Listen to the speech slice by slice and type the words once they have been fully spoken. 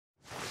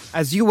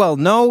As you well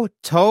know,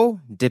 Toe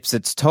dips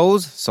its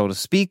toes, so to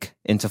speak,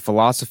 into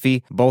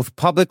philosophy, both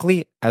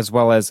publicly as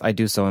well as I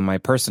do so in my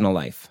personal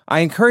life. I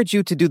encourage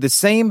you to do the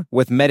same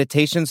with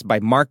Meditations by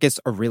Marcus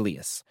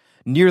Aurelius.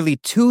 Nearly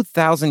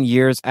 2,000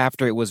 years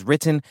after it was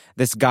written,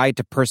 this guide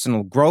to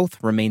personal growth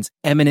remains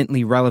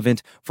eminently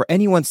relevant for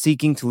anyone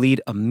seeking to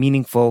lead a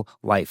meaningful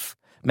life.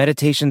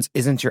 Meditations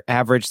isn't your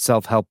average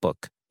self-help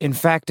book. In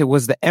fact, it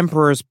was the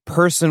emperor's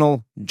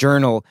personal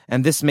journal,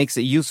 and this makes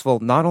it useful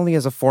not only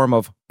as a form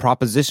of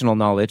propositional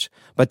knowledge,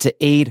 but to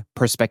aid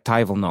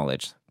perspectival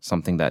knowledge,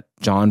 something that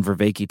John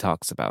Vervaeke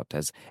talks about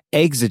as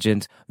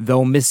exigent,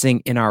 though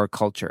missing in our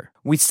culture.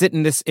 We sit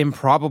in this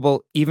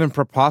improbable, even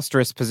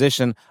preposterous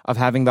position of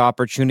having the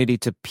opportunity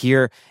to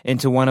peer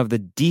into one of the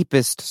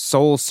deepest,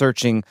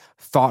 soul-searching,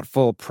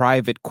 thoughtful,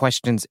 private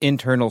questions,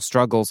 internal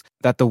struggles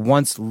that the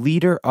once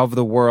leader of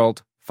the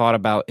world thought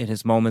about in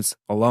his moments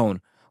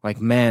alone. Like,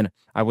 man,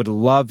 I would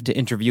love to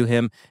interview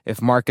him.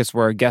 If Marcus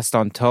were a guest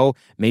on Toe,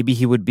 maybe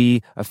he would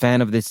be a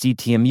fan of the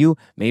CTMU.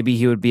 Maybe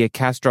he would be a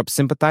Kastrup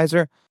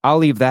sympathizer. I'll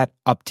leave that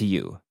up to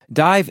you.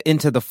 Dive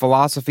into the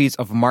philosophies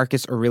of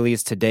Marcus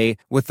Aurelius today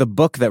with the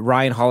book that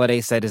Ryan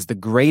Holiday said is the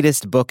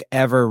greatest book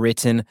ever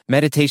written.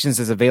 Meditations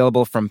is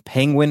available from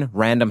Penguin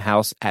Random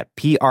House at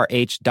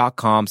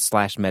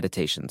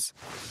prh.com/meditations.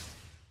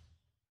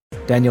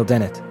 Daniel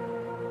Dennett,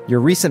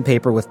 your recent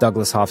paper with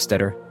Douglas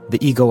Hofstadter, The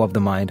Ego of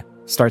the Mind,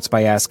 starts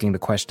by asking the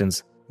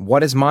questions,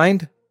 what is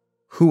mind?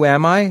 Who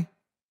am I?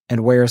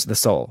 And where is the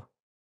soul?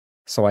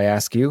 So I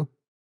ask you,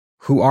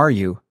 who are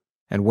you?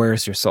 And where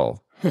is your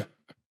soul?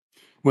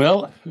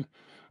 Well,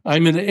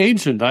 I'm an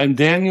agent. I'm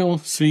Daniel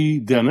C.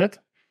 Dennett,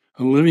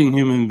 a living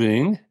human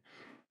being.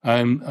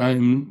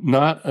 I'm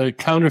not a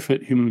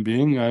counterfeit human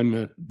being. I'm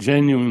a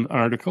genuine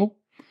article.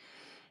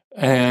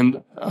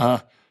 And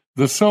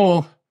the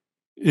soul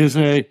is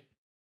a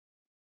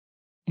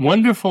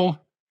wonderful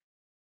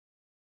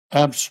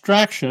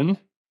abstraction,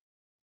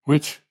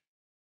 which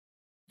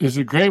is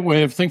a great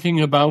way of thinking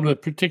about a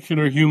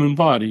particular human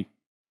body,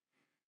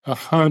 a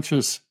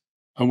conscious,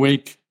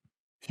 awake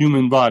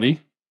human body.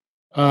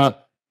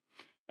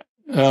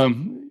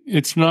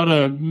 It's not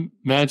a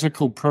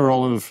magical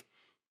pearl of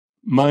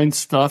mind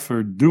stuff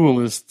or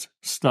dualist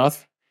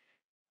stuff.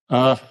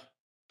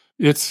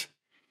 It's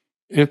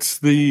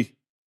the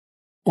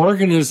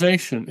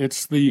organization.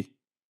 It's the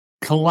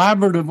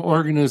collaborative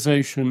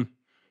organization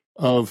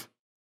of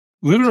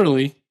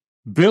literally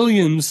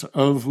billions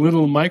of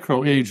little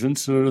micro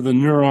agents that are the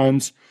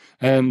neurons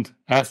and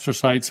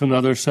astrocytes and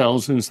other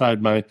cells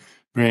inside my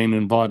brain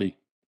and body.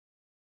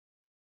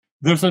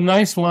 There's a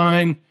nice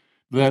line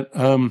that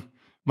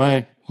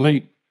my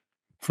late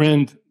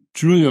friend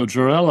Giulio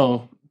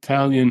Giorello,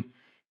 Italian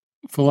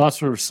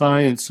philosopher of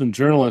science and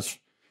journalist,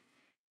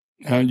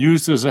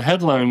 used as a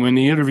headline when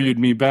he interviewed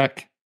me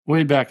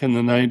way back in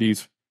the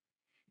 90s.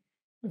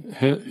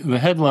 The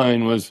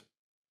headline was,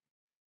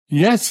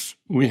 "Yes,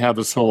 we have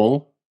a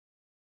soul,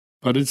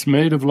 but it's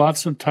made of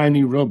lots of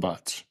tiny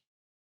robots."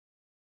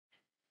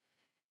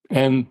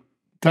 And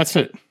that's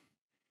it.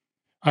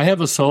 I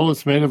have a soul.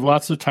 It's made of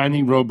lots of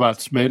tiny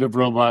robots, made of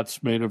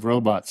robots, made of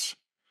robots.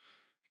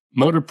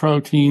 Motor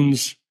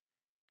proteins,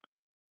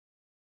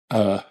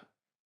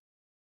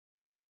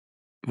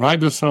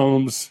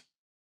 ribosomes,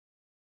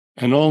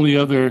 and all the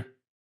other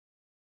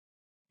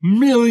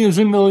millions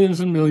and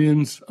millions and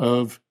millions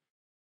of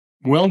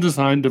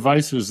well-designed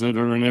devices that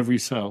are in every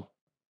cell.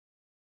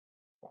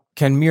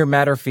 Can mere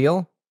matter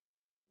feel?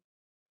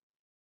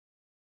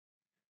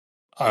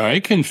 I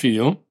can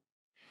feel.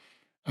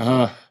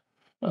 I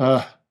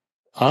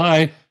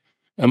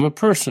am a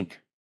person.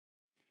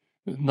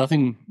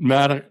 Nothing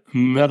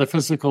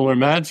metaphysical or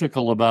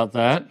magical about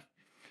that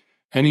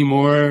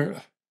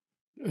anymore.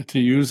 To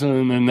use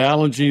an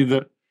analogy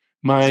that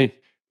my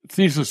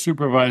thesis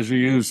supervisor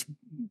used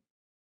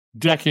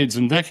decades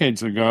and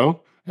decades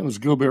ago, that was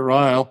Gilbert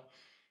Ryle.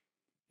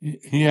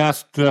 He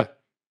asked,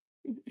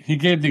 he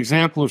gave the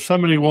example of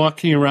somebody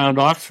walking around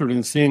Oxford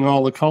and seeing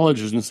all the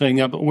colleges and saying,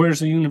 yeah, but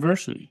where's the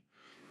university?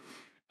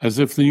 As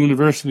if the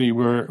university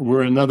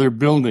were another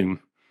building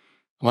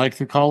like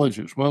the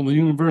colleges. Well, the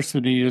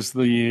university is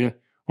the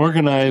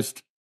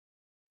organized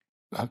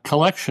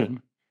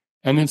collection,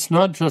 and it's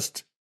not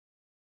just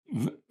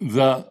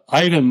the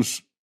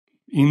items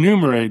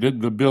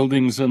enumerated, the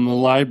buildings and the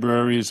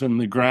libraries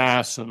and the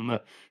grass and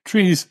the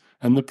trees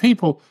and the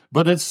people,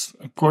 but it's,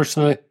 of course,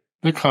 the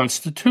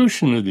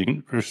constitution of the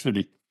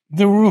university,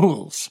 the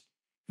rules,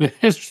 the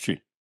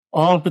history,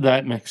 all of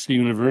that makes the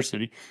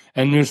university.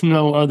 And there's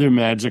no other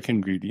magic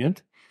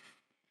ingredient.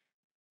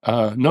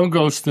 No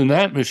ghost in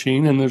that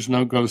machine, and there's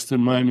no ghost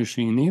in my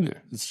machine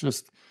either.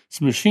 It's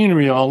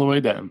machinery all the way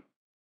down.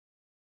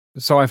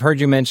 So I've heard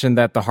you mention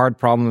that the hard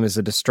problem is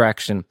a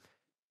distraction.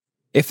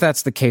 If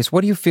that's the case,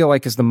 what do you feel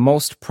like is the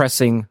most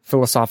pressing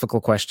philosophical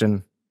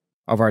question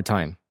of our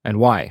time, and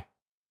why?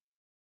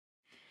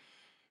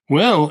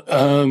 Well,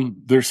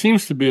 there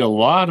seems to be a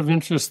lot of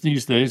interest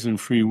these days in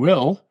free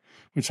will,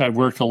 which I've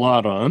worked a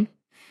lot on.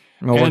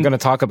 Well, we're going to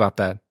talk about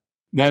that.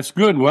 That's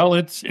good. Well,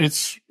 it's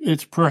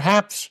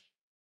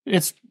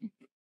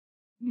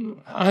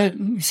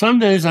Some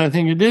days I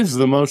think it is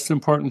the most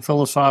important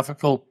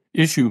philosophical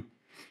issue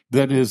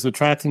that is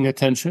attracting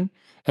attention.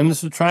 And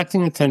it's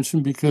attracting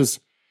attention because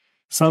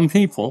some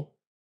people,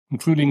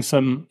 including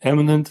some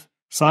eminent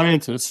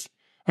scientists,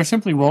 are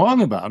simply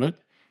wrong about it.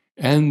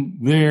 And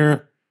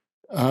their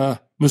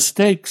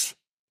mistakes,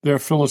 their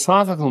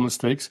philosophical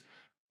mistakes,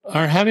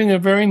 are having a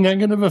very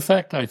negative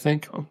effect, I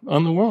think,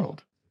 on the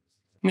world.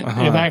 It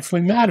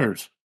actually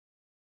matters.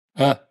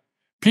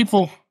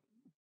 People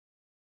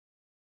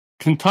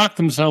can talk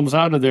themselves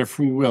out of their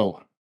free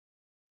will,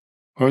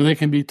 or they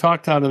can be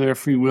talked out of their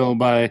free will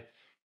by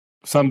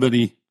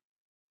somebody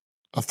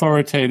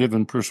authoritative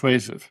and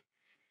persuasive.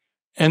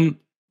 And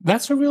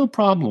that's a real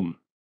problem.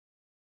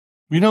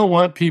 We don't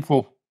want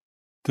people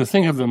to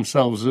think of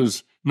themselves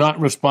as not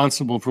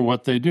responsible for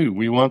what they do.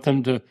 We want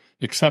them to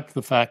accept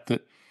the fact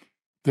that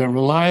they're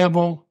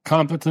reliable,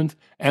 competent,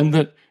 and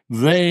that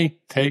they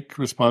take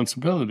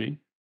responsibility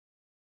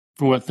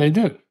for what they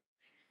do.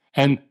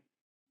 And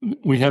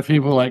we have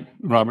people like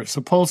Robert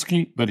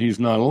Sapolsky, but he's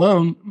not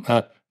alone.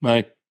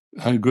 My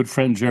good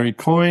friend Jerry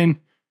Coyne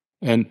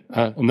and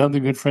another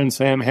good friend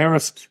Sam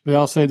Harris, they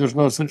all say there's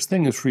no such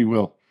thing as free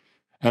will.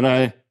 And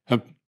I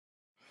have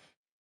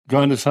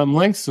gone to some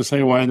lengths to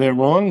say why they're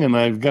wrong, and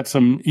I've got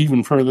some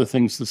even further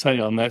things to say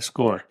on that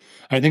score.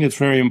 I think it's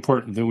very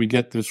important that we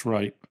get this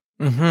right.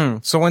 Mm-hmm.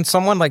 So when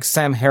someone like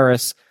Sam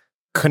Harris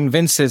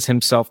convinces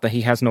himself that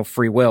he has no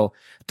free will,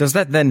 does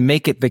that then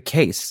make it the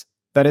case?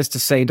 That is to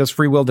say, does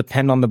free will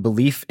depend on the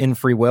belief in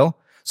free will?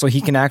 So he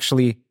can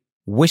actually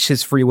wish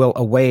his free will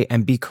away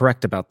and be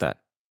correct about that?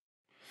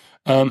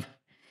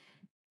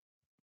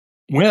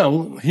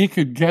 Well, he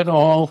could get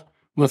all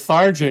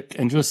lethargic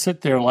and just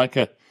sit there like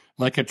a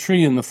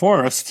tree in the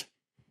forest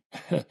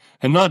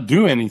and not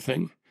do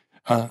anything.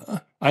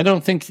 I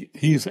don't think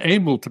he's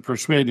able to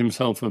persuade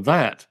himself of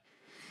that.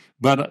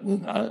 But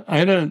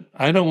I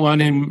don't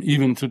want him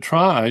even to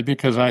try,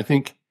 because I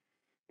think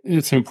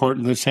it's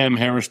important that Sam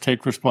Harris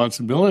take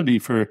responsibility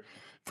for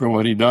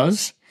what he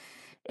does.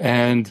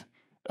 And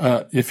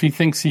if he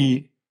thinks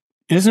he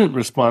isn't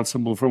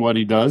responsible for what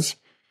he does,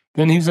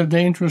 then he's a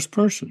dangerous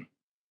person.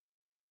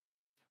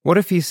 What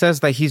if he says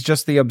that he's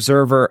just the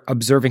observer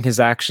observing his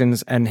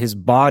actions and his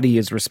body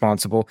is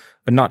responsible,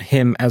 but not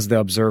him as the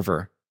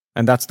observer?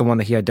 And that's the one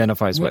that he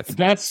identifies with.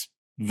 That's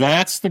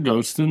the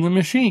ghost in the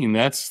machine.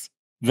 That's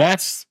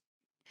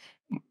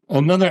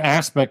another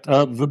aspect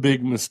of the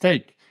big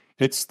mistake.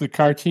 It's the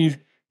Cartesian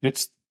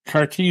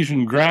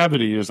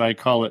gravity, as I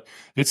call it.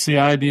 It's the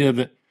idea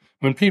that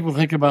when people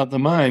think about the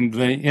mind,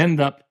 they end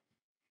up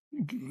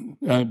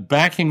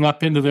backing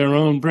up into their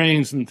own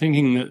brains and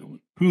thinking that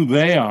who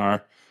they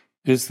are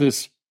is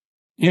this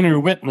inner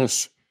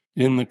witness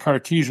in the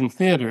Cartesian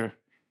theater.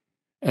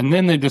 And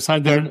then they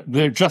decide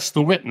they're just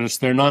the witness.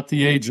 They're not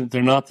the agent.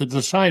 They're not the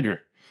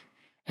decider.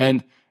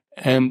 And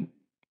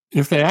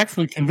if they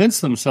actually convince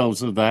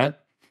themselves of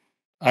that,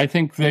 I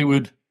think they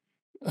would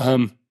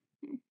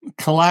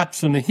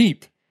collapse in a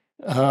heap.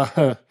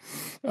 But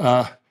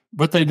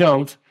they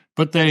don't.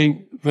 But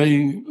they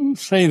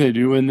say they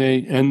do, and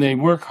they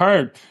work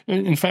hard.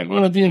 In fact,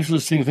 one of the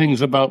interesting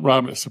things about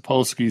Robert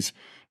Sapolsky's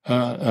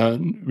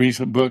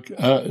recent book,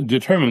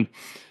 Determined,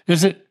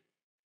 is that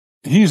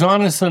he's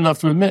honest enough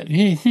to admit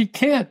he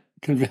can't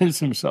convince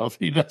himself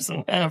he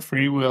doesn't have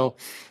free will.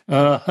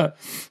 And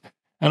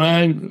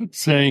I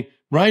say,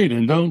 write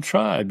and don't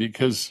try,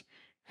 because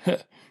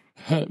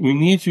we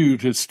need you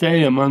to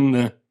stay among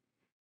the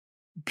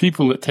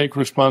people that take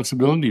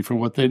responsibility for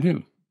what they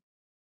do.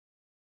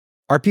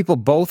 Are people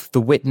both the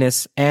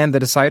witness and the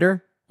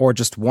decider, or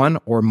just one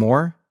or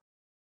more?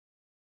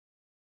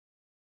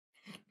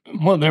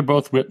 Well, they're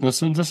both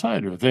witness and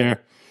decider.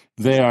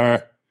 They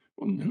are.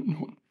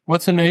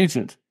 What's an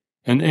agent?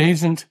 An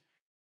agent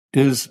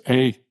is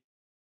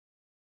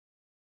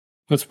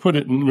let's put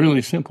it in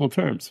really simple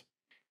terms.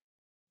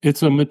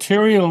 It's a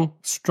material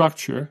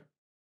structure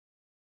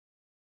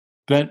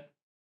that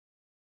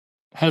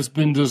has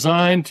been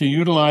designed to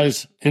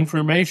utilize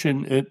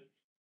information it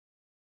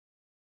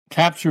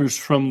captures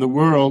from the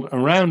world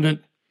around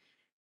it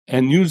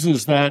and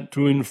uses that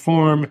to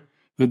inform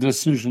the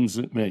decisions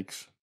it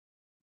makes.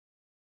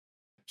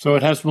 So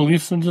it has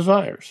beliefs and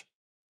desires.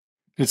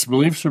 Its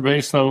beliefs are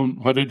based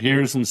on what it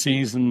hears and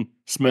sees and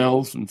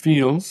smells and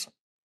feels.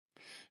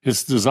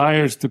 Its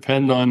desires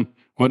depend on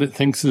what it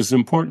thinks is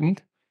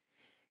important,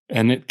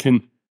 and it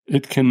can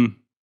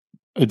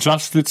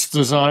adjust its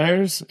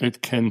desires.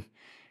 It can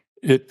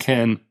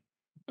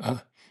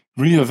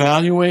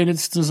reevaluate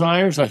its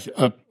desires.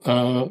 A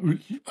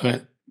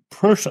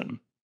person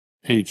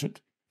agent.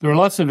 There are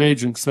lots of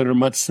agents that are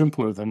much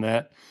simpler than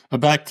that. A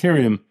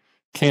bacterium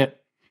can't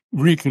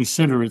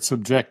reconsider its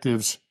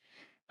objectives.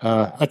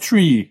 A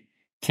tree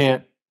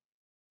can't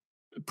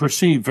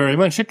perceive very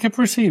much. It can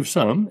perceive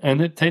some,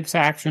 and it takes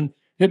action.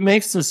 It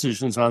makes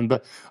decisions on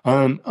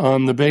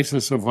the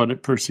basis of what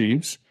it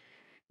perceives.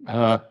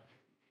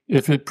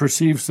 If it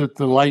perceives that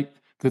the light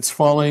that's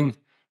falling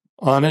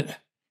on it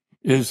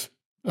is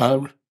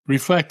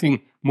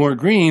reflecting more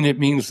green, it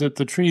means that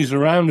the trees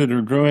around it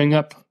are growing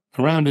up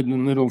around it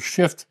and it'll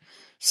shift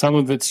some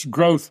of its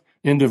growth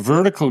into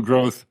vertical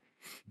growth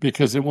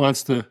because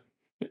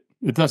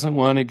it doesn't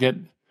want to get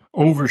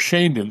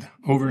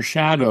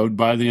overshadowed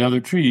by the other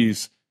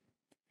trees.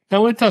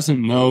 Now, it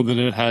doesn't know that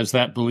it has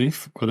that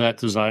belief or that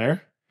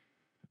desire,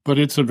 but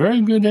it's a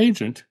very good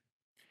agent.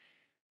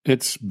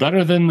 It's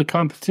better than the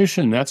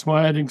competition. That's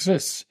why it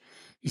exists.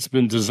 It's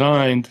been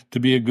designed to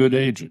be a good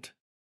agent.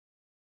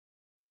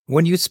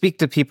 When you speak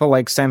to people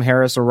like Sam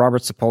Harris or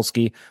Robert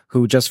Sapolsky,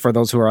 who, just for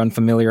those who are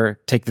unfamiliar,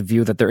 take the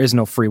view that there is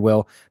no free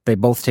will, they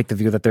both take the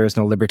view that there is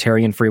no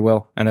libertarian free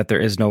will and that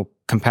there is no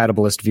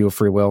compatibilist view of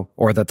free will,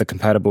 or that the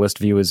compatibilist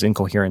view is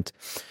incoherent.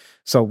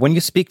 So when you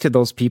speak to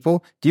those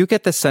people, do you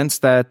get the sense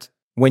that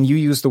when you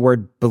use the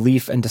word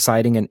belief and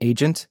deciding an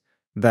agent,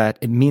 that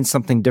it means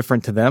something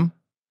different to them?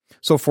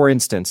 So for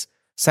instance,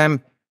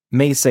 Sam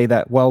may say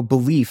that, well,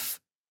 belief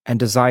and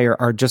desire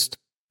are just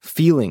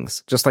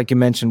feelings. Just like you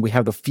mentioned, we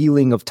have the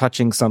feeling of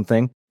touching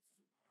something.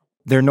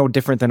 They're no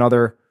different than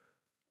other,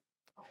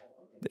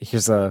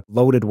 here's a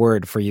loaded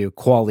word for you,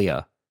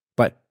 qualia,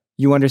 but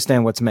you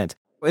understand what's meant.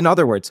 In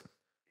other words,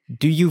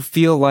 do you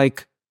feel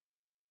like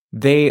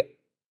they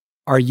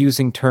are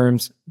using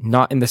terms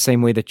not in the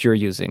same way that you're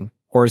using,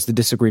 or is the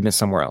disagreement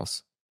somewhere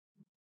else?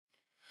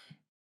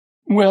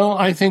 Well,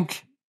 I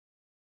think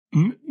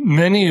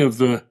many of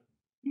the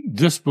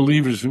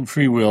disbelievers in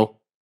free will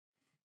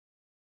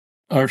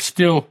are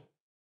still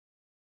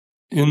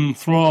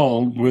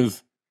enthralled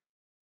with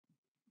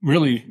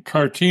really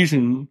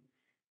Cartesian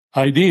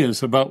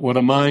ideas about what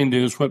a mind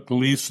is, what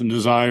beliefs and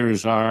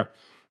desires are,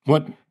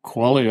 what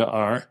qualia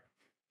are.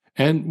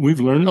 And we've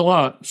learned a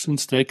lot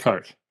since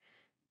Descartes,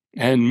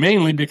 and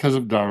mainly because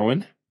of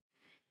Darwin.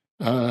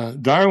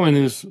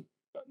 Darwin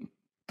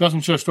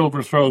doesn't just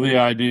overthrow the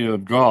idea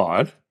of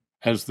God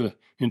as the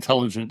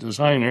intelligent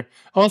designer,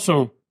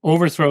 also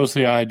overthrows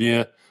the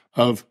idea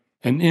of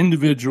an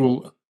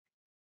individual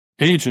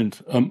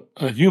agent,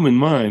 a human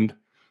mind,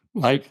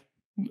 like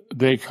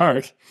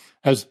Descartes,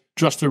 as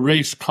just a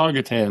res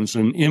cogitans,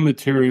 an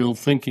immaterial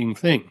thinking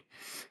thing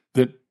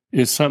that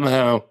is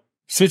somehow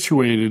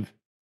situated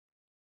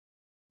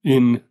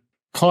in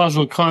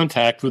causal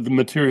contact with the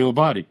material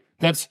body.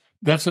 That's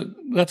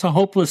a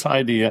hopeless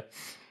idea,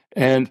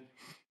 and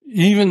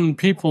even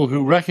people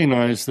who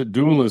recognize that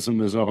dualism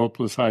is a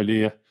hopeless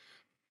idea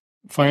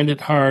find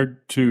it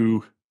hard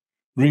to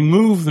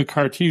remove the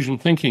Cartesian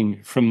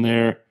thinking from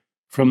their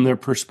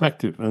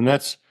perspective, and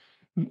that's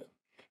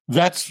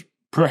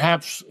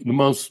perhaps the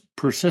most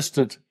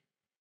persistent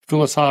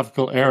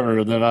philosophical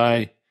error that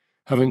I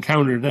have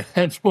encountered.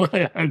 That's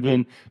why I've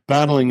been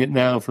battling it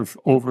now for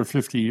over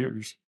 50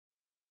 years.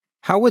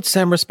 How would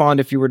Sam respond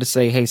if you were to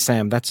say, hey,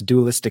 Sam, that's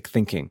dualistic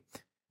thinking?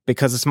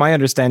 Because it's my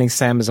understanding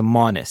Sam is a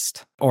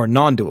monist or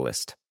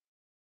non-dualist.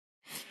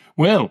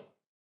 Well,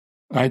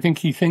 I think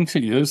he thinks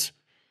he is,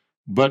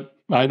 but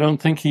I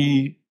don't think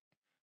he's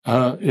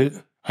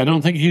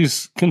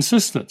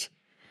consistent.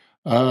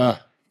 I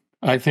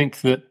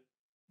think that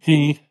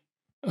he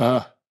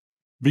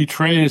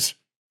betrays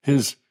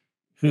his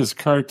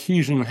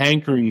Cartesian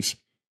hankerings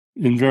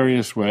in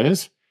various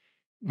ways,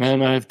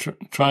 and I've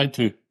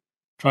tried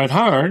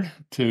hard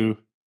to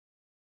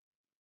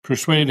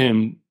persuade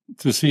him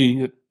to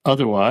see it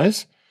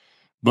otherwise,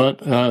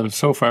 but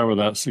so far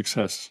without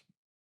success.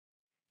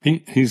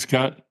 He's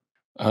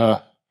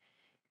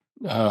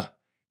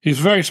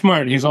very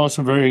smart. He's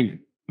also very,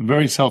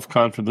 very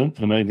self-confident,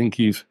 and I think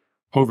he's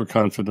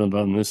overconfident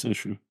on this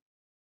issue.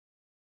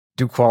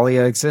 Do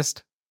qualia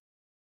exist?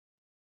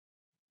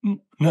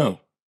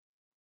 No.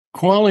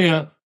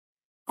 Qualia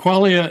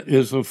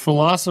is a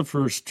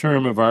philosopher's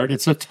term of art.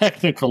 It's a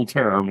technical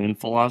term in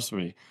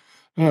philosophy.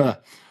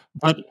 But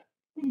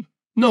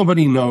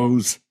nobody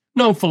knows.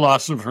 No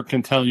philosopher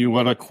can tell you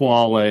what a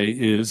quale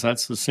is.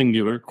 That's the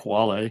singular,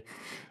 quale.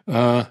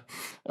 I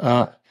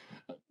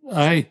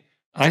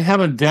have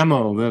a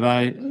demo that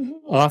I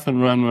often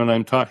run when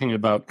I'm talking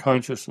about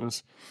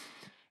consciousness,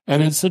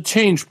 and it's a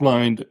change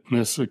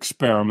blindness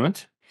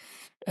experiment.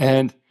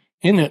 And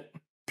in it,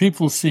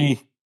 people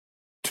see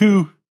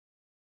two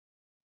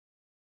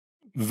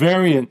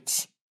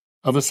variants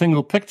of a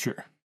single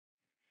picture.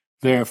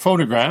 They're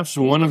photographs,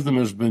 and one of them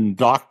has been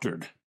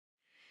doctored.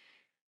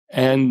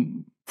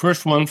 And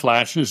first one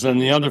flashes, and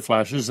the other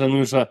flashes, and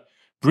there's a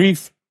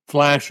brief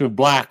flash of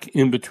black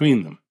in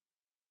between them.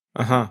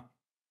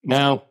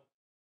 Now,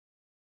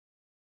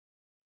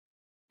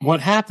 what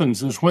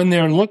happens is when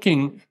they're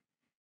looking,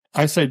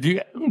 I say,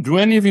 do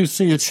any of you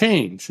see a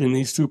change in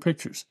these two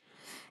pictures?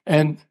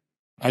 And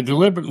I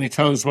deliberately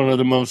chose one of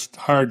the most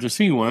hard to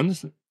see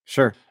ones.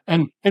 Sure.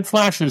 And it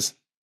flashes,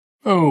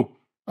 a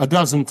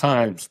dozen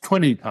times,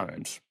 20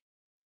 times.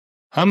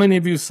 How many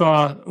of you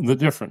saw the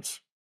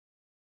difference?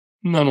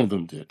 None of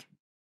them did.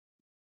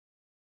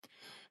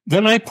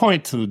 Then I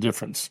point to the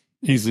difference.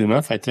 Easy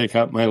enough. I take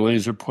out my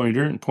laser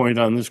pointer and point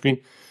on the screen,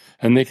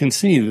 and they can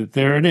see that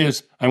there it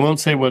is. I won't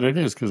say what it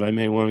is because I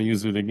may want to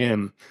use it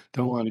again.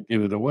 Don't want to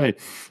give it away.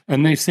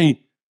 And they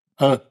see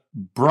a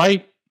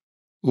bright,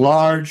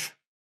 large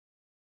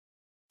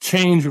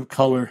change of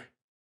color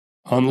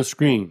on the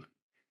screen.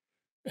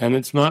 And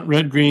it's not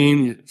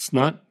red-green, it's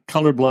not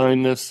color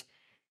blindness.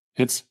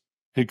 It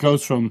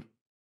goes from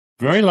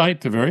very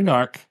light to very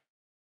dark,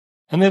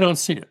 and they don't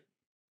see it.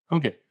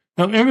 Okay,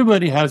 now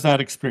everybody has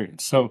that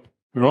experience, so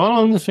we're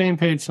all on the same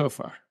page so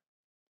far.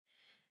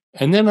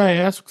 And then I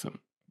ask them,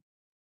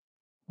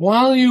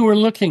 while you were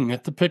looking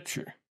at the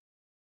picture,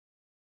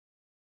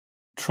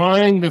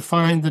 trying to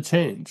find the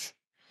change,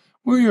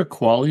 were your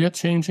qualia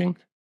changing?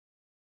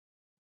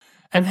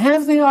 And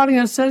half the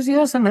audience says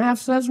yes and half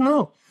says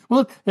no.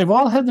 Well, they've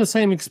all had the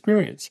same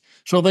experience,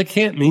 so they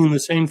can't mean the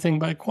same thing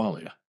by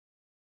qualia.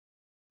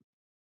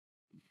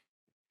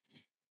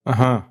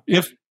 Uh-huh.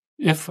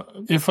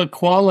 If a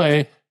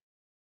quale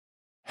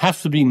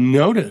has to be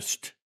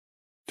noticed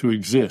to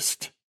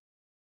exist,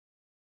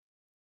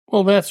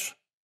 well,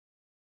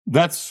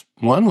 that's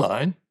one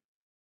line.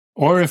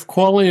 Or if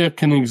qualia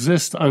can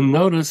exist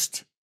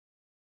unnoticed,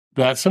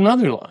 that's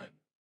another line.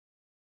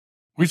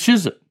 Which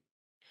is it?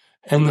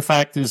 And the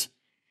fact is,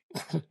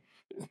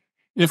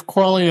 if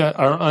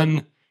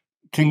qualia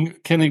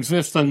can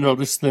exist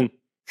unnoticed, then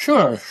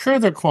sure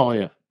they're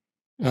qualia.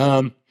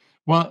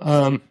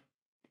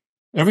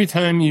 Every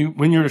time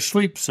when you're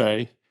asleep,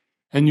 say,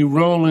 and you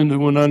roll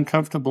into an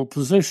uncomfortable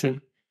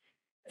position,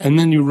 and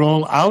then you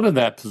roll out of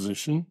that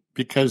position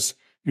because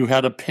you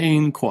had a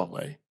pain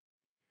quale,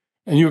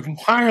 and you're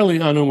entirely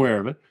unaware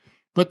of it,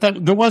 but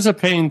that there was a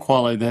pain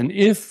quale then,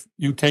 if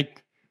you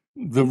take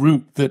the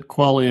route that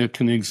qualia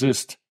can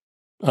exist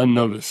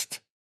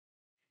unnoticed.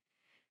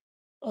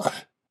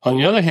 On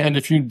the other hand,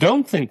 if you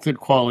don't think that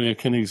qualia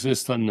can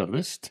exist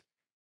unnoticed,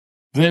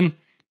 then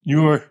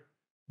you're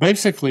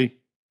basically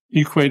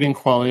equating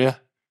qualia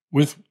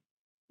with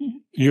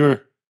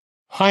your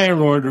higher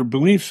order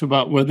beliefs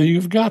about whether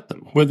you've got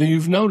them, whether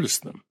you've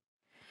noticed them.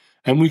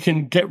 And we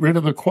can get rid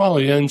of the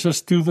qualia and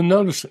just do the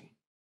noticing.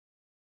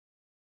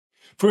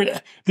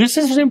 This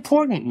is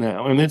important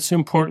now, and it's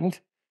important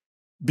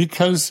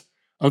because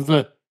of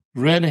the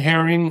red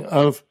herring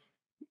of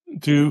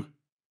does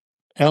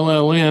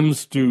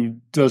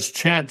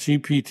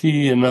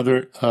ChatGPT and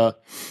other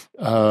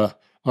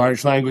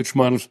large language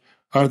models,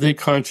 are they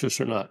conscious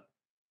or not?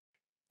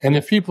 And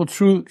if people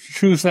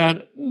choose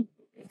that,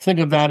 think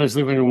of that as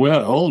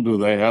well, do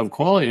they have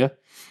qualia?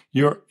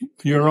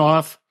 You're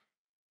off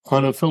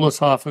on a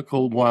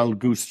philosophical wild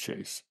goose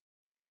chase.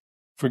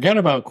 Forget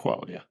about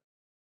qualia.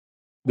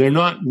 They're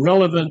not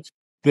relevant.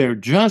 They're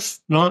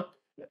just not.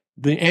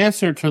 The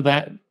answer to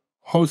that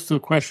host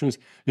of questions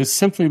is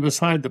simply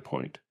beside the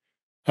point.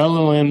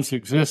 LLMs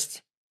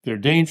exist. They're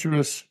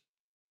dangerous.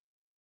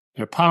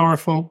 They're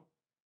powerful.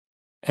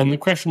 And the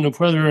question of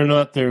whether or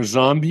not they're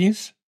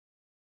zombies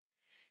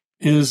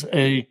is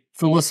a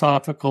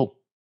philosophical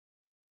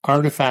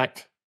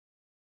artifact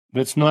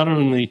that's not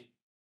only,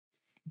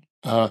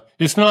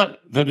 it's not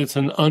that it's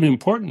an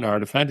unimportant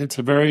artifact, it's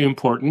a very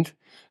important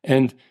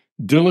and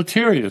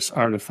deleterious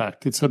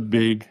artifact. It's a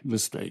big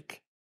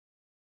mistake.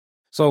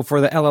 So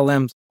for the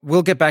LLMs,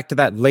 we'll get back to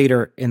that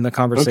later in the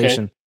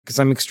conversation, because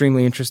I'm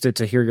extremely interested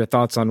to hear your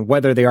thoughts on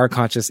whether they are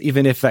conscious,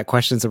 even if that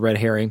question's a red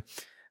herring.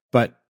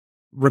 But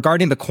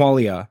regarding the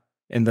qualia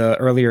in the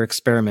earlier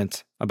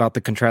experiment about the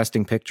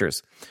contrasting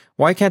pictures,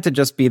 why can't it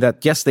just be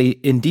that, yes, they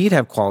indeed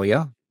have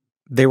qualia,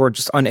 they were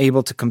just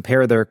unable to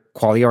compare their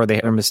qualia, or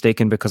they are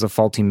mistaken because of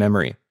faulty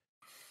memory?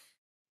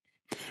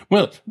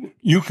 Well,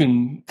 you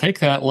can take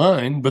that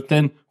line, but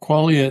then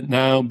qualia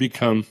now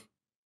become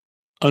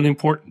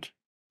unimportant.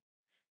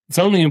 It's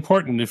only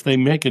important if they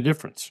make a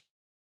difference.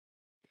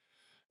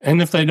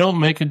 And if they don't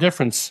make a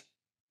difference,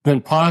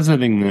 then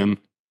positing them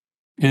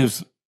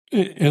is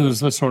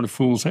a sort of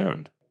fool's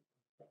errand.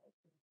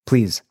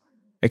 Please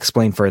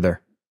explain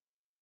further.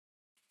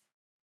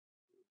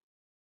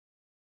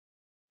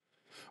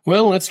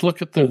 Well, let's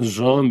look at the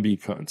zombie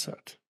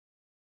concept.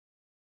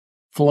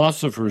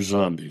 Philosopher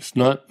zombies,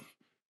 not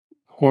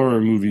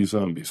horror movie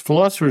zombies.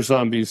 Philosopher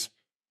zombies,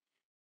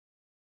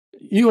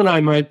 you and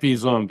I might be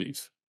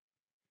zombies.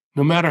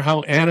 No matter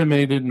how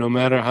animated, no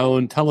matter how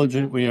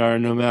intelligent we are,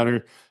 no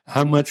matter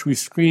how much we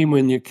scream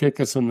when you kick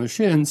us in the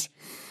shins,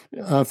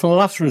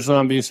 philosopher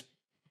zombies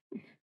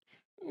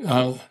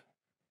are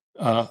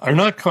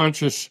not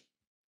conscious,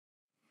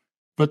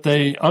 but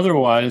they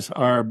otherwise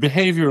are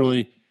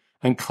behaviorally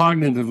and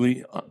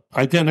cognitively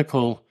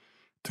identical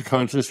to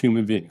conscious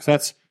human beings.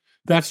 That's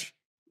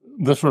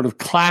the sort of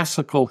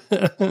classical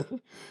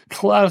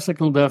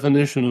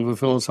definition of a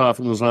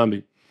philosophical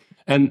zombie.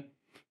 And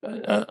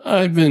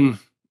I've been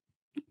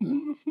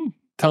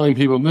telling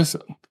people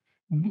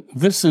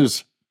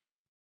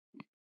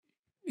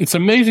it's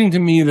amazing to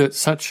me that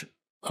such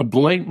a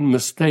blatant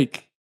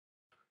mistake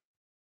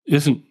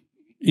isn't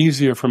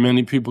easier for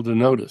many people to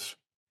notice.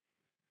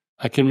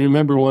 I can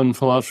remember one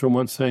philosopher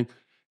once saying,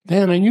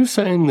 Dan, are you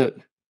saying that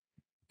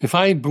if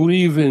I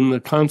believe in the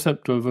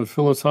concept of a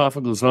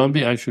philosophical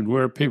zombie, I should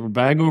wear a paper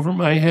bag over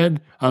my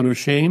head out of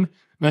shame?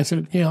 And I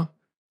said, yeah.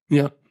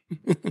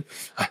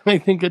 I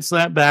think it's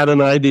that bad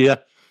an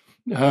idea.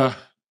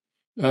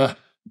 To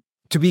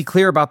be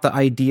clear about the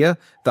idea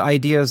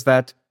is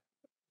that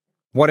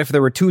what if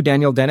there were two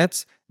Daniel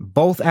Dennetts,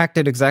 both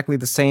acted exactly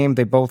the same.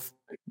 They both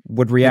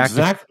would react.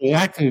 They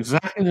act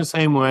exactly the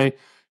same way.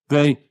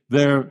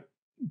 They're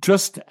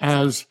just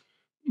as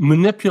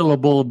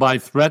manipulable by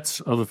threats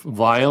of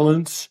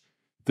violence.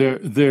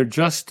 They're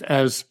just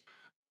as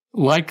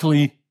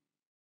likely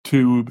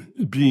to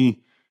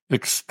be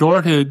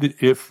extorted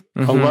if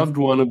a loved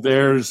one of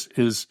theirs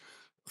is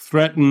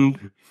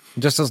threatened.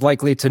 Just as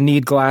likely to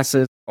need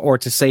glasses or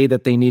to say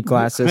that they need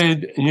glasses.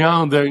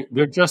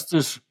 They're just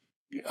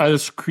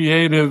as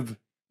creative,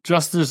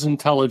 just as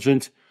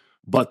intelligent,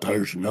 but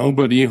there's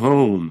nobody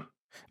home.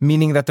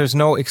 Meaning that there's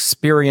no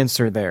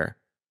experiencer there.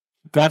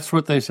 That's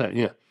what they say,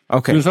 yeah.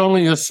 Okay. There's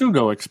only a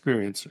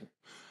pseudo-experiencer.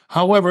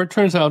 However, it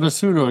turns out a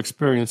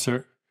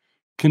pseudo-experiencer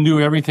can do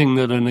everything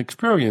that an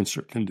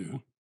experiencer can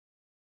do.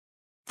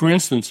 For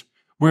instance,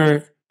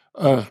 we're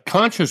a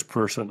conscious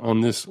person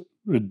on this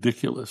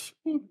ridiculous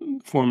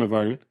form of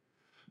argument,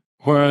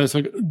 whereas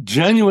a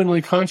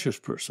genuinely conscious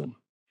person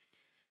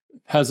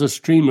has a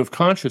stream of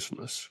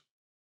consciousness.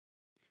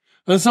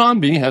 A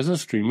zombie has a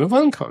stream of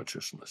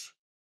unconsciousness.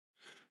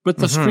 But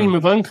the stream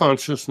of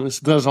unconsciousness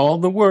does all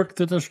the work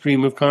that the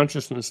stream of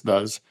consciousness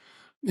does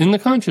in the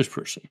conscious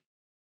person.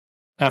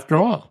 After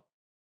all,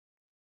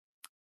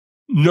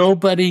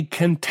 nobody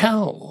can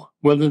tell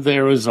whether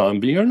they're a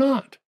zombie or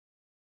not.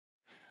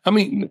 I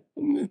mean,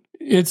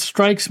 it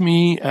strikes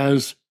me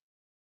as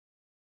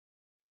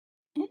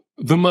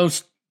the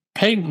most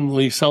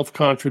patently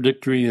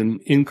self-contradictory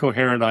and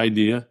incoherent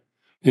idea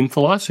in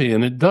philosophy,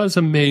 and it does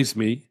amaze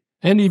me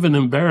and even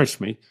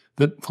embarrass me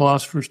that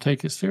philosophers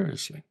take it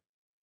seriously.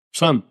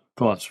 Some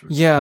philosophers.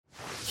 Yeah.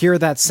 Hear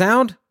that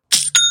sound?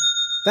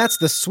 That's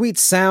the sweet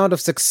sound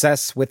of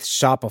success with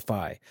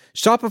Shopify.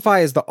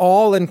 Shopify is the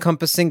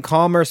all-encompassing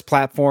commerce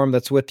platform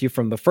that's with you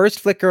from the first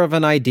flicker of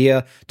an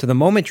idea to the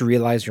moment you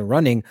realize you're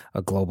running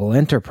a global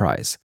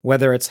enterprise.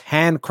 Whether it's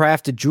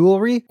handcrafted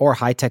jewelry or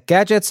high-tech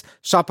gadgets,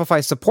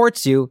 Shopify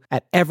supports you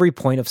at every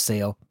point of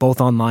sale, both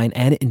online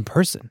and in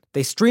person.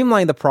 They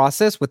streamline the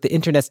process with the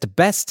internet's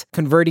best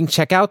converting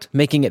checkout,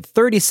 making it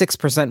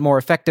 36% more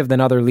effective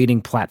than other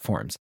leading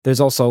platforms.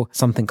 There's also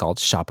something called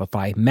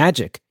Shopify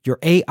Magic, your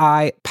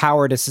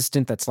AI-powered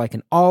assistant that's like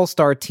an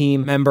all-star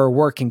team member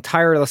working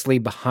tirelessly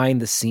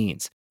behind the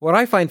scenes. What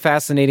I find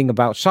fascinating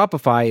about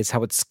Shopify is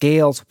how it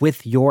scales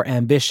with your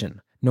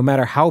ambition. No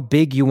matter how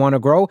big you want to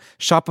grow,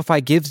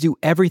 Shopify gives you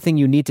everything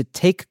you need to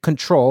take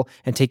control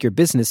and take your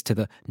business to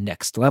the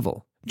next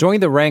level. Join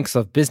the ranks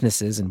of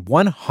businesses in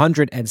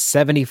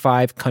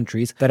 175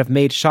 countries that have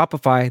made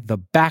Shopify the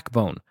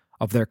backbone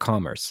of their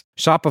commerce.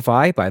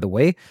 Shopify, by the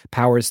way,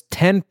 powers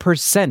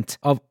 10%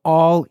 of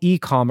all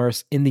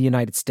e-commerce in the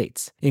United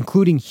States,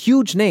 including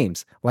huge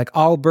names like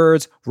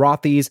Allbirds,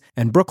 Rothy's,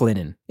 and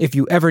Brooklinen. If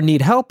you ever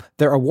need help,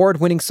 their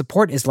award-winning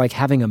support is like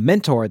having a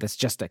mentor that's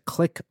just a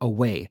click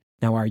away.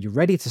 Now, are you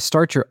ready to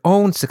start your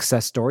own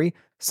success story?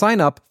 Sign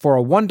up for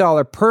a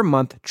 $1 per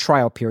month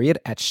trial period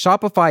at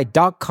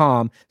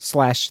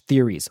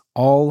shopify.com/theories,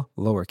 all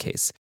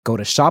lowercase. Go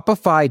to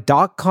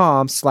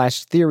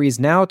shopify.com/theories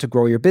now to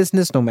grow your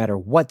business no matter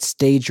what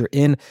stage you're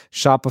in.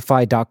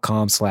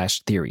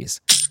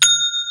 Shopify.com/theories.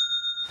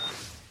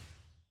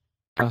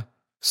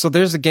 So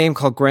there's a game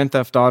called Grand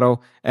Theft Auto,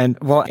 and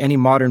well, any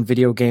modern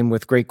video game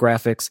with great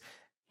graphics,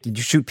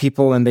 you shoot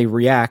people and they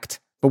react.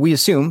 But we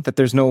assume that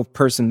there's no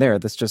person there.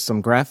 That's just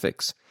some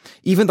graphics.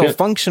 Even though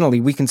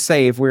functionally we can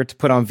say, if we were to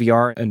put on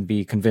VR and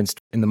be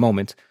convinced in the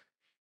moment,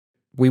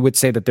 we would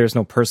say that there's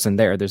no person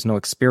there. There's no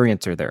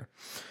experiencer there.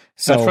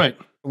 So that's right.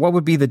 What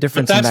would be the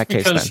difference in that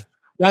case then?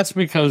 That's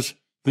because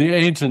the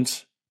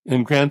agents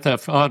in Grand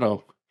Theft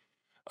Auto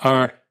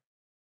are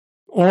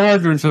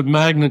orders of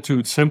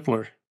magnitude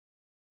simpler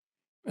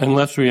and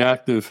less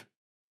reactive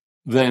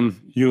than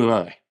you and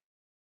I.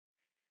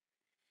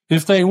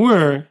 If they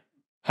were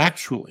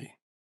actually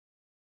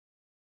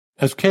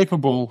as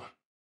capable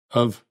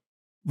of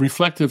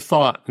reflective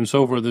thought and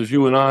so forth as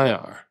you and I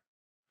are,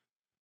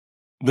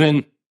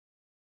 then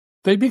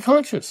they'd be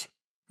conscious.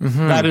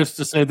 That is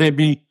to say,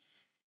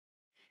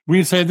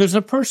 we'd say there's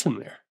a person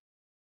there.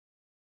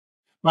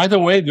 By the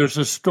way, there's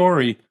a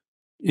story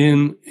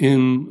in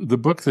the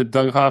book that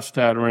Doug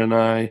Hofstadter and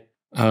I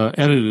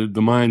edited,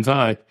 The Mind's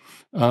Eye,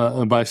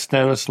 by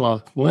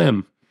Stanislaw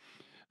Lem,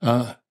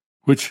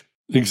 which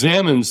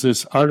examines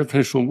this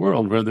artificial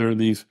world where there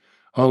are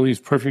all these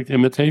perfect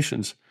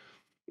imitations.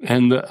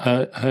 And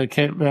I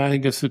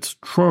guess it's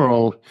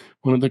Troll,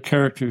 one of the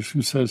characters,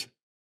 who says,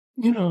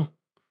 the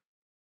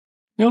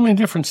only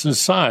difference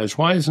is size.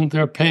 Why isn't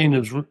their pain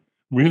as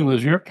real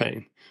as your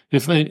pain?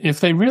 If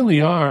they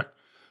really are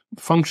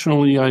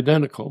functionally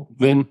identical,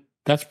 then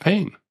that's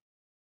pain.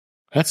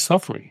 That's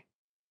suffering.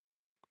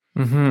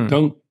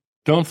 Don't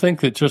think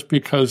that just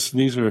because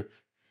these are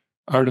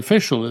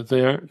artificial that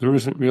there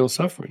isn't real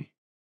suffering.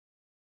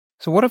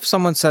 So what if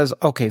someone says,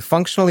 okay,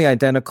 functionally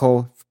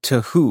identical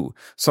to who?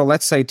 So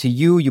let's say to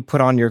you, you put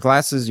on your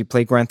glasses, you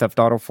play Grand Theft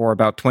Auto for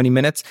about 20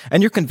 minutes,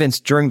 and you're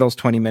convinced during those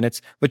 20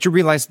 minutes, but you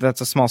realize that's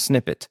a small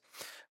snippet.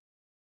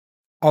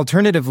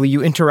 Alternatively,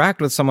 you interact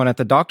with someone at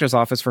the doctor's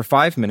office for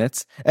 5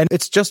 minutes, and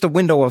it's just a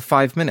window of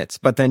 5 minutes,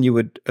 but then you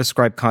would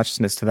ascribe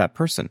consciousness to that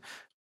person.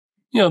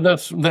 Yeah,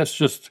 that's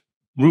just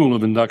rule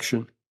of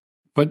induction.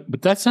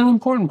 But that's an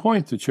important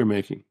point that you're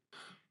making.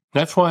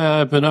 That's why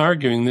I've been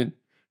arguing that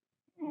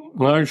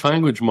large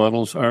language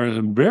models are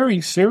a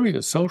very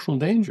serious social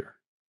danger,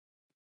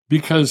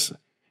 because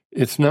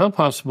it's now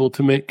possible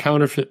to make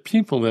counterfeit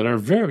people that are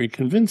very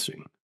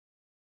convincing.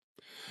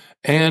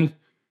 And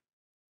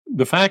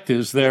the fact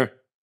is, they're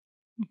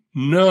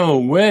no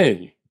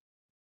way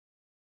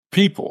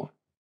people.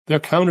 They're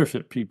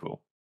counterfeit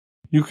people.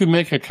 You could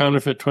make a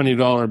counterfeit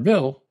 $20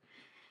 bill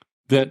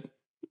that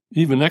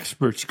even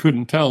experts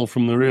couldn't tell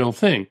from the real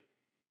thing.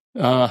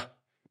 But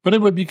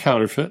it would be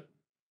counterfeit,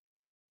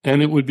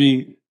 and it would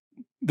be,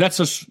 that's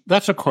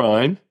a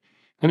crime,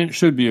 and it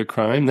should be a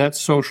crime. That's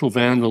social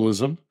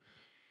vandalism.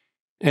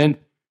 And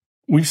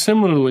we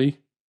similarly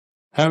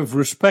have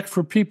respect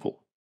for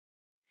people,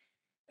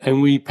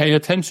 and we pay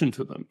attention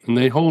to them, and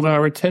they hold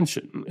our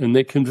attention, and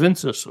they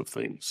convince us of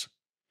things,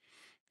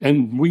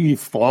 and we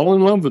fall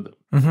in love with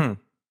them,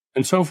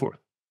 and so forth.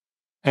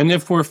 And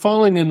if we're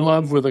falling in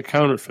love with a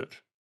counterfeit,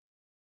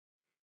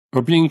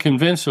 or being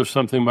convinced of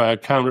something by a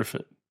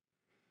counterfeit,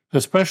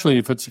 especially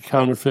if it's a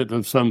counterfeit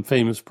of some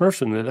famous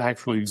person that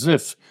actually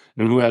exists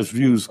and who has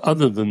views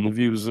other than the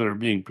views that are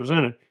being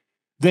presented,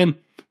 then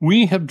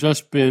we have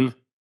just been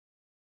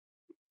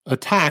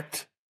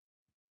attacked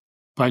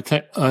by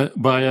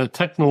a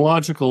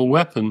technological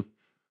weapon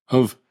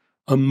of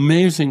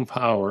amazing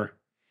power,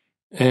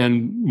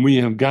 and we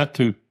have got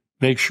to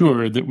make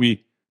sure that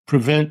we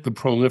prevent the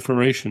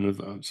proliferation of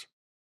those.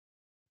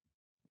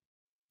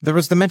 There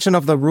was the mention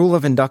of the rule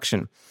of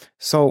induction.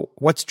 So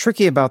what's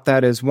tricky about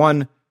that is,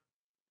 one,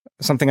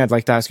 something I'd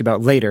like to ask you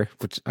about later,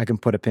 which I can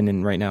put a pin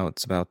in right now.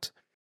 It's about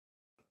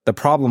the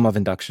problem of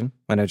induction,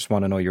 and I just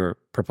want to know your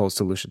proposed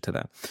solution to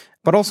that.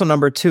 But also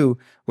number two,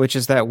 which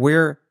is that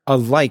we're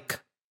alike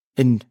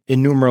in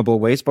innumerable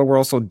ways, but we're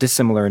also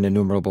dissimilar in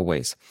innumerable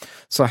ways.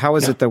 So how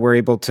is it that we're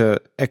able to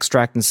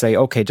extract and say,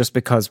 okay, just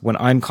because when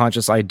I'm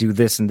conscious, I do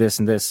this and this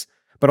and this,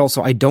 but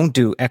also I don't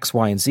do X,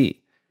 Y, and Z?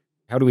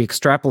 How do we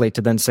extrapolate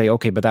to then say,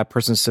 okay, but that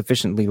person's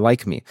sufficiently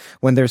like me,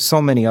 when there's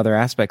so many other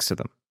aspects to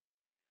them?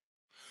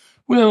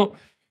 Well,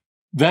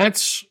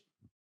 that's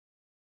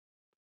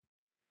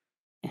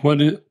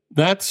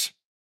that's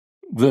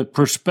the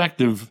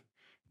perspective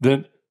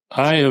that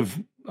I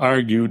have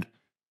argued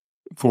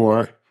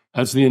for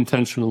as the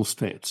intentional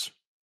states.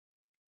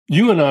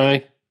 You and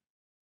I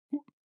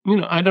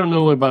don't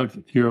know about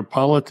your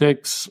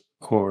politics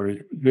or,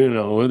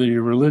 whether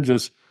you're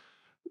religious,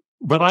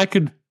 but I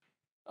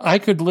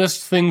could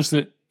list things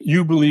that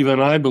you believe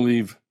and I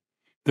believe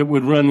that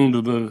would run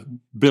into the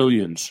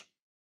billions.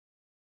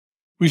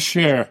 We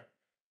share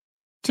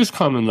just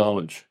common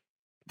knowledge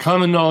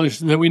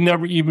that we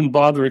never even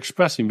bother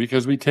expressing,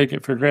 because we take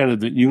it for granted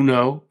that you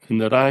know and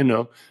that I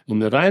know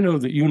and that I know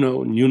that you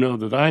know and you know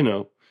that I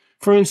know.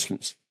 For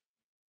instance,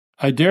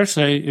 I dare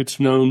say it's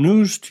no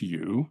news to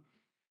you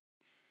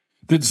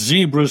that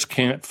zebras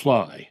can't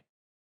fly.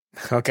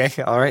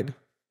 Okay, all right.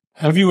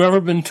 Have you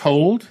ever been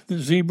told that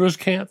zebras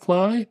can't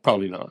fly?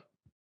 Probably not.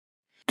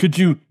 Could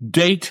you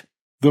date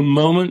the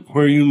moment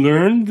where you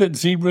learned that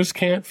zebras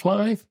can't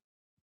fly?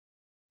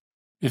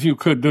 If you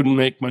could, didn't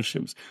make much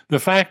sense. The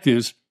fact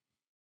is,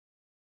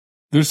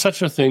 there's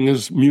such a thing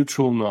as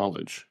mutual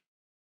knowledge.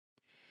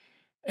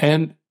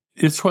 And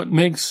it's what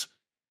makes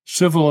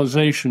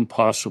civilization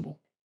possible.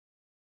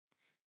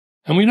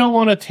 And we don't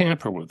want to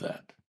tamper with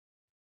that.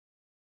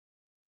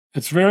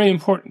 It's very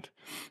important.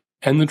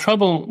 And the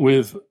trouble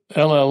with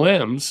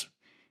LLMs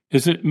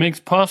is it makes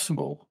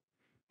possible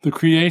the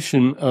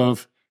creation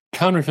of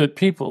counterfeit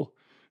people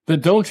that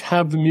don't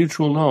have the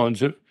mutual knowledge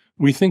that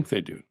we think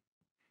they do.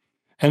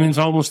 And it's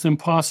almost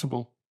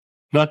impossible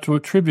not to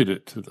attribute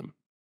it to them.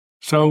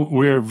 So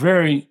we're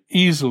very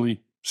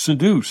easily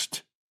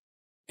seduced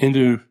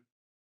into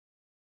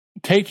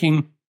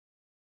taking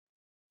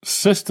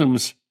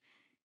systems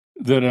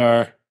that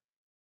are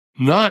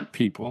not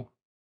people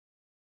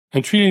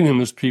and treating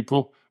them as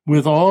people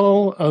with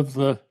all of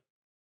the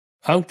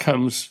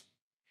outcomes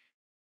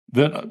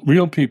that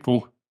real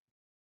people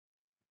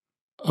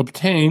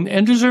obtain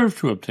and deserve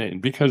to obtain,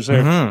 because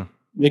they're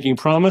making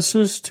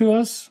promises to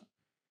us.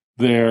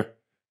 They're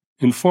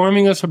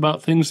informing us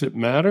about things that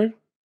matter.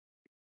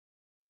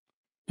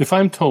 If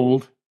I'm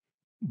told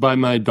by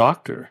my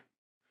doctor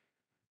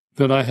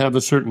that I have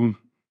a certain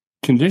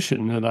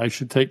condition and I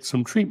should take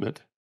some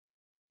treatment,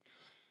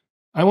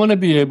 I want to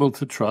be able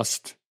to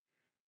trust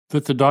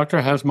that the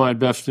doctor has my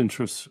best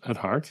interests at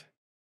heart.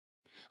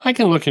 I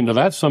can look into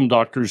that. Some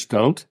doctors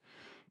don't,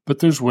 but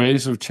there's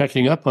ways of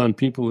checking up on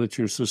people that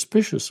you're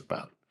suspicious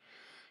about.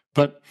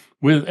 But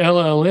with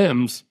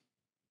LLMs,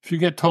 if you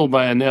get told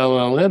by an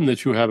LLM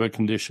that you have a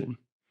condition,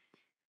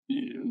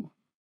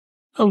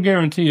 no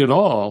guarantee at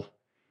all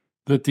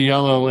that the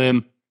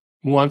LLM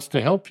wants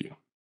to help you.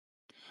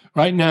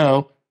 Right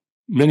now,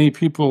 many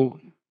people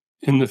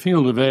in the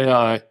field of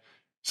AI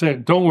say,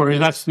 don't worry,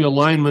 that's the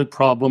alignment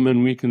problem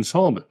and we can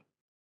solve it.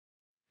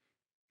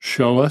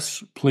 show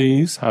us,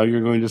 please, how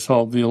you're going to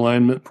solve the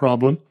alignment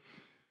problem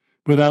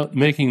without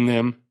making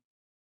them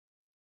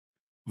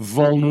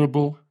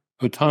vulnerable,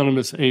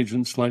 autonomous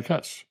agents like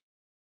us.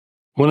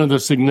 One of the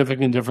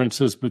significant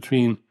differences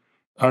between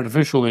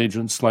artificial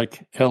agents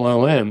like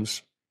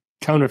LLMs,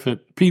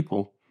 counterfeit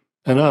people,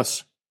 and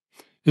us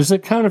is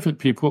that counterfeit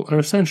people are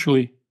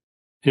essentially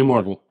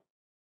immortal.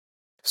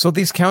 So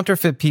these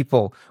counterfeit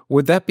people,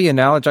 would that be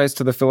analogized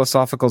to the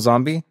philosophical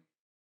zombie?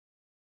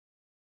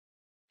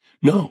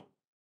 No.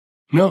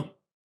 All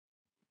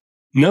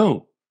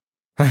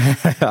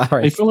A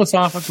right.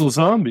 philosophical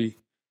zombie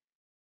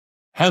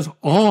has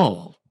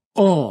all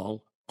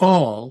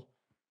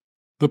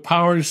the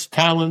powers,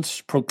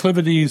 talents,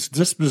 proclivities,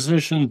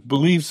 dispositions,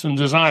 beliefs, and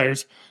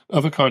desires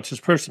of a conscious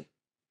person.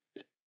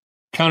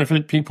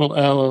 Counterfeit people,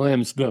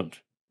 LLMs, don't.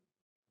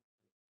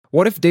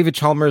 What if David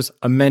Chalmers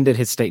amended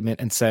his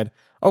statement and said,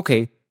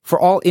 okay, for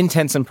all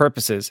intents and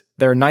purposes,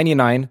 they're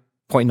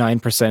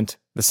 99.9%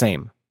 the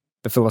same,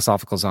 the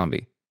philosophical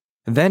zombie.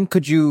 Then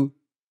could you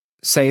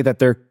say that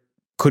there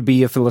could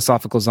be a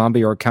philosophical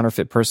zombie or a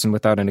counterfeit person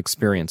without an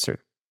experiencer?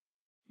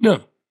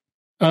 No.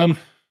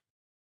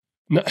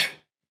 No.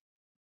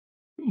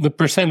 The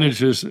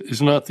percentage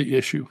is not the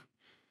issue.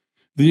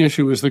 The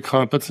issue is the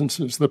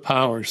competences, the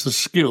powers, the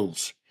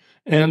skills,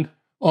 and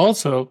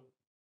also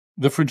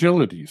the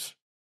fragilities.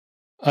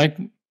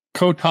 I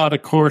co-taught a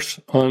course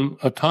on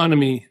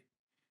autonomy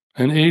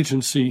and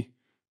agency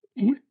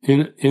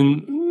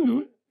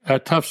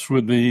at Tufts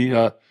with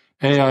the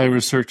AI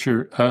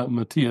researcher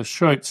Matthias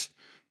Scheutz,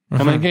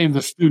 and I gave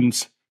the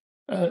students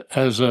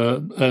as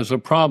a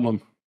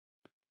problem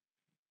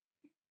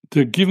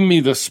to give me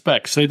the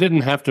specs. They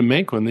didn't have to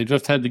make one; they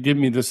just had to give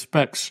me the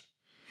specs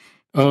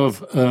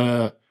of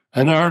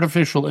an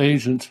artificial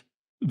agent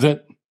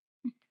that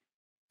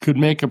could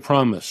make a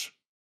promise.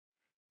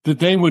 That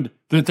they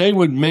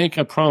would make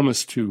a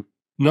promise to,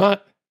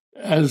 not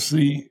as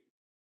the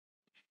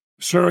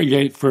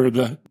surrogate for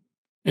the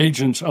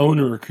agent's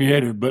owner or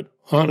creator, but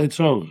on its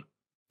own.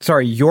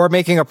 Sorry, you're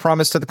making a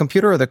promise to the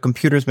computer or the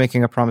computer's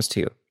making a promise to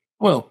you?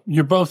 Well,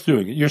 you're both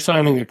doing it. You're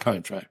signing a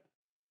contract.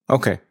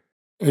 Okay.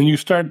 And if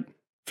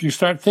you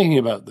start thinking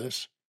about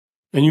this,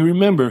 and you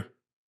remember,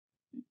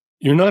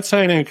 you're not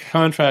signing a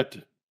contract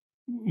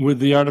with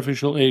the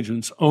artificial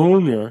agent's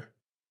owner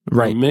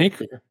or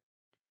maker,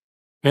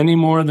 any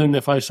more than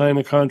if I sign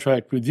a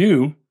contract with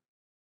you,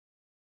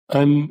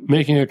 I'm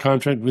making a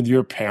contract with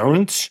your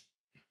parents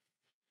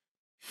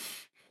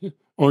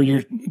or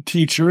your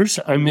teachers.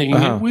 I'm making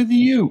it with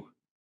you.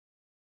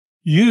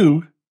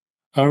 You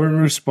are a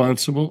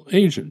responsible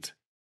agent.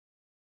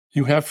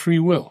 You have free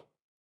will.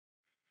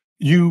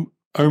 You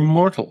are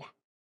mortal.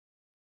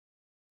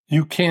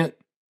 You can't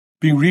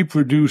be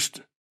reproduced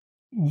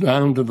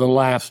down to the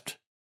last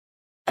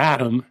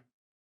atom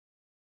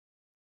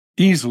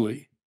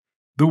easily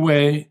the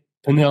way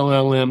an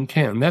LLM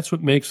can. That's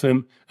what makes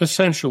them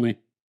essentially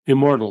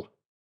immortal.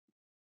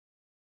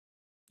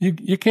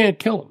 You can't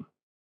kill them.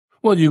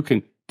 Well, you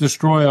can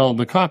destroy all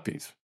the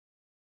copies.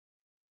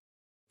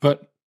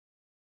 But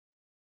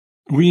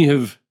we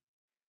have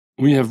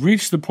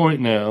reached the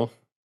point now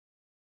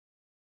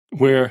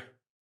where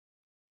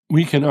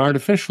we can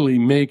artificially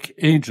make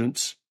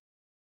agents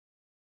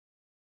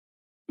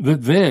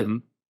that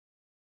then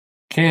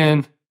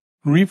can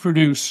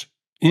reproduce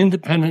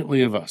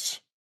independently of us.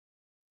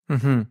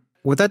 Mm-hmm.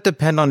 Would that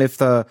depend on if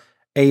the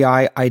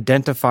AI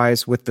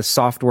identifies with the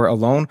software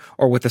alone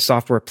or with the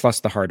software plus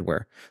the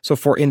hardware? So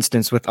for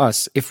instance, with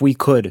us, if we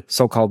could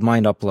so-called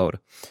mind upload,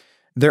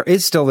 there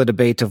is still a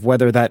debate of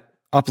whether that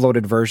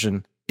uploaded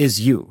version is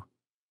you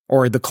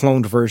or the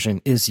cloned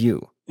version is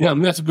you. Yeah,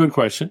 that's a good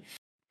question.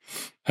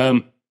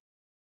 In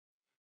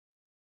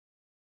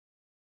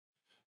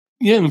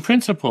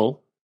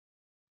principle,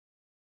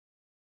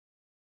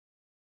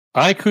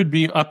 I could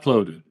be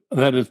uploaded.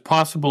 That is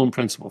possible in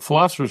principle.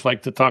 Philosophers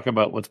like to talk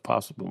about what's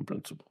possible in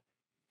principle.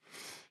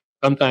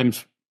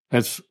 Sometimes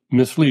that's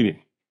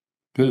misleading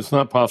because it's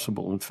not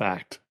possible in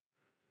fact.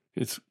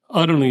 It's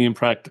utterly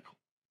impractical.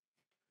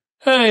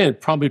 Hey,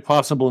 it's probably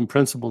possible in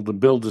principle to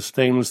build a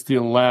stainless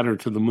steel ladder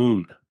to the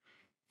moon.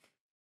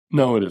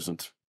 No, it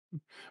isn't.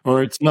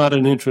 Or it's not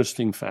an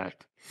interesting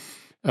fact.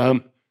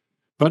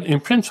 But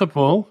in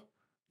principle,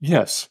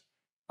 yes,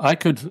 I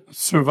could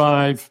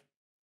survive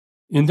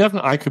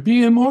indefinitely. I could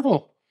be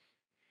immortal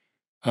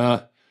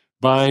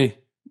by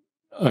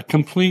a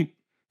complete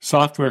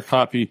software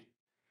copy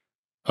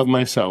of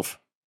myself.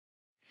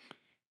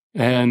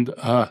 And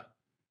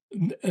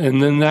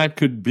then that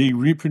could be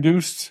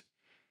reproduced.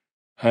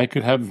 I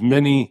could have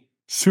many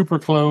super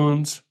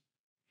clones.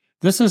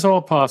 This is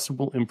all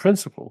possible in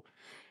principle.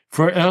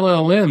 For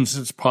LLMs,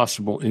 it's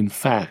possible in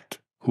fact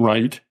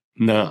right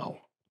now.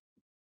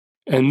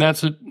 And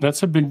that's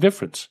a big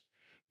difference.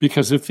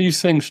 Because if these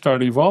things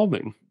start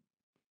evolving,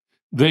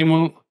 the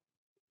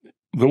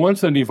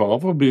ones that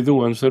evolve will be the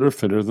ones that are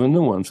fitter than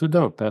the ones that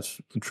don't.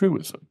 That's the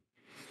truism.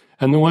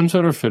 And the ones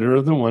that are fitter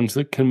are the ones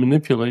that can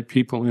manipulate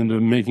people into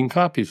making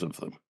copies of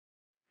them,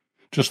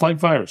 just like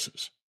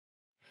viruses.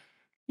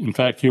 In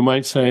fact, you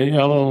might say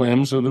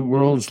LLMs are the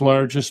world's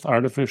largest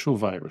artificial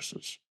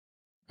viruses.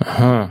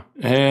 Uh-huh.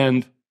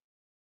 And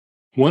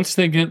once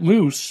they get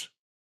loose,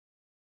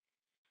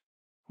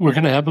 we're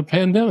going to have a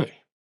pandemic.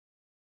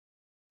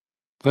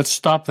 Let's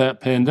stop that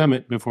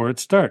pandemic before it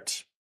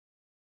starts.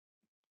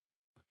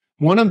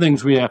 One of the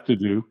things we have to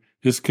do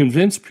is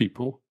convince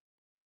people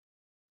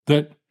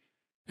that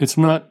it's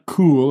not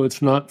cool,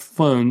 it's not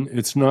fun,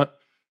 it's not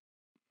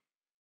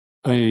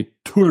a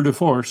tour de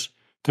force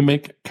to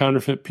make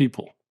counterfeit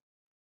people.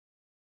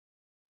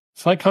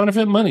 It's like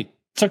counterfeit money.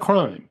 It's a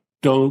crime.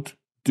 Don't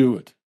do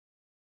it.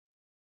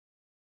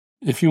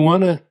 If you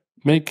want to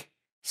make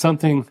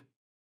something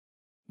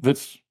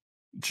that's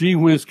gee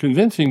whiz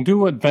convincing, do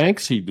what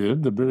Banksy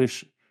did, the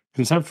British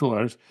conceptual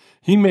artist.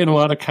 He made a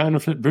lot of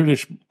counterfeit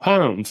British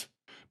pounds,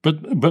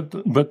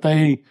 but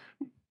they,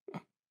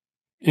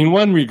 in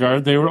one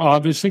regard, they were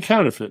obviously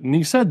counterfeit, and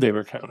he said they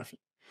were counterfeit.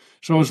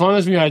 So as long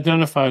as we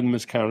identify them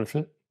as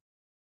counterfeit,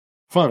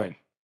 fine.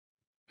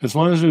 As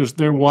long as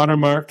they're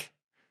watermarked,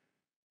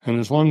 and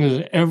as long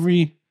as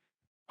every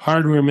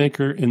hardware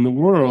maker in the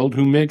world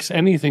who makes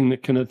anything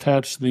that can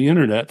attach to the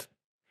internet,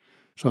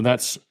 so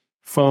that's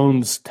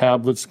phones,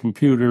 tablets,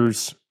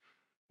 computers,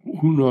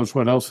 who knows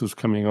what else is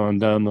coming on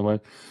down the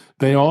line,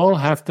 they all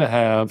have to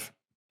have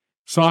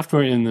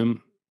software in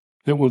them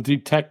that will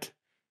detect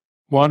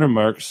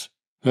watermarks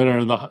that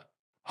are the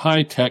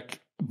high-tech,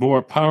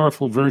 more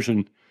powerful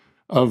version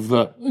of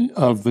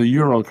the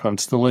Euro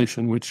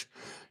constellation, which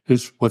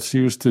is what's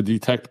used to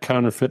detect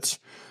counterfeits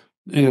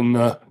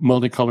in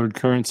multicolored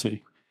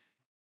currency.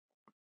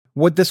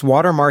 Would this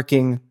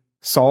watermarking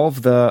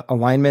solve the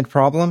alignment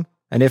problem?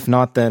 And if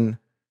not, then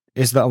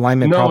is the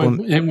alignment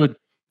problem?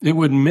 It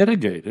would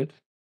mitigate it.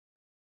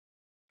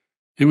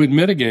 It would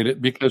mitigate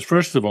it because,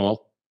 first of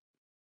all,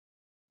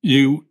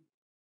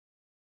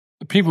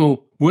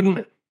 people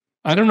wouldn't.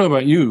 I don't know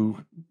about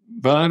you,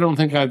 but I don't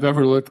think I've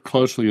ever looked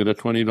closely at a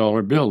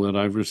 $20 bill that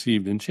I've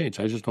received in change.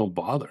 I just don't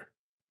bother.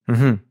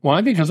 Mm-hmm.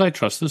 Why? Because I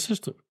trust the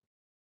system.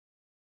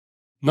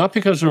 Not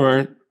because there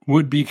aren't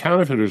would-be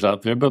counterfeiters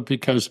out there, but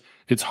because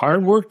it's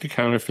hard work to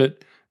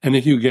counterfeit, and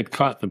if you get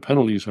caught, the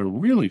penalties are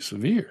really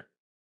severe.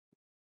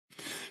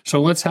 So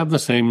let's have the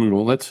same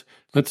rule. Let's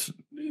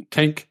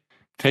take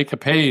a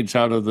page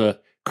out of the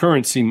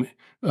currency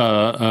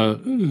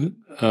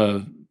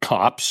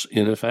cops,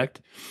 in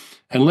effect,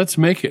 and let's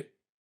make it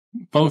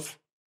both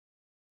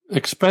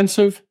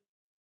expensive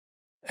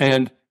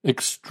and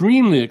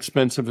extremely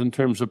expensive in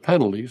terms of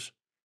penalties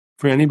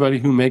for anybody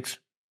who makes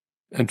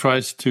and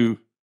tries to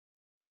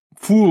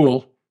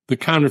fool the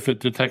counterfeit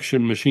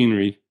detection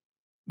machinery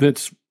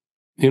that's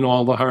in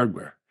all the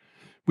hardware.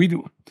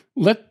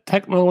 Let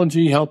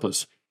technology help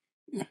us.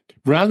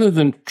 Rather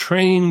than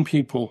train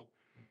people,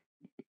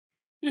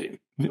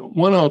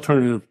 one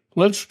alternative,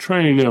 let's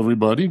train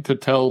everybody to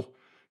tell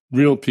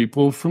real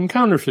people from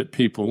counterfeit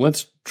people.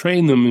 Let's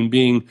train them in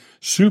being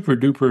super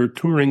duper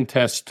Turing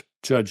test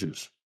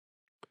judges.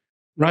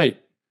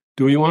 Right.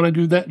 Do we want to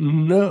do that?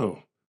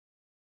 No.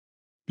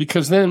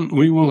 Because then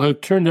we will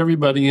have turned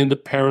everybody into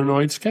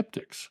paranoid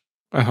skeptics.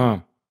 Uh-huh.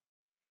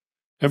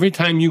 Every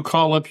time you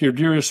call up your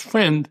dearest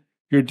friend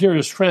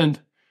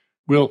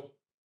will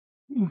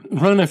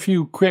run a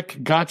few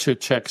quick gotcha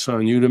checks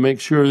on you to make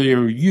sure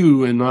they're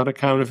you and not a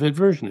counterfeit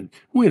version.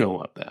 We don't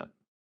want that.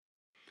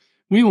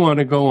 We want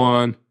to go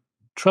on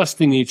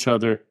trusting each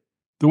other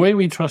the way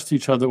we trust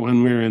each other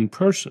when we're in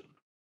person.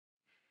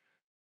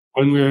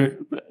 When we're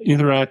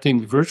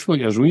interacting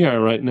virtually as we are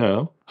right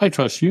now, I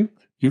trust you,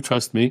 you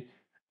trust me.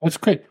 That's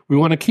great. We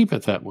want to keep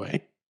it that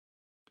way.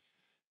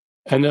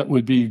 And that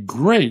would be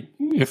great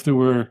if there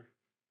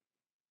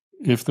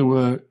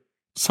were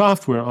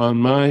software on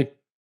my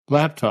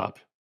laptop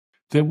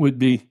that would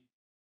be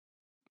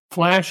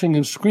flashing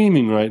and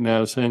screaming right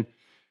now saying,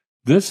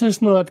 this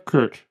is not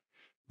Kurt.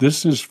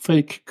 This is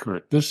fake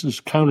Kurt. This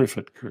is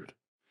counterfeit Kurt.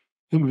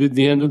 It would be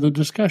the end of the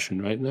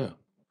discussion right now.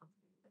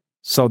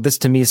 So this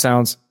to me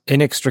sounds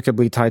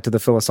inextricably tied to the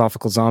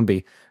philosophical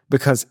zombie,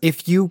 because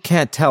if you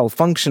can't tell,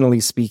 functionally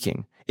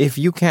speaking, if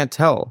you can't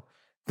tell,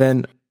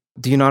 then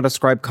do you not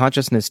ascribe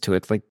consciousness to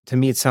it? Like, to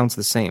me, it sounds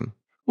the same.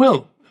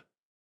 Well,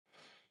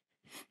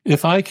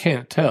 if I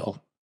can't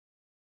tell,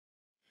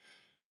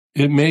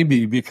 it may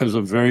be because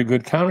a very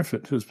good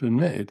counterfeit has been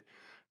made.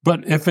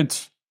 But if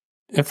it's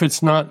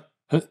not,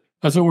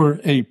 as it were,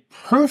 a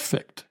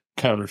perfect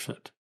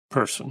counterfeit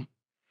person,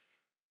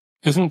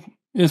 isn't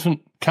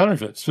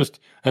counterfeit. It's just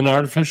an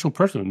artificial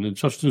person.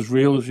 It's just as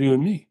real as you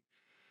and me.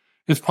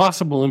 It's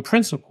possible in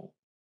principle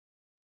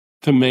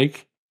to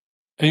make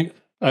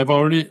I've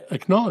already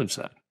acknowledged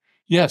that.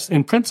 Yes,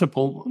 in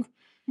principle,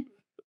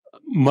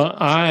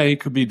 I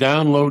could be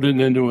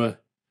downloaded into a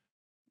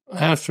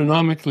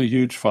astronomically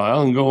huge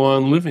file and go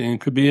on living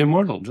and could be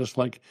immortal, just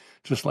like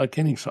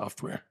any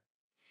software.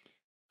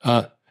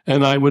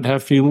 And I would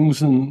have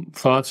feelings and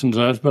thoughts and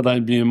desires, but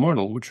I'd be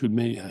immortal, which would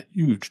make a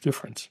huge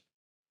difference.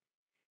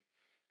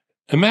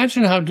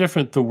 Imagine how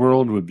different the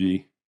world would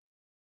be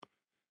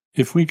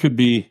if we could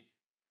be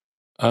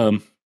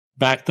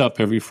backed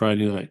up every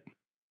Friday night.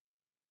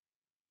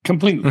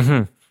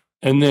 completely,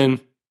 and then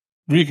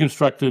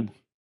reconstructed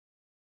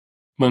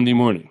Monday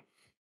morning.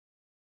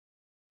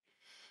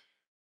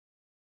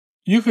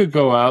 You could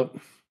go out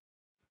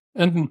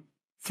and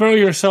throw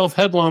yourself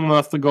headlong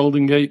off the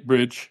Golden Gate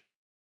Bridge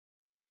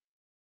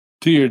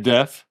to your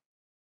death.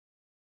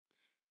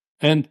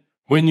 And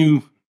when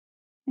you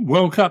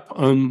woke up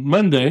on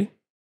Monday,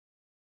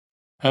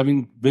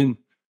 having been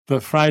the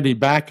Friday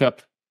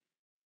backup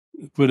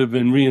would have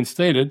been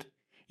reinstated,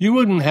 you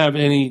wouldn't have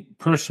any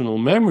personal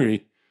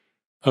memory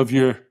of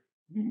your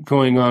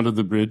going onto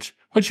the bridge,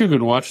 but you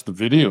could watch the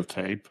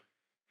videotape.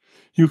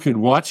 You could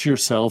watch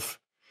yourself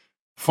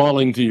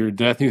falling to your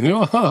death. You think,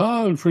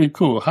 oh, pretty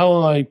cool. How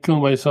will I kill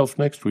myself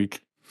next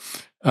week?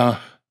 That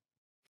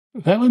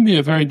would be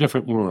a very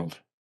different world.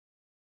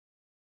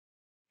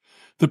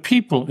 The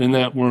people in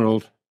that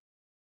world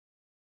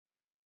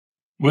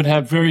would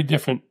have very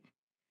different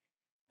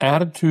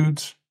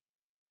attitudes,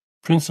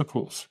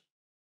 principles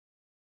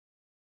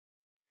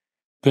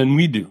than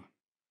we do.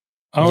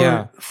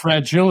 Our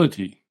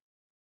fragility,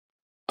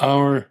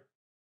 our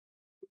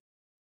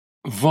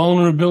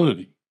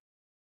vulnerability,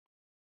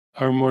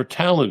 our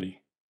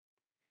mortality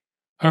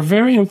are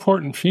very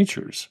important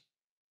features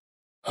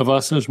of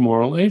us as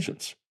moral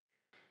agents.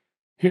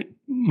 Here,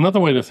 another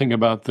way to think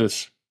about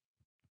this: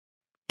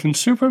 can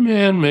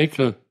Superman make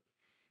a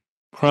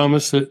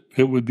promise that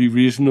it would be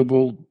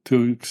reasonable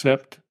to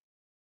accept?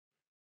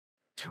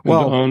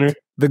 Well, to honor?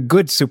 The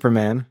good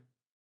Superman.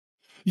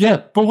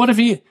 Yeah, but what if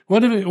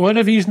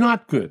he's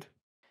not good?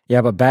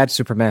 Yeah, but bad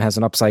Superman has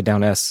an upside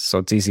down S, so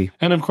it's easy.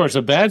 And of course,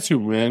 a bad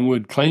Superman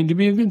would claim to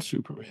be a good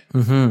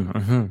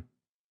Superman.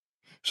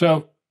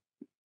 So,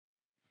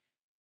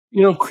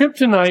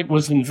 kryptonite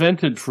was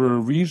invented for a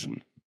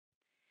reason.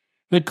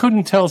 They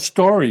couldn't tell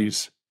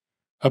stories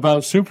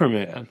about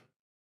Superman.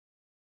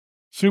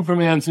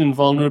 Superman's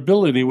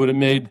invulnerability would have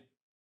made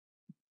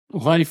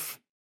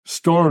life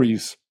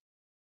stories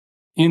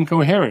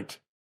incoherent.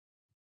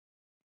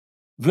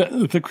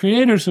 The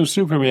creators of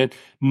Superman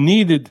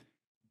needed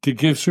to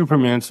give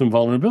Superman some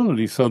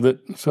vulnerability so that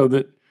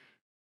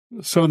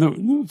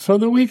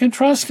we can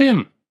trust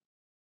him.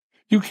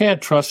 You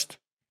can't trust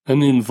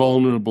an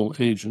invulnerable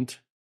agent,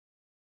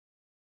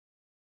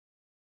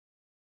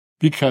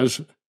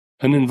 because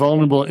an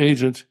invulnerable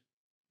agent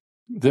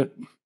that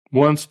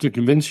wants to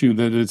convince you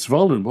that it's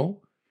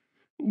vulnerable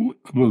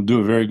will do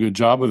a very good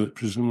job of it,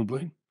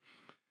 presumably.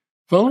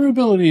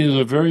 Vulnerability is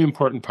a very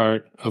important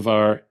part of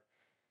our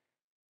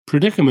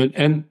predicament,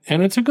 and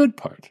it's a good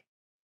part.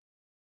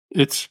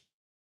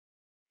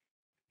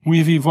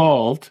 We've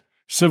evolved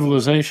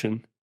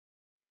civilization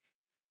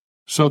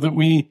so that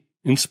we,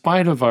 in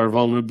spite of our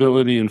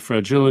vulnerability and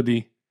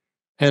fragility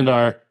and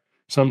our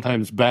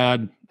sometimes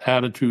bad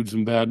attitudes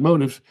and bad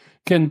motives,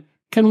 can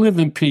live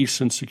in peace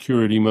and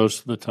security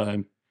most of the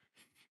time.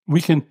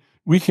 We can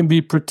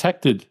be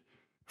protected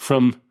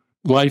from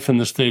life in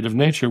the state of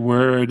nature,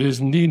 where it is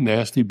indeed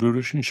nasty,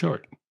 brutish, and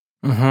short.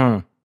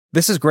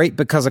 This is great,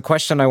 because a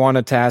question I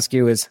wanted to ask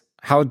you is,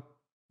 how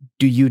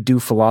do you do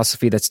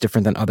philosophy that's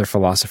different than other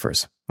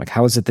philosophers? Like,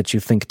 how is it that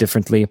you think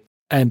differently?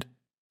 And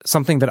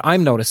something that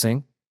I'm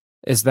noticing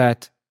is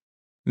that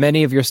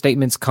many of your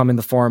statements come in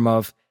the form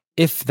of,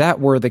 if that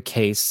were the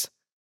case,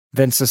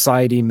 then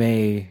society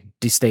may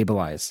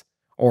destabilize,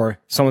 or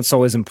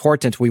so-and-so is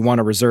important, we want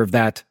to reserve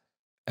that,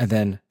 and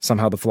then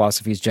somehow the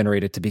philosophy is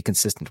generated to be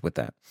consistent with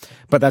that.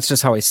 But that's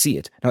just how I see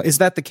it. Now, is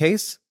that the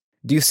case?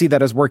 Do you see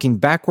that as working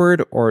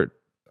backward or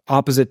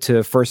opposite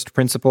to first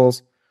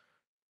principles?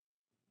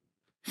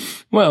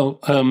 Well,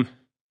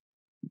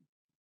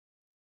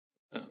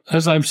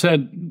 as I've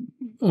said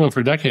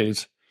for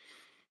decades,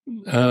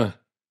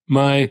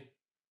 my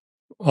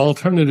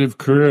alternative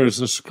career as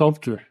a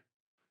sculptor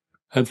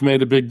has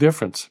made a big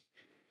difference,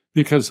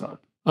 because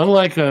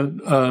unlike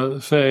an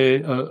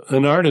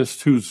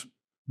artist who's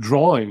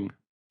drawing,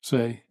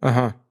 say,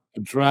 a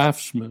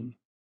draftsman,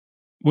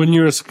 when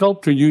you're a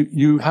sculptor,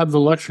 you have the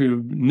luxury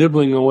of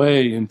nibbling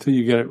away until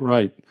you get it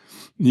right.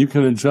 You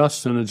can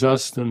adjust and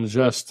adjust and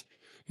adjust.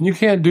 And you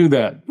can't do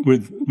that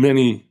with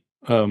many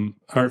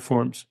art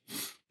forms.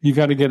 You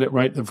got to get it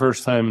right the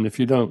first time, and if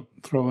you don't,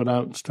 throw it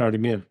out and start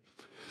again.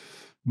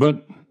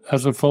 But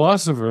as a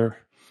philosopher,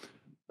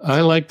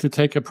 I like to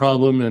take a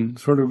problem and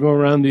sort of go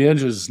around the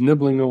edges,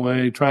 nibbling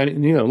away, try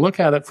to look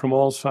at it from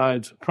all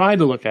sides, try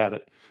to look at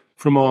it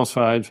from all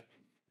sides,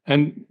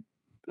 and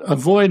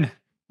avoid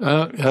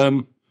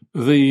the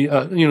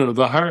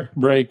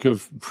heartbreak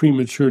of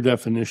premature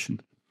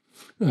definition.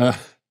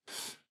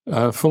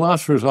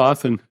 Philosophers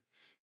often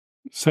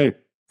say,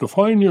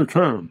 define your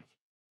term.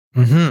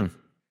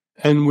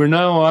 And we're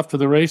now off to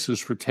the races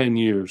for 10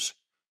 years.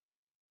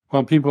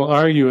 While people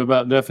argue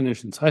about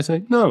definitions, I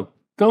say, no,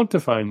 don't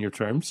define your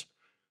terms.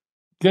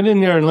 Get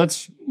in there and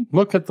let's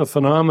look at the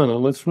phenomena.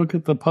 Let's look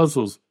at the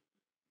puzzles.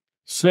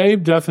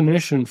 Save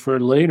definition for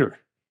later.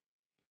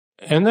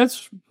 And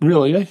that's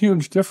really a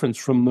huge difference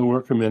from the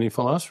work of many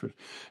philosophers.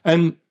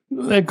 And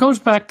it goes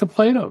back to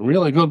Plato,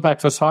 really. It goes back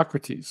to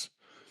Socrates,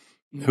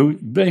 who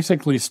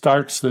basically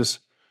starts this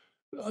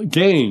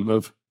game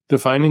of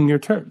defining your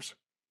terms.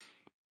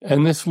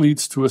 And this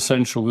leads to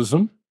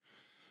essentialism,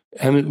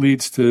 and it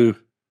leads to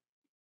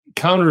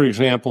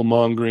counterexample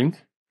mongering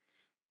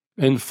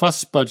and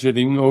fuss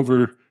budgeting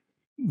over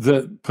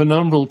the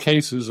penumbral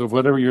cases of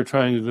whatever you're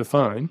trying to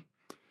define.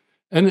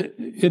 And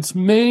it's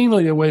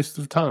mainly a waste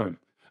of time.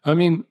 I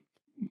mean,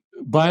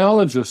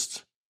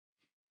 biologists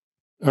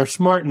are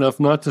smart enough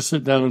not to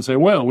sit down and say,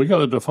 well, we got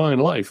to define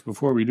life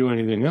before we do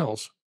anything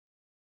else.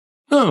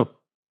 No,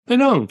 they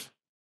don't.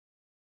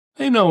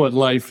 They know what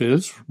life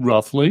is,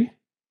 roughly.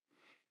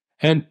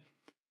 And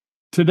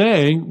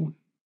today,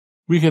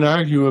 we can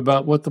argue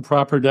about what the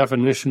proper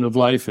definition of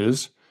life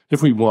is,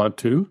 if we want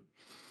to.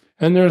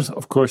 And there's,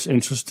 of course,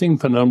 interesting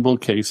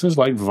penumbral cases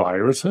like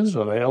viruses.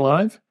 Are they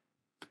alive?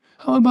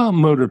 How about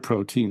motor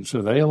proteins?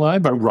 Are they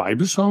alive? Are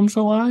ribosomes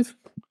alive?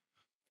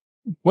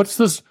 What's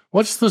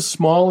the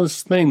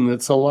smallest thing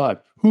that's alive?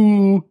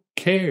 Who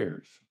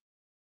cares?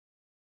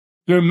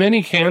 There are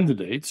many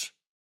candidates,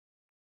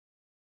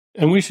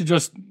 and we should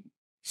just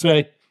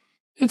say,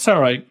 it's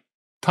all right.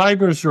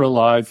 Tigers are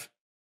alive.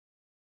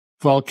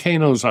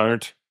 Volcanoes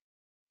aren't.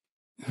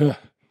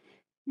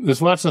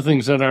 There's lots of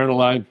things that aren't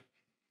alive.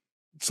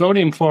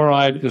 Sodium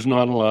chloride is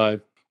not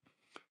alive.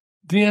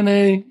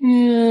 DNA,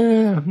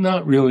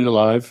 not really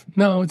alive.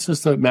 No, it's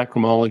just a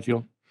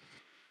macromolecule.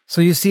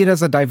 So you see it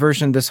as a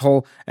diversion, this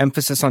whole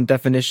emphasis on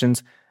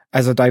definitions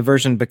as a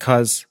diversion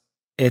because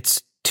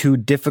it's too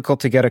difficult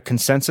to get a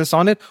consensus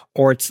on it,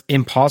 or it's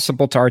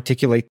impossible to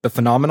articulate the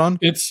phenomenon?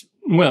 It's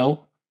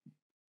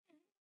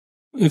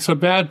a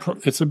bad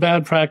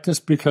practice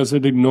because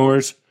it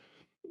ignores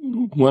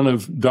one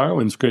of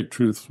Darwin's great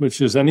truths,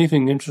 which is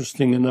anything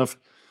interesting enough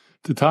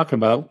to talk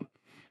about,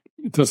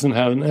 it doesn't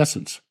have an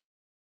essence.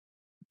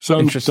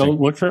 So don't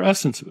look for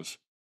essences.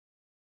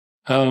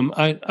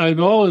 I've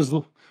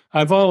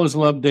always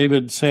loved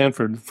David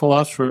Sanford,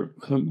 philosopher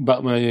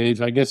about my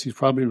age. I guess he's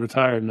probably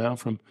retired now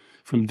from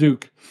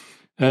Duke,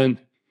 and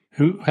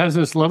who has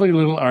this lovely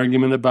little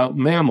argument about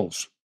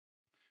mammals.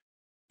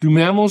 Do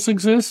mammals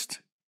exist?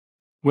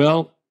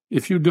 Well,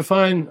 if you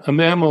define a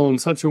mammal in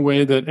such a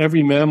way that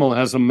every mammal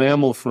has a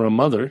mammal for a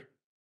mother,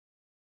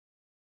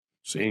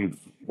 seems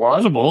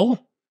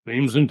plausible,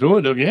 seems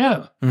intuitive,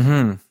 yeah.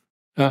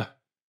 Mm-hmm.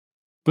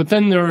 But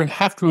then there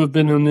have to have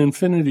been an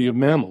infinity of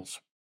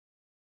mammals.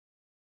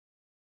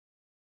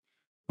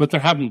 But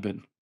there haven't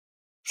been.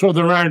 So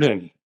there aren't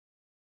any.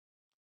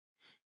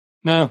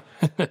 Now,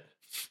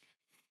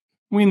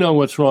 we know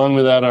what's wrong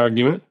with that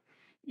argument.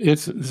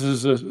 This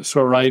is a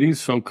Sorites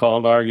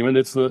so-called argument.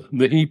 It's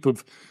the heap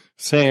of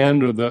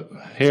sand or the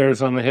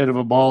hairs on the head of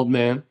a bald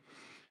man.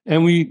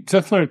 And we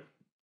just learn,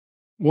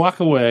 walk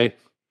away.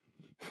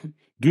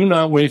 Do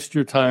not waste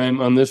your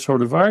time on this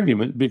sort of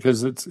argument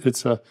because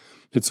it's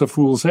a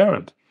fool's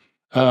errand.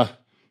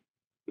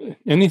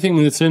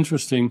 Anything that's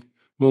interesting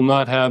will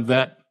not have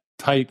that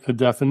tight a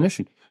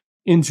definition.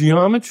 In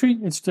geometry,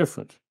 it's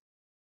different.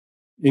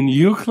 In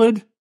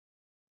Euclid,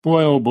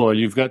 boy, oh boy,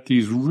 you've got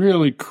these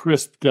really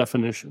crisp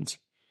definitions.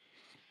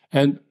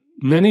 And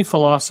many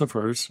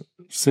philosophers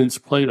since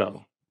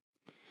Plato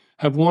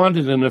have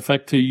wanted, in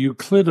effect, to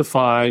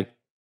Euclidify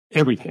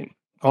everything,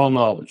 all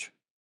knowledge.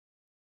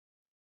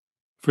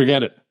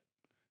 Forget it.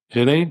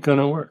 It ain't going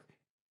to work.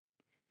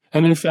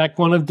 And in fact,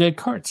 one of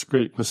Descartes'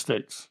 great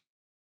mistakes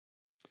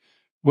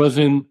was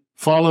in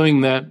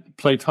following that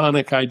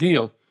Platonic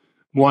ideal,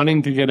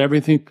 wanting to get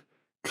everything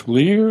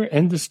clear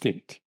and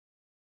distinct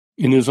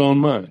in his own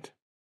mind.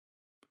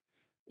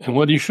 And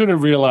what he should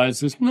have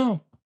realized is,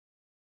 no,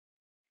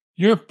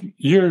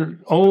 your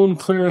own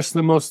clearest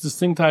and most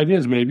distinct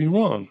ideas may be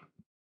wrong.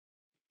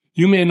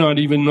 You may not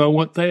even know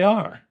what they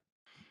are.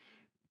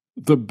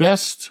 The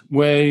best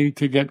way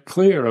to get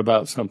clear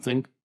about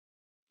something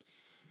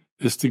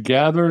is to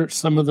gather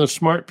some of the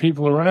smart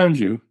people around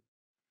you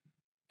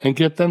and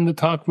get them to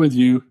talk with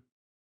you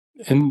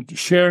and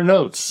share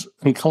notes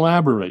and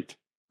collaborate,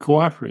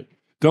 cooperate.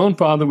 Don't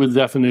bother with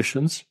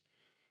definitions.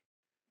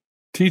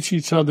 Teach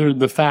each other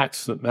the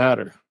facts that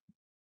matter.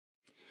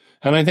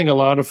 And I think a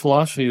lot of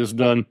philosophy is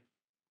done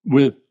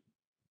with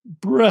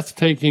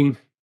breathtaking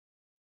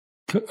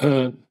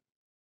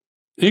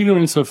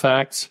ignorance of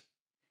facts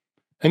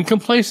and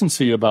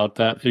complacency about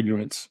that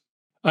ignorance.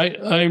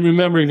 I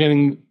remember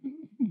getting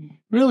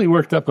really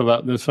worked up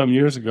about this some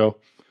years ago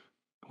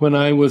when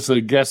I was a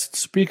guest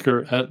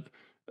speaker at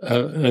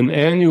an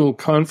annual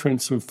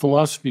conference of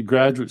philosophy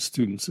graduate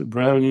students at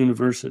Brown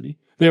University.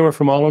 They were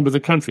from all over the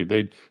country.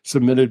 They'd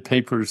submitted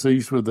papers.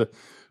 These were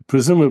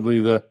presumably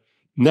the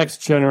next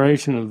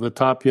generation of the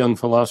top young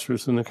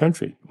philosophers in the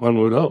country, one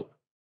would hope.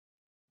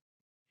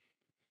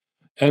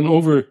 And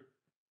over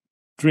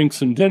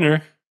drinks and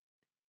dinner,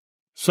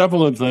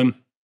 several of them,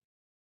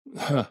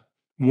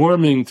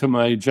 warming to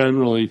my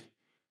generally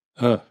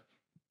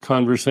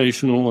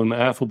conversational and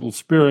affable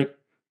spirit,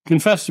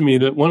 confessed to me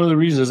that one of the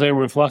reasons they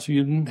were in philosophy,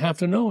 you didn't have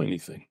to know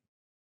anything.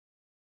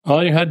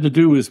 All you had to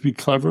do was be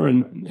clever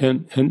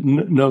and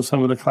know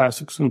some of the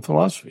classics in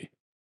philosophy.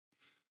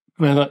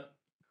 And I thought,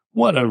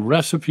 what a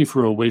recipe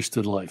for a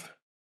wasted life.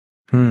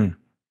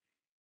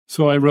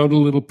 So I wrote a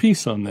little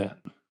piece on that.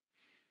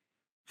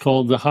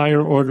 called the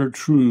Higher Order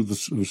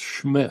Truths of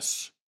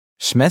Schmiss.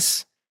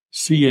 Schmiss?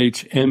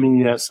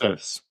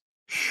 Chmess.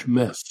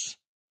 Schmiss.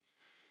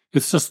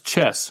 It's just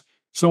chess.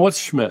 So what's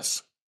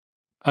Schmiss?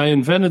 I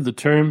invented the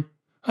term.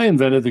 I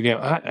invented the game.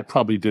 I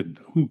probably didn't.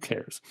 Who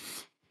cares?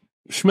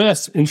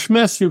 Schmiss. In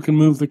Schmiss, you can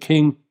move the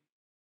king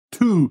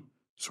 2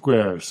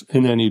 squares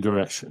in any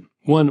direction.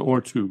 1 or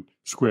 2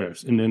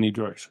 squares in any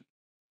direction.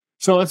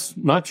 So it's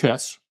not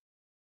chess.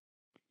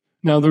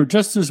 Now, there are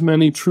just as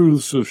many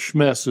truths of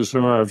Schmiss as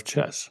there are of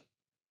chess.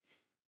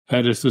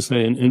 That is to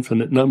say, an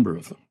infinite number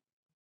of them.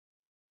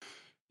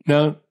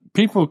 Now,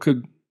 people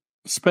could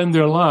spend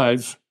their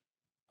lives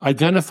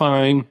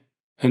identifying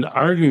and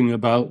arguing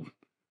about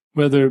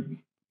whether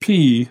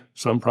P,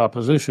 some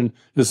proposition,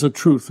 is the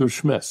truth of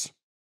Schmiss.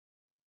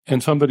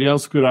 And somebody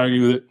else could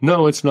argue that,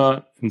 no, it's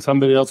not. And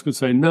somebody else could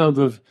say, no,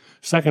 the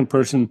second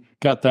person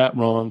got that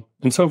wrong,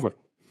 and so forth.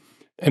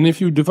 And if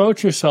you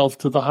devote yourself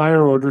to the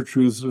higher order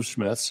truths of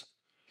Schmiss,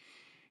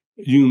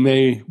 you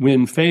may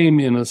win fame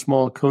in a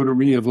small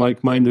coterie of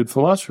like-minded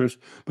philosophers,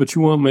 but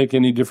you won't make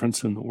any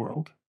difference in the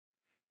world.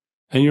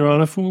 And you're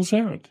on a fool's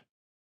errand.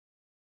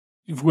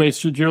 You've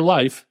wasted your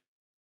life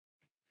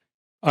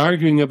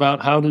arguing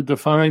about how to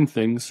define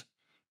things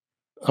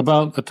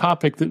about a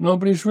topic that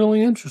nobody's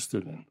really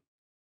interested in.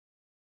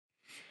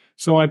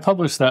 So I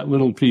published that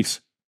little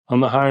piece on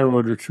the higher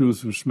order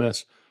truths of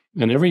Schmiss,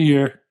 and every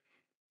year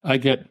I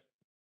get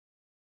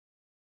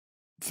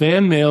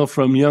fan mail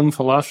from young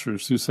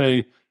philosophers who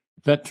say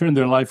that turned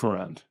their life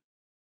around.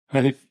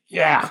 I think,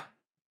 yeah,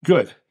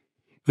 good.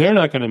 They're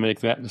not going to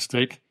make that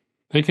mistake.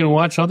 They can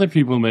watch other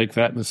people make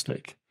that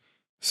mistake.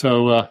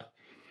 So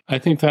I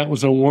think that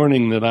was a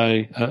warning that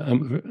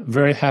I'm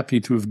very happy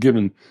to have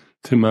given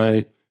to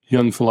my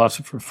young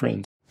philosopher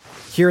friends.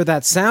 Hear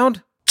that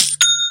sound?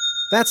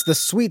 That's the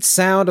sweet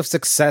sound of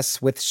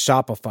success with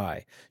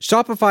Shopify.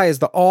 Shopify is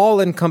the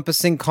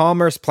all-encompassing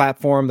commerce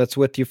platform that's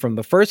with you from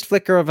the first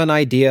flicker of an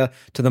idea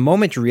to the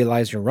moment you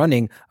realize you're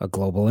running a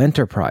global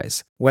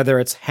enterprise. Whether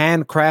it's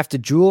handcrafted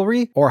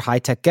jewelry or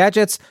high-tech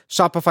gadgets,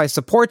 Shopify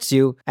supports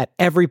you at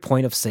every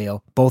point of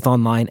sale, both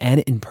online and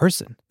in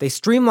person. They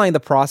streamline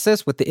the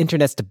process with the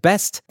internet's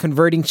best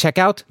converting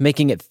checkout,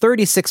 making it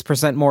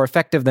 36% more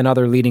effective than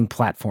other leading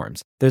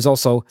platforms. There's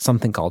also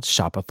something called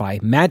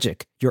Shopify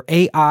Magic, your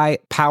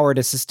AI-powered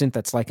assistant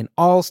that's like an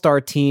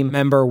all-star team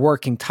member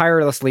working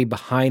tirelessly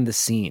behind the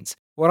scenes.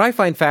 What I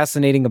find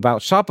fascinating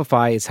about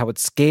Shopify is how it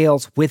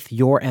scales with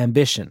your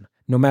ambition.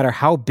 No matter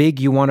how big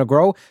you want to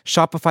grow,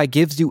 Shopify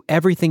gives you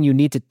everything you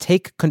need to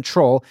take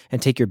control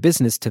and take your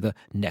business to the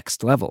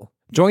next level.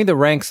 Join the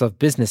ranks of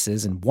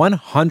businesses in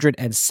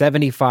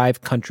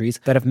 175 countries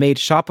that have made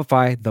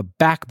Shopify the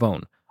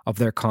backbone of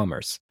their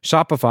commerce.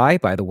 Shopify,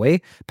 by the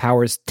way,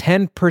 powers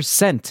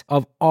 10%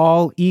 of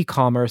all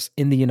e-commerce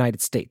in the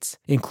United States,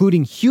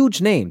 including huge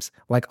names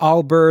like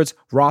Allbirds,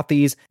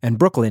 Rothy's, and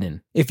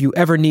Brooklinen. If you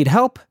ever need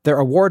help, their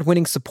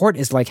award-winning support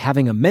is like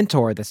having a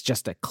mentor that's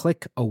just a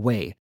click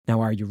away.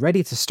 Now, are you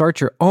ready to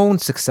start your own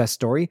success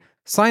story?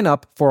 Sign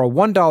up for a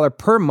 $1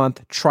 per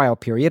month trial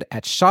period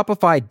at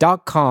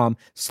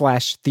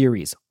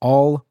shopify.com/theories,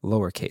 all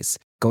lowercase.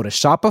 Go to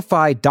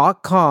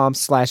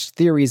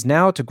shopify.com/theories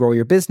now to grow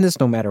your business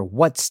no matter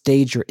what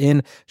stage you're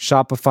in.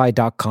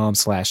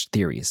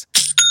 Shopify.com/theories.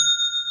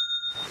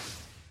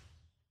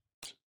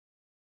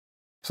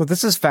 So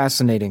this is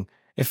fascinating.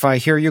 If I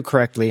hear you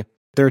correctly,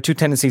 there are two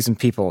tendencies in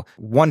people.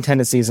 One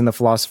tendency is in the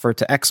philosopher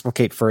to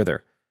explicate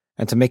further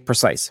and to make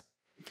precise.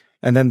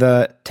 And then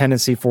the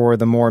tendency for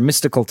the more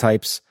mystical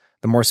types,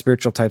 the more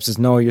spiritual types, is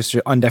no, you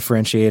should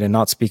undifferentiate and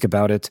not speak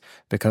about it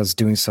because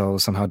doing so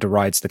somehow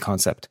derides the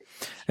concept.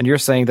 And you're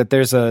saying that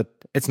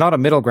it's not a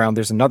middle ground,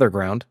 there's another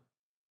ground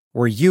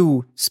where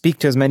you speak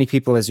to as many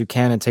people as you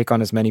can and take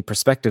on as many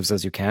perspectives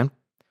as you can,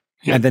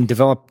 and then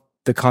develop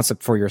the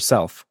concept for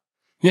yourself.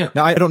 Yeah.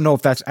 Now, I don't know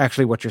if that's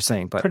actually what you're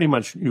saying, but pretty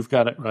much you've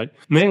got it right.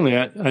 Mainly,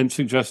 I'm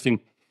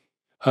suggesting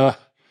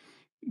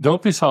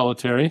don't be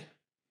solitary,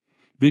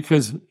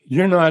 because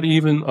you're not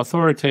even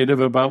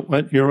authoritative about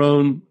what your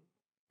own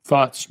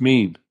thoughts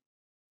mean.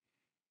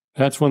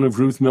 That's one of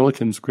Ruth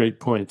Milliken's great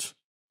points.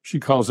 She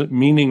calls it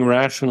meaning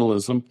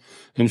rationalism,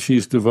 and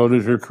she's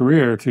devoted her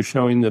career to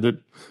showing that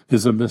it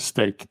is a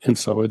mistake, and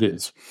so it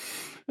is.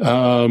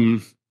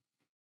 What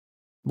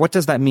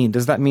does that mean?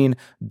 Does that mean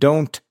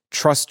don't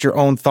trust your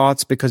own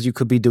thoughts because you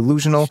could be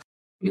delusional?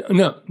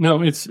 No,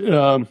 it's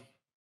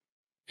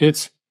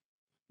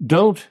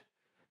don't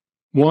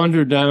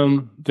wander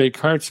down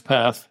Descartes'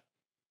 path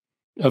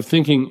of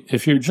thinking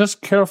if you're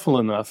just careful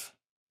enough,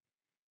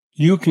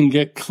 you can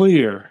get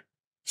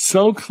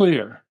so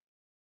clear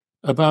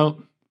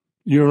about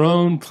your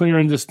own clear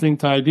and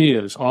distinct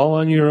ideas, all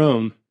on your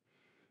own,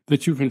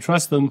 that you can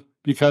trust them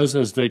because,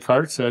 as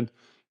Descartes said,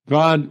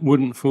 God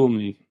wouldn't fool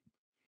me,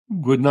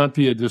 would not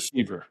be a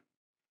deceiver.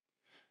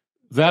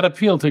 That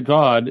appeal to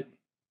God,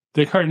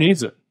 Descartes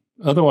needs it.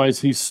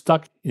 Otherwise, he's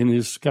stuck in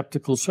his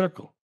skeptical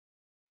circle.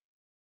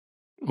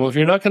 Well, if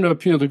you're not going to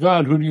appeal to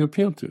God, who do you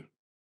appeal to?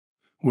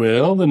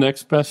 Well, the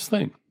next best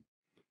thing.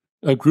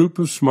 A group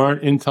of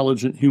smart,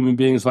 intelligent human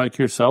beings like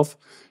yourself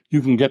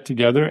you can get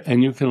together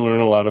and you can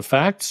learn a lot of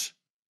facts.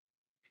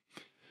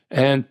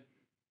 And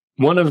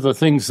one of the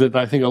things that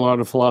I think a lot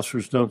of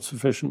philosophers don't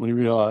sufficiently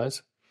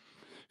realize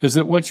is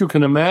that what you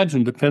can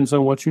imagine depends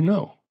on what you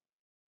know.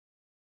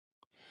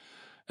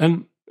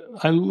 And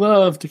I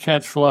love to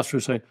catch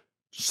philosophers say,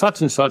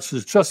 such and such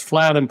is just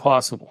flat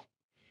impossible.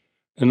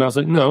 And I was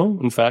like, no,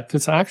 in fact,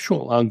 it's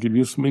actual. I'll give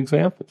you some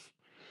examples.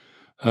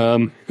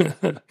 I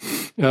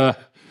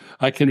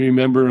can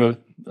remember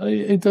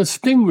a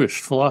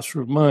distinguished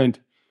philosopher of mind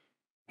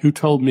who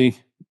told me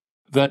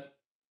that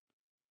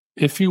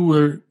if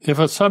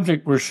a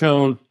subject were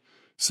shown,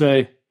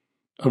 say,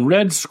 a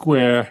red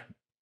square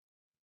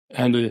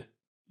and a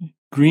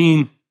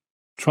green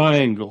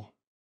triangle,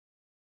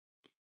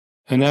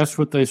 and that's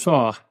what they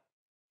saw,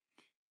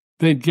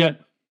 they'd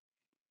get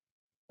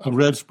a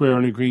red square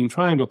and a green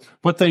triangle.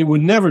 What they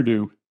would never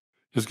do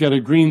is get a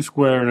green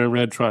square and a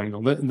red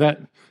triangle.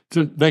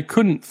 They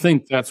couldn't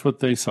think that's what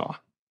they saw.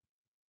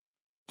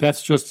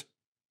 That's just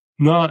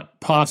not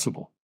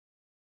possible.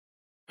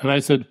 And I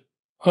said,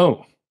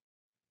 oh,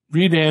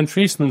 read Anne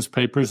Treisman's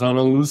papers on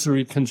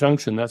illusory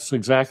conjunction. That's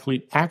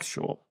exactly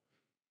actual.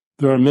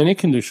 There are many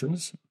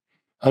conditions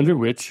under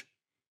which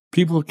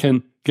people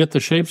can get the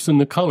shapes and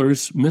the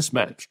colors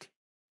mismatched.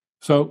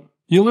 So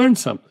you learn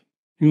something.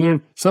 You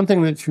learn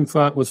something that you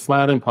thought was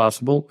flat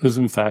impossible is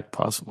in fact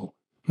possible.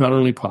 Not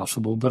only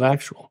possible, but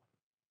actual.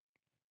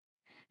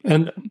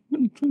 And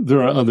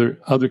there are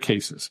other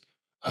cases.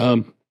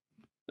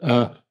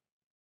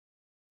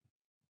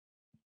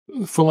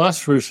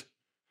 Philosophers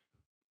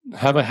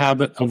have a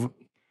habit of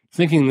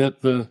thinking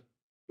that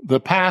the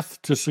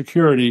path to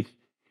security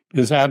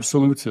is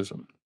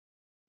absolutism.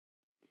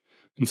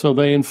 And so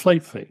they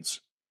inflate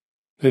things.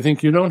 They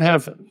think you don't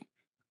have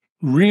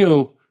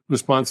real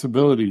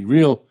responsibility,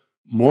 real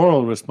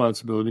moral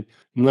responsibility,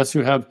 unless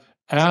you have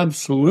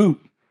absolute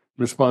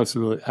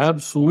responsibility,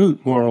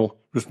 absolute moral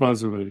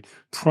responsibility,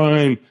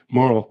 prime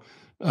moral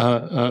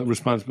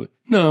responsibility.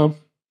 No,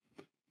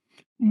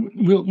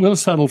 we'll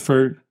settle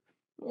for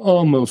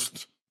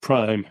almost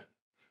prime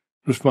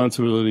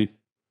responsibility.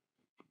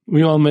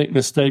 We all make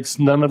mistakes.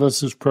 None of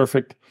us is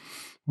perfect.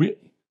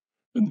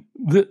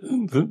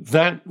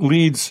 That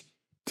leads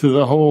to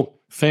the whole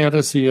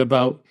fantasy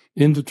about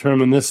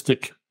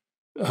indeterministic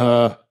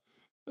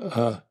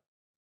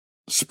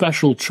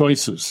special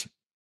choices.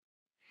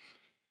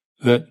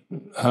 That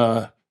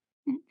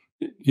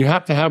you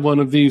have to have one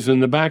of these in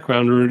the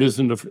background, or it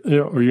isn't,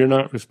 or you're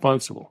not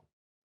responsible.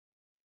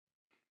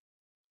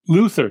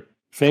 Luther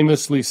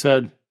famously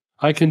said,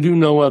 "I can do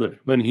no other,"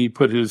 when he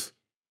put his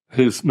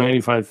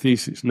 95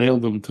 Theses,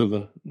 nailed them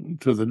to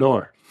the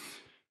door.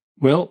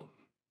 Well,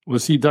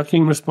 was he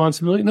ducking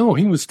responsibility? No,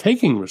 he was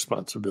taking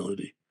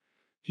responsibility.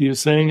 He was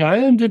saying, I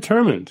am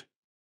determined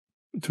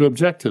to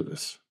object to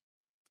this.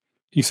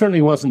 He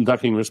certainly wasn't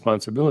ducking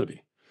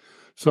responsibility.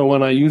 So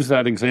when I use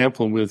that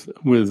example with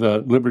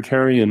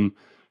libertarian,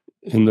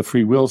 in the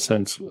free will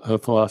sense,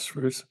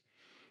 philosophers,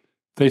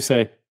 they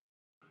say,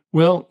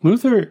 well,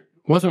 Luther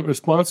wasn't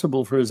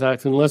responsible for his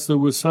act unless there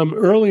was some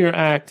earlier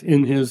act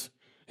in his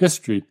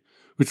history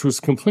which was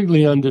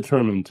completely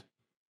undetermined,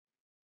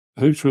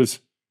 which was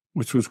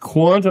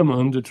quantum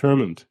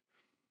undetermined.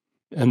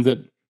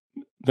 And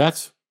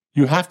that's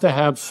you have to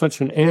have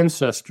such an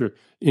ancestor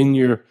in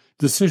your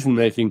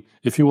decision-making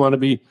if you want to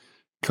be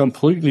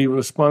completely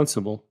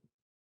responsible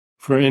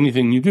for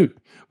anything you do.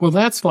 Well,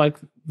 that's like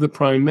the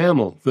prime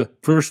mammal, the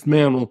first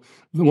mammal,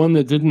 the one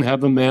that didn't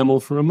have a mammal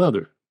for a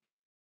mother.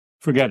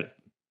 Forget it.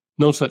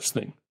 No such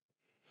thing.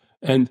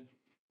 And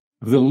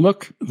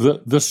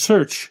the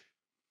search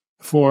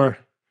for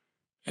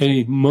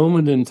a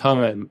moment in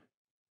time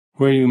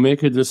where you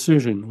make a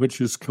decision which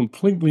is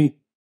completely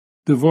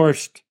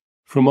divorced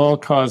from all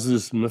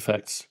causes and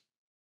effects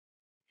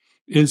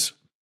is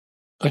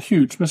a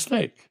huge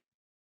mistake.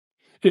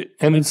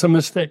 And it's a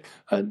mistake.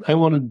 I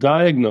want to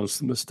diagnose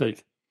the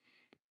mistake.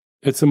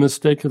 It's a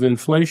mistake of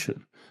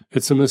inflation.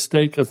 It's a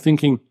mistake of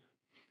thinking,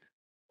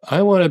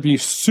 I want to be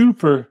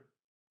super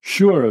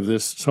sure of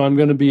this, so I'm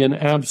going to be an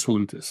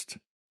absolutist.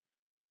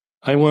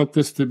 I want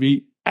this to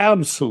be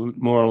absolute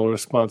moral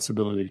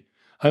responsibility.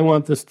 I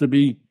want this to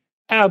be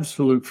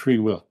absolute free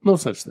will. No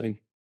such thing.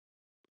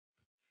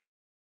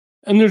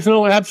 And there's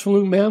no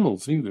absolute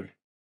mammals either.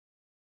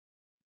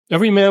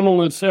 Every mammal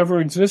that's ever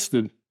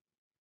existed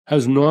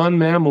has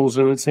non-mammals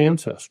in its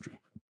ancestry.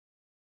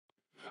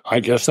 I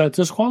guess that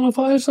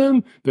disqualifies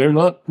them. They're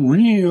not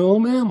real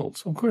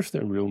mammals. Of course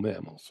they're real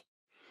mammals.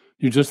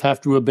 You just have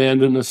to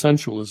abandon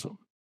essentialism.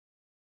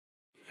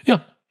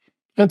 Yeah,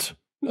 that's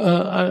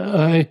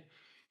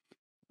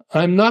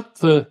I'm not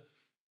the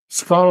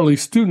scholarly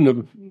student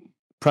of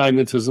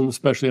pragmatism,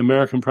 especially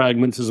American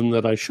pragmatism,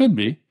 that I should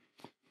be.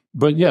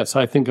 But yes,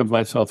 I think of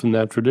myself in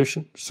that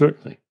tradition,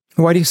 certainly.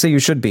 Why do you say you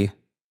should be?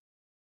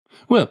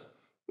 Well,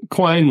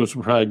 Quine was a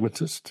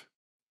pragmatist,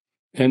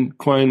 and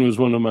Quine was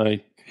one of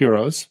my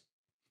heroes.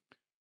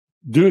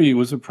 Dewey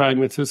was a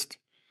pragmatist.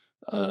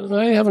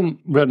 I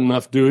haven't read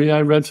enough Dewey.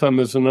 I read some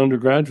as an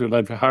undergraduate.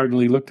 I've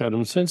hardly looked at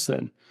him since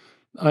then.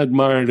 I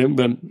admired him,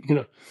 but,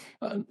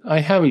 I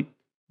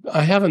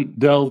haven't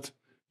delved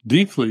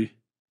deeply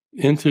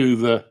into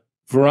the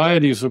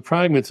varieties of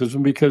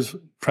pragmatism because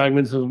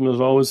pragmatism has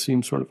always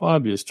seemed sort of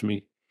obvious to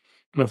me.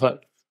 And I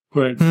thought,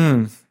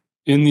 in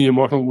the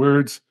immortal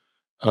words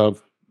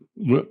of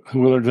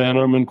Willard Van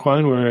Orman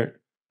Quine, where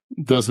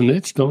does an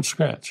itch, don't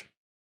scratch.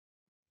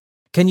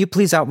 Can you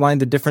please outline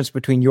the difference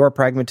between your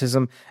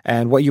pragmatism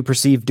and what you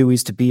perceive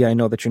Dewey's to be? I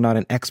know that you're not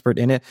an expert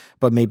in it,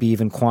 but maybe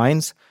even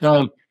Quine's.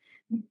 No,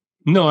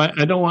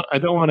 I don't want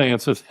to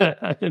answer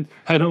that.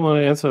 I don't want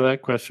to answer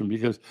that question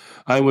because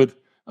I would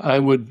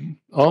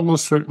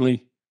almost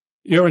certainly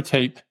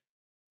irritate,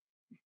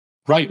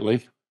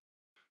 rightly,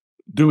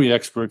 Dewey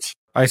experts.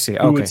 I see.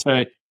 Who would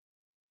say,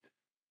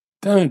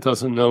 Dennett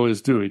doesn't know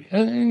his Dewey.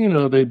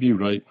 And, they'd be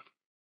right.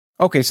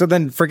 Okay, so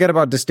then forget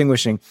about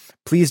distinguishing.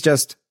 Please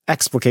just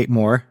explicate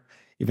more,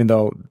 even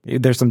though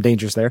there's some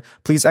dangers there.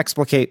 Please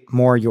explicate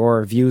more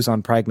your views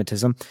on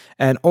pragmatism.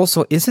 And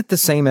also, is it the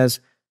same as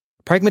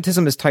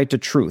pragmatism is tied to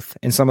truth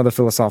in some of the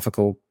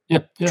philosophical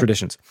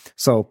traditions?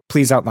 So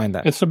please outline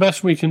that. It's the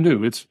best we can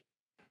do.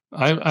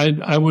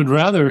 I would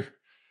rather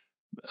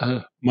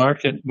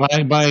mark it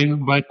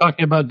by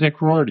talking about Dick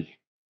Rorty.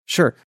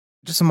 Sure.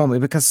 Just a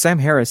moment, because Sam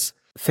Harris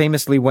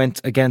famously went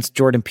against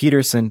Jordan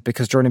Peterson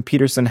because Jordan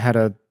Peterson had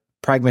a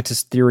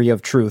pragmatist theory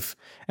of truth,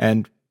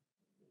 and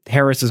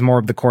Harris is more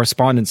of the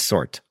correspondence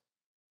sort.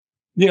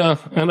 Yeah,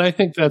 and I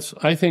think that's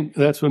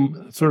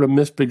a sort of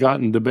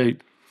misbegotten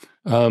debate.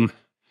 My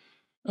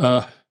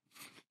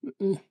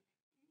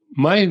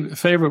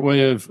favorite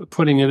way of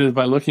putting it is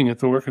by looking at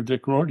the work of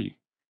Dick Rorty,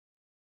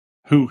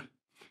 who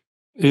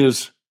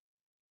is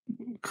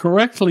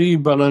correctly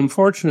but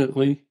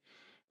unfortunately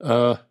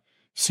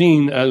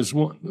seen as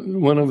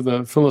one of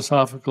the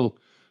philosophical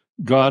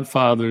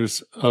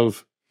godfathers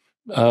of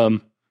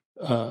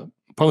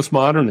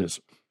postmodernism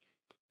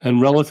and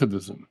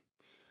relativism.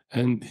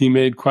 And he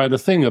made quite a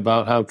thing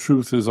about how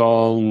truth is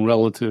all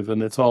relative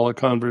and it's all a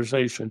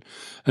conversation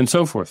and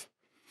so forth.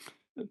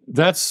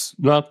 That's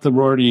not the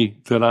Rorty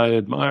that I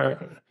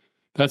admire.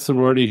 That's the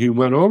Rorty who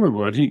went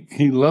overboard.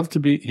 He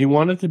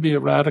wanted to be a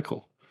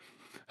radical.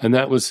 And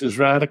that was his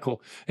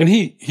radical. And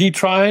he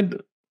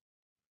tried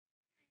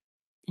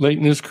late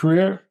in his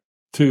career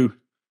to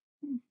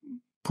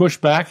push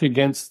back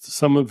against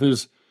some of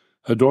his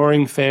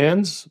adoring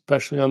fans,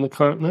 especially on the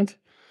continent.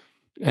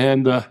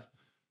 And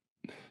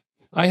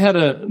I had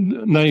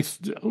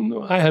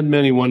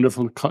many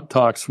wonderful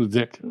talks with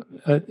Dick.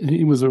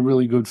 He was a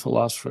really good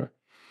philosopher.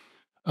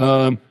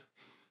 In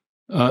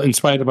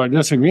spite of our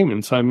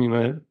disagreements, I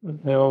mean,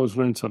 I always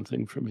learned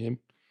something from him.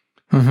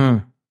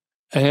 Mm-hmm.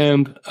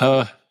 And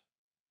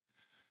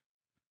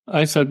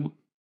I said,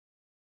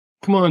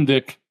 come on,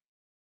 Dick.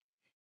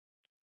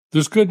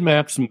 There's good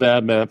maps and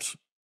bad maps.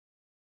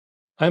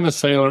 I'm a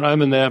sailor.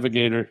 I'm a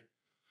navigator.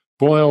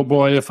 Boy, oh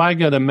boy, if I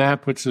get a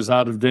map which is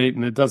out of date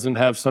and it doesn't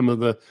have some of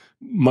the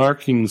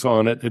markings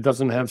on it, it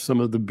doesn't have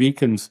some of the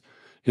beacons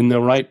in the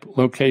right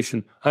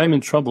location, I'm in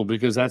trouble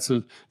because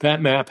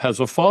that map has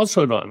a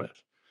falsehood on it.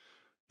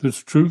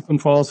 There's truth and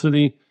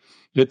falsity.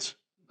 It's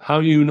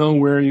how you know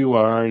where you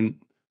are. And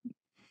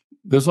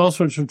there's all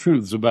sorts of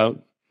truths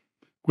about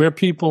where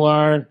people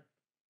are,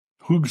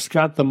 who's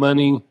got the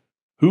money,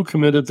 who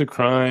committed the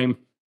crime,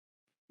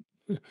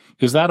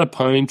 is that a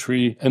pine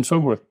tree, and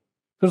so forth.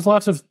 There's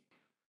lots of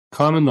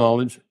common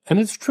knowledge, and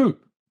it's truth.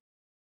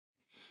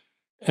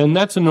 And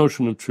that's a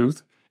notion of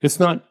truth. It's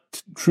not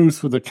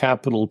truth with a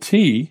capital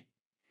T.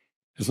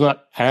 It's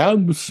not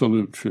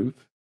absolute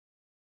truth,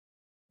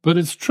 but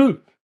it's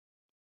truth.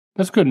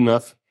 That's good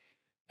enough.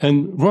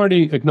 And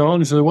Rorty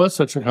acknowledged there was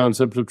such a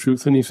concept of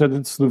truth, and he said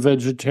it's the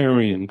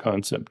vegetarian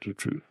concept of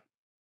truth.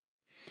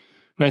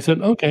 And I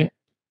said, okay,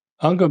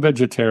 I'll go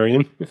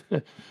vegetarian.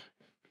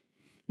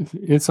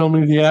 It's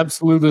only the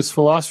absolutist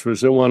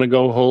philosophers that want to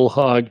go whole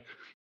hog.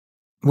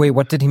 Wait,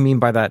 what did he mean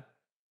by that?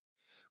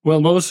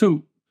 Well, those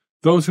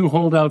who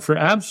hold out for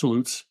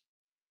absolutes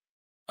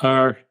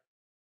are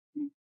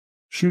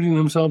shooting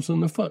themselves in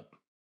the foot.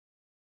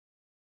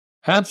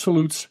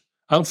 Absolutes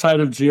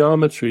outside of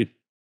geometry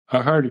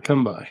are hard to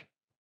come by.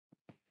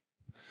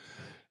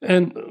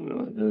 And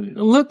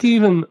look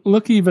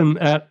even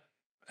at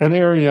an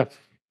area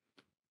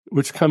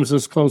which comes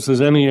as close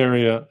as any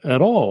area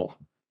at all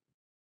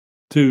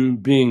to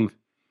being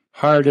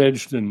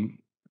hard-edged and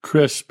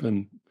crisp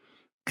and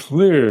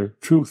clear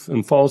truth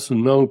and false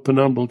and no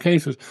penumbral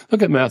cases.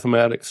 Look at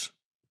mathematics.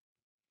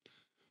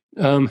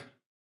 I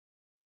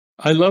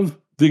love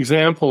the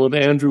example of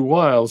Andrew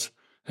Wiles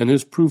and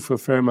his proof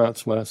of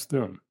Fermat's last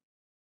theorem.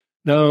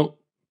 Now,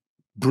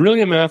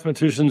 brilliant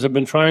mathematicians have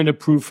been trying to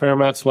prove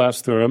Fermat's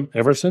last theorem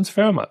ever since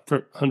Fermat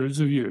for hundreds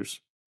of years.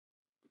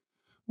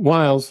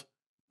 Wiles,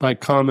 by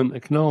common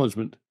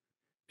acknowledgement,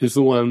 is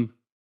the one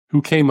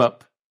who came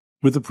up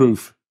with the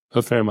proof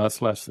of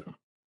Fermat's last theorem.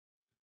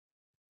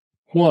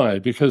 Why?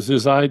 Because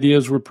his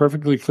ideas were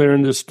perfectly clear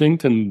and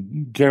distinct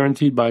and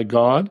guaranteed by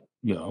God?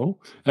 No.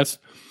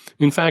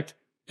 In fact,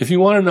 if you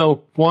want to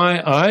know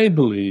why I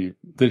believe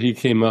that he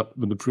came up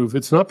with the proof,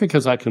 it's not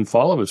because I can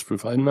follow his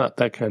proof. I'm not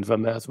that kind of a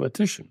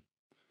mathematician.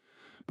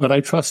 but I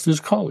trust his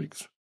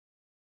colleagues,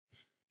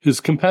 his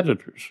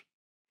competitors.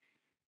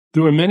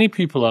 There were many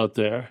people out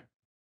there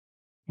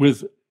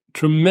with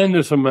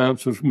tremendous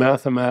amounts of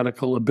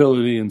mathematical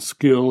ability and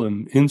skill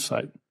and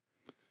insight,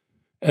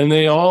 and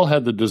they all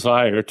had the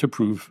desire to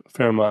prove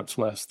Fermat's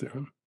last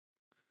theorem.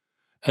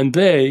 And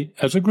they,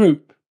 as a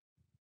group,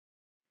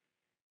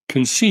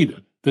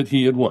 conceded that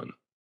he had won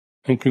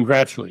and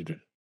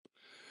congratulated.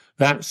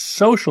 That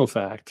social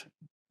fact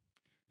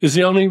is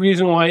the only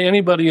reason why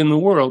anybody in the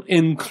world,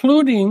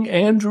 including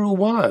Andrew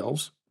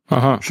Wiles,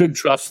 should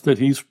trust that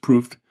he's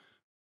proved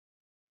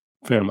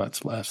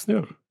Fermat's last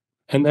theorem.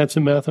 And that's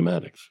in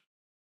mathematics.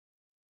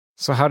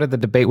 So how did the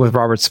debate with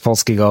Robert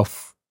Sapolsky go?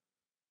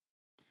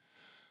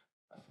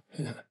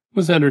 It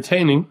was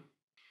entertaining,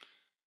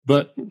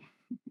 but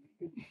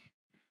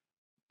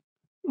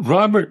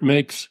Robert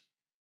makes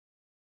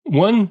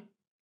one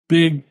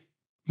big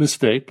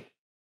mistake,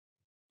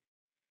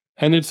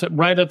 and it's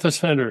right at the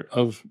center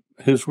of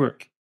his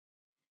work.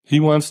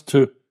 He wants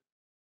to,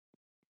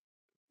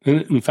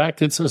 in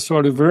fact, it's a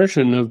sort of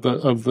version of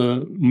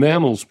the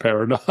mammals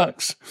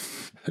paradox.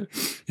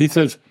 He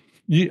says,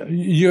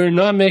 you're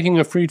not making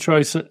a free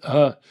choice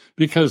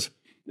because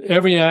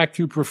every act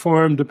you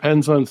perform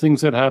depends on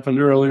things that happened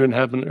earlier and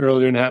happened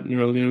earlier and happened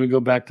earlier, and we go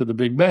back to the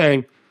Big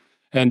Bang,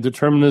 and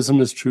determinism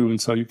is true, and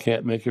so you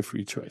can't make a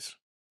free choice.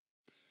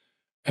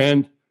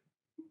 And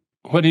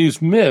what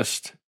he's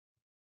missed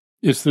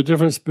is the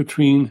difference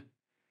between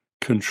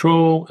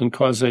control and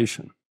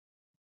causation.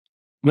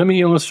 Let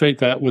me illustrate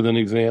that with an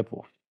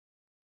example.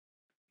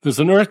 There's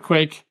an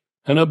earthquake,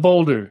 and a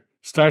boulder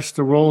starts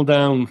to roll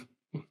down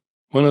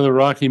one of the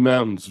Rocky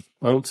Mountains.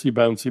 Bouncy,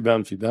 bouncy,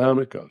 bouncy, down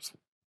it goes.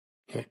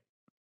 Okay.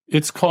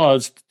 It's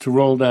caused to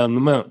roll down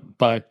the mountain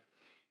by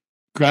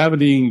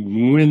gravity,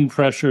 wind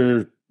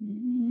pressure,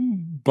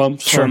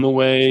 bumps on the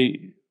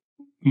way,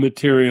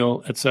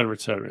 material, et cetera, et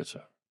cetera, et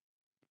cetera.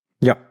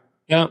 Yep.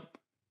 Now,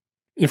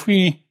 if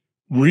we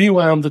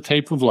rewound the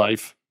tape of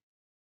life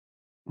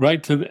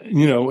right to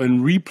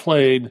and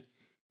replayed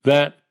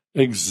that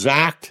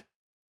exact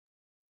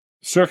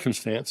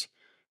circumstance,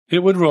 it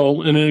would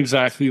roll in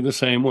exactly the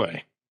same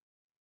way.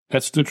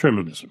 That's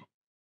determinism.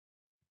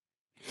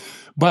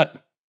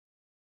 But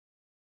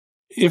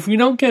if we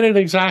don't get it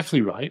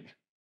exactly right,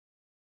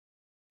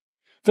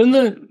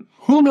 then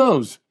who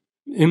knows?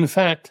 In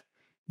fact,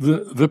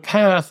 the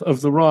path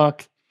of the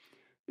rock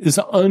is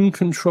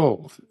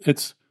uncontrolled.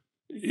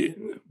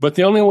 But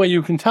the only way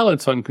you can tell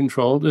it's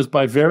uncontrolled is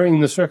by varying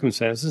the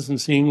circumstances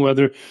and seeing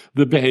whether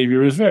the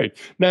behavior is varied.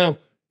 Now,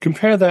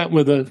 compare that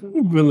with a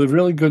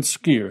really good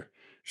skier.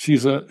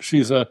 She's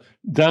a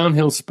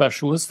downhill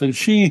specialist, and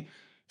she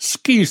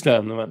skis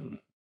down the mountain.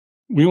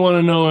 We want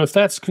to know if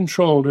that's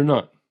controlled or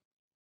not.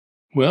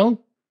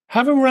 Well,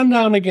 have her run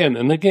down again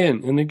and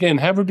again and again.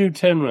 Have her do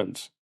 10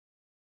 runs.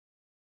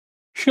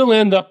 She'll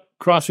end up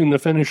crossing the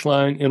finish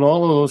line in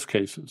all of those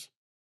cases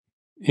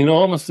in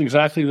almost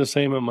exactly the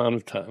same amount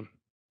of time.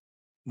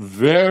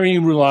 Very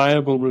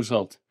reliable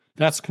result.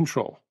 That's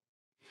control.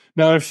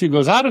 Now, if she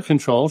goes out of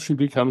control, she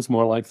becomes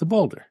more like the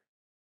boulder.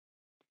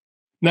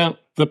 Now,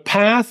 the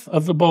path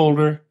of the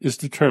boulder is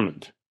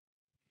determined.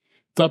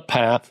 The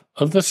path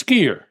of the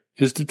skier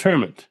is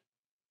determined.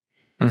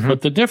 Mm-hmm.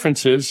 But the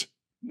difference is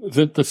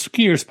that the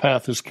skier's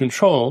path is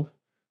controlled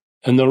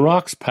and the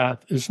rock's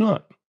path is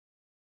not.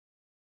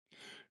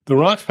 The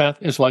rock's path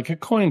is like a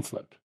coin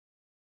flip.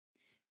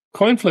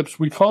 Coin flips,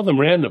 we call them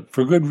random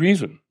for good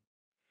reason,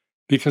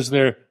 because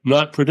they're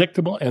not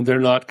predictable and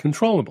they're not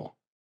controllable.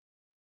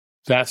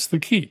 That's the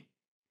key.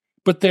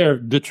 But they're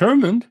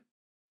determined.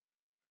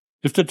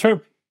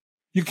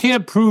 You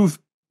can't prove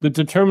that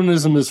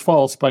determinism is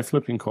false by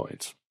flipping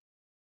coins.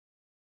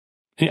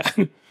 Yeah,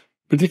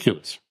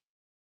 ridiculous.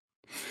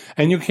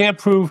 And you can't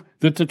prove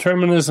that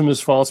determinism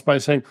is false by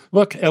saying,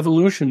 look,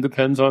 evolution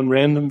depends on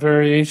random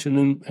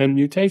variation and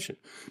mutation,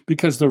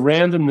 because the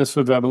randomness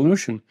of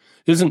evolution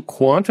isn't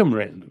quantum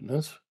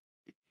randomness.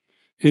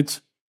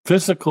 It's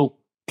physical,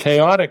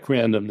 chaotic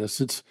randomness.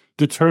 It's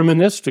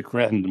deterministic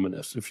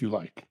randomness, if you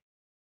like.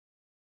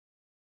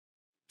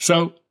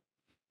 So,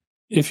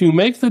 if you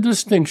make the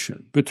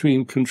distinction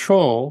between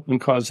control and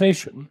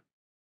causation,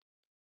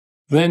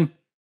 then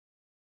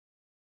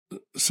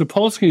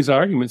Sapolsky's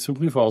argument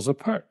simply falls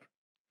apart,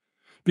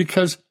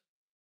 because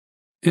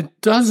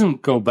it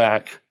doesn't go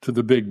back to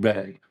the Big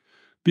Bang.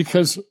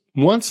 Because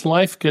once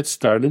life gets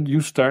started, you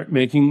start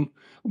making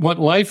what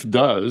life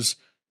does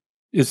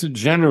is it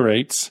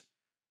generates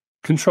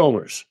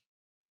controllers.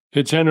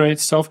 It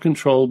generates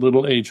self-controlled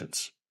little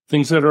agents,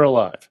 things that are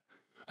alive.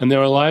 And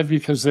they're alive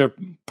because their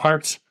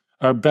parts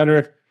are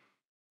better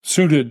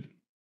suited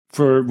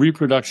for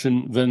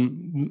reproduction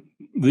than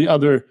the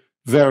other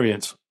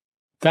variants.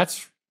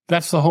 That's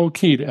the whole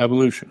key to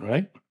evolution,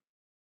 right?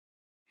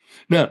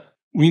 Now,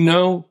 we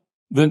know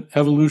that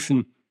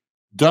evolution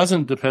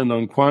doesn't depend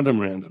on quantum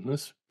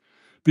randomness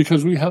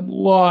because we have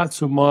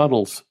lots of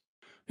models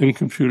in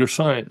computer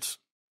science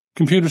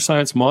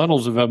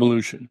models of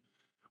evolution,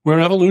 where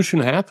evolution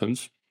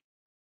happens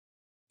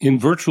in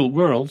virtual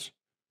worlds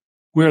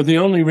where the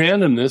only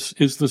randomness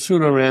is the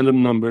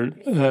pseudo-random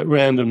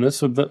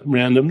randomness of the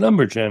random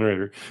number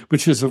generator,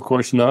 which is, of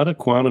course, not a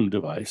quantum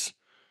device.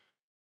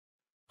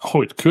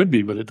 Oh, it could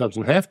be, but it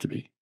doesn't have to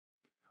be.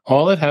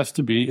 All it has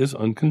to be is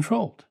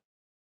uncontrolled,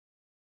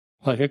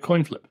 like a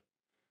coin flip.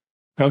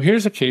 Now,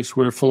 here's a case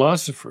where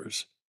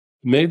philosophers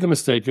made the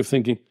mistake of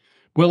thinking,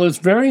 well, it's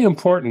very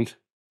important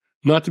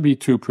not to be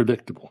too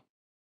predictable.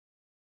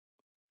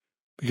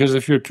 Because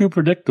if you're too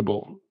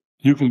predictable,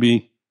 you can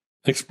be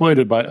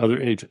exploited by other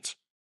agents.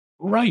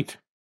 Right.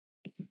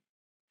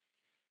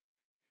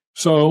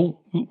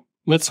 So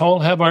let's all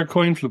have our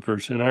coin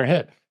flippers in our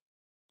head.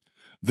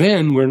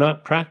 Then we're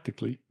not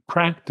practically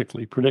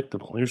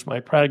predictable. Here's my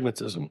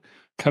pragmatism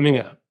coming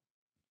out.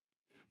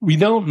 We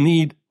don't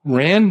need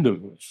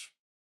randomness.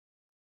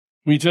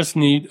 We just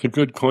need a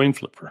good coin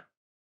flipper.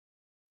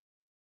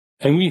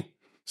 And we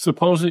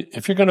suppose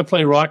if you're going to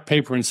play rock,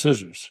 paper, and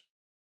scissors,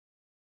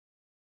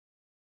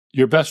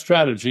 your best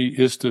strategy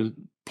is to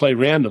play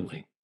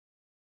randomly.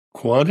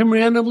 Quantum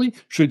randomly?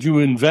 Should you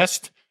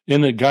invest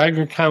in a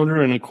Geiger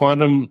counter and a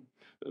quantum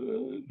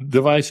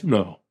device?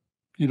 No,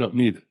 you don't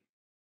need it.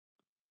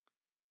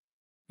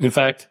 In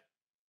fact,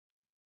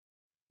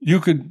 you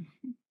could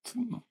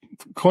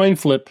coin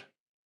flip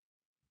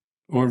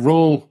or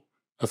roll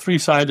a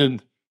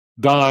 3-sided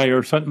die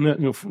or something,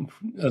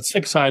 a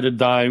 6-sided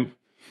die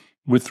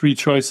with 3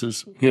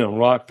 choices,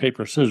 rock,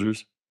 paper,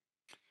 scissors.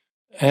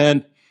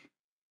 And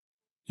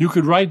you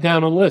could write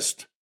down a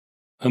list,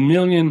 1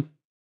 million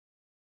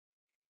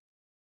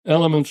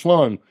elements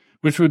long,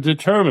 which would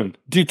determine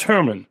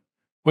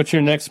what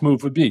your next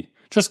move would be.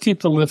 Just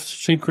keep the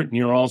list secret and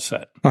you're all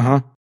set.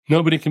 Uh-huh.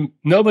 Nobody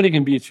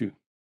can beat you.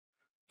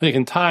 They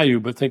can tie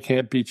you, but they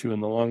can't beat you in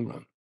the long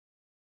run.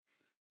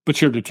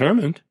 But you're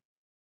determined,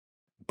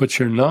 but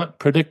you're not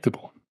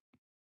predictable.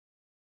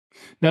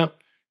 Now,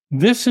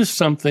 this is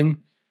something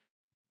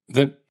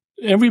that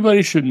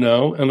everybody should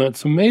know, and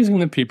it's amazing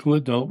that people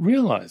that don't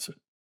realize it.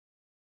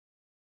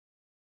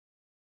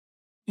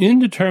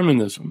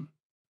 Indeterminism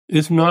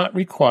is not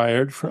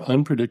required for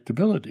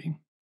unpredictability.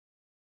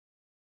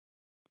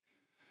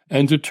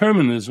 And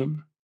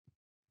determinism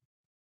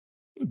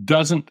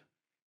doesn't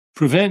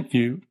prevent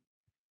you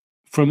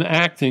from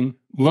acting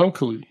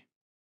locally,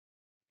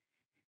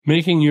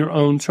 making your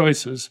own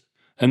choices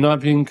and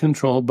not being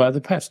controlled by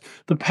the past.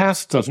 The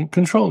past doesn't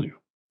control you.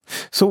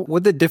 So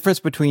would the difference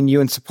between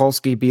you and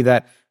Sapolsky be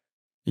that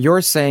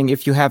you're saying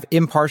if you have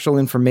impartial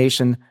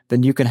information,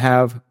 then you can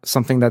have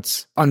something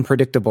that's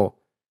unpredictable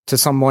to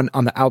someone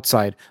on the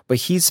outside, but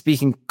he's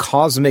speaking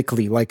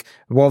cosmically, like,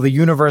 well, the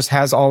universe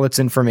has all its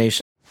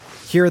information.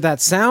 Hear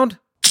that sound?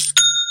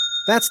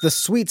 That's the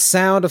sweet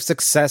sound of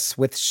success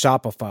with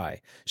Shopify.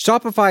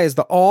 Shopify is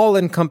the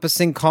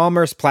all-encompassing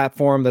commerce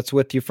platform that's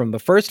with you from the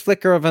first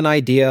flicker of an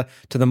idea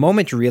to the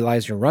moment you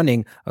realize you're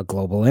running a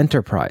global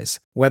enterprise.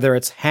 Whether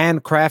it's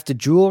handcrafted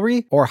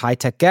jewelry or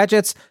high-tech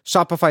gadgets,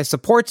 Shopify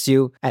supports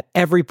you at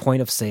every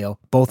point of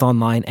sale, both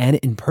online and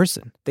in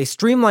person. They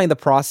streamline the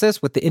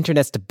process with the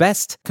internet's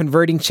best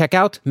converting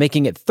checkout,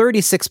 making it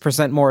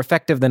 36% more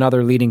effective than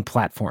other leading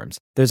platforms.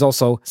 There's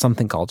also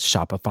something called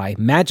Shopify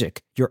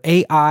Magic, your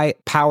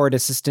AI-powered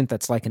assistant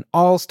that's like an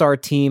all-star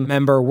team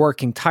member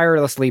working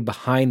tirelessly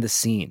behind the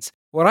scenes.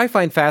 What I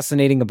find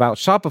fascinating about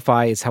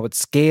Shopify is how it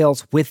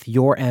scales with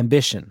your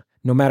ambition.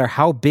 No matter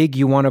how big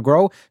you want to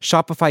grow,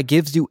 Shopify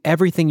gives you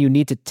everything you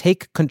need to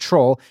take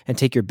control and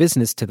take your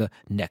business to the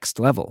next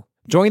level.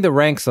 Join the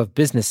ranks of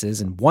businesses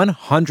in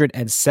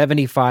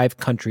 175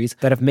 countries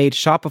that have made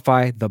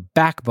Shopify the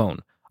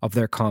backbone of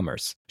their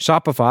commerce.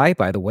 Shopify,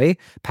 by the way,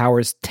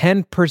 powers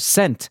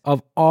 10%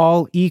 of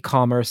all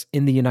e-commerce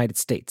in the United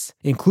States,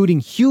 including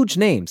huge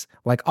names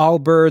like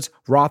Allbirds,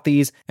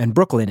 Rothy's, and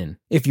Brooklinen.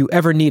 If you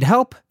ever need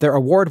help, their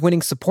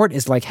award-winning support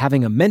is like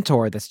having a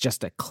mentor that's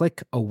just a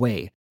click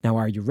away. Now,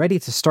 are you ready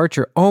to start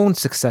your own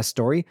success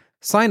story?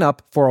 Sign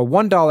up for a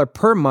 $1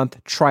 per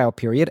month trial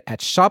period at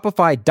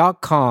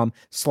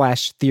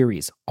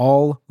shopify.com/theories,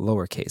 all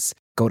lowercase.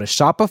 Go to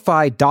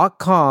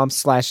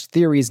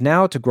shopify.com/theories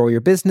now to grow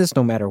your business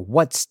no matter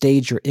what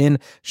stage you're in.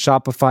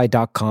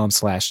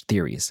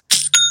 Shopify.com/theories.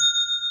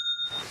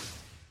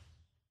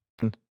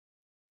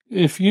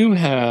 If you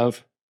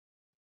have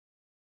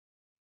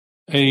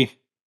a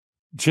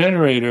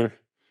generator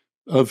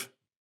of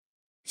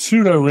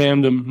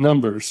pseudo-random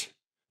numbers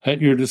at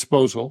your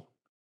disposal,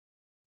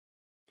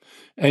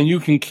 and you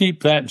can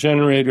keep that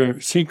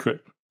generator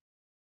secret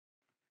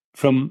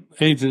from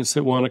agents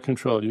that want to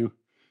control you,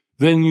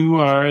 then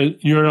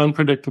you're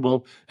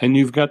unpredictable and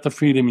you've got the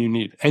freedom you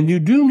need. And you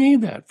do need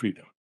that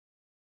freedom.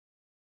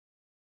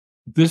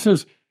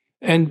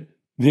 And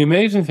the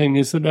amazing thing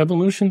is that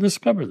evolution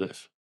discovered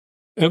this.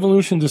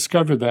 Evolution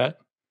discovered that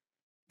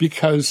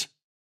because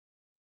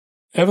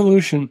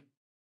evolution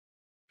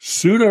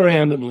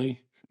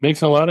pseudo-randomly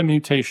makes a lot of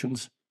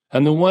mutations,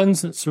 and the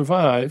ones that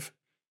survive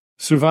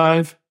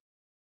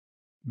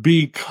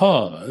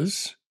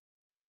because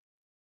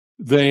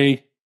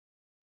they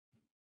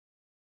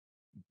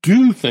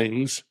do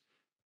things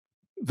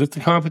that the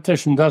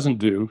competition doesn't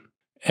do,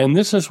 And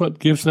this is what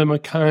gives them a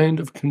kind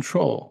of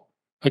control,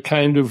 a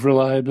kind of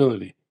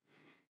reliability.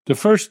 The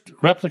first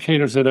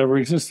replicators that ever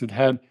existed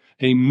had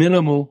a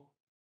minimal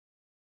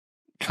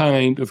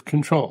kind of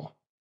control.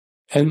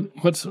 And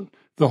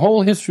the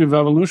whole history of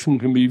evolution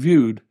can be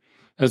viewed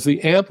as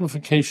the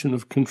amplification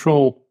of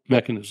control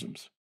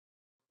mechanisms.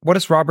 What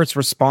is Robert's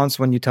response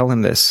when you tell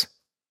him this?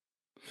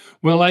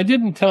 Well, I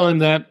didn't tell him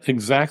that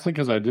exactly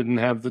because I didn't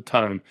have the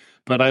time,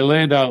 but I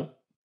laid out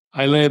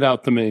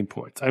the main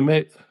points.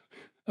 And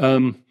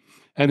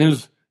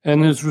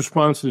his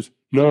response is,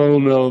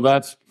 no,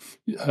 that's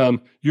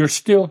you're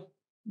still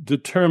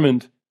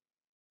determined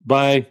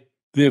by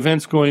the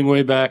events going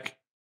way back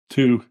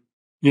to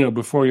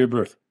before your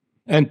birth.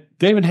 And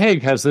David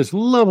Haig has this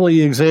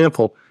lovely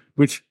example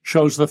which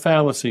shows the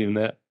fallacy in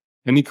that,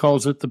 and he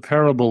calls it the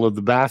parable of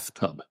the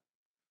bathtub.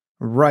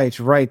 Right.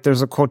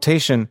 There's a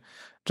quotation.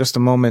 Just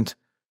a moment.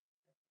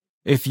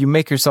 If you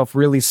make yourself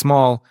really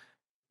small,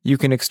 you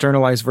can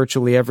externalize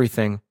virtually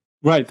everything.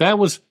 Right. That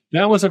was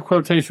a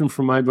quotation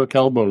from my book,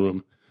 Elbow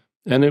Room.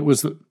 And it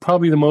was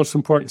probably the most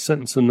important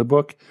sentence in the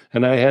book.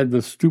 And I had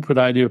the stupid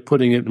idea of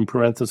putting it in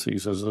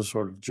parentheses as a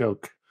sort of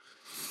joke.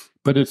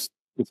 But it's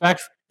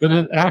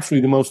actually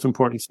the most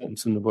important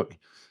sentence in the book.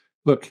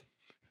 Look,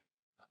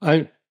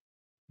 I'm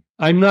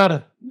not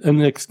an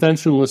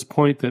extensionalist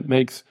point that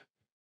makes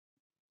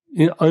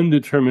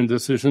undetermined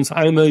decisions.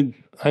 I'm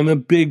a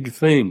big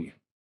thing.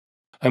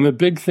 I'm a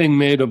big thing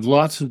made of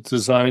lots of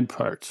design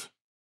parts.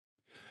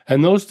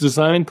 And those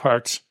design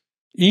parts,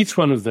 each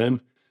one of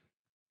them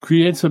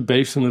creates a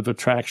basin of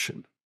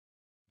attraction.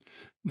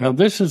 Now,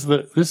 this is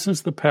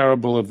the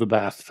parable of the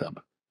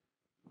bathtub.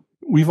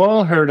 We've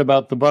all heard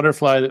about the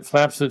butterfly that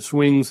flaps its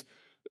wings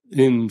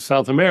in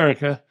South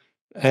America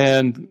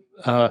and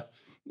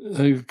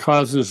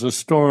causes a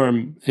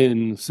storm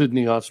in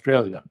Sydney,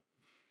 Australia.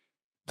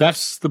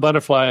 That's the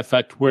butterfly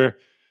effect, where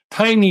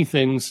tiny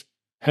things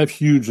have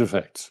huge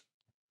effects.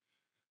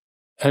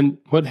 And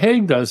what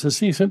Haig does is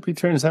he simply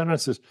turns out and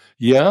says,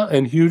 yeah,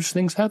 and huge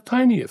things have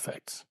tiny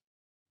effects.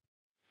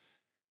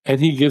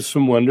 And he gives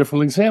some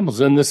wonderful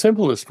examples. And the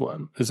simplest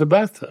one is a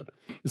bathtub.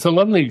 It's a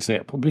lovely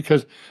example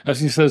because,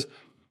 as he says,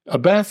 a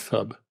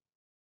bathtub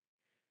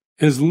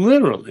is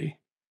literally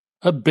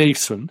a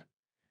basin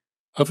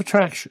of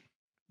attraction.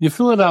 You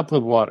fill it up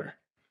with water.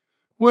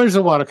 Where's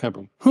the water come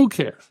from? Who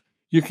cares?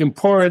 You can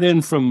pour it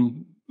in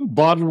from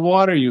bottled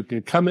water.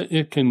 It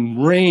can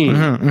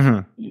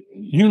rain.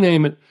 You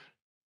name it.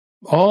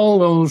 All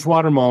those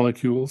water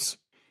molecules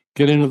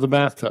get into the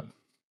bathtub.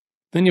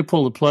 Then you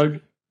pull the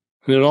plug,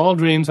 and it all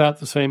drains out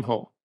the same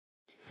hole.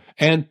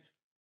 And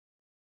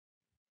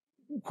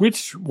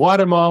which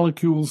water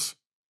molecules,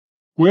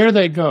 where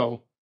they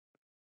go,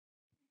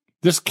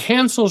 this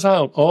cancels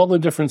out all the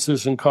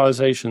differences in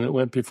causation that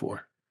went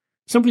before.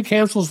 Simply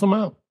cancels them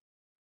out.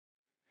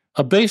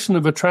 A basin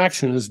of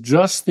attraction is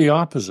just the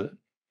opposite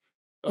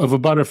of a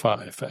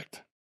butterfly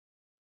effect.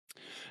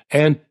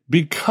 And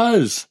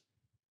because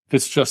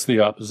it's just the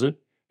opposite,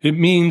 it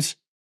means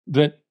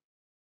that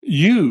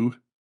you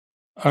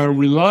are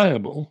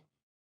reliable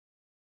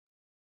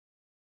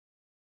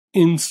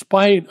in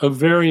spite of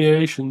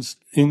variations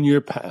in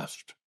your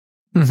past.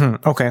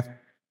 Okay.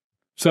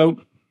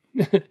 So,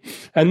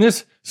 and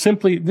this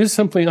simply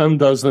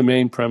undoes the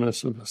main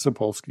premise of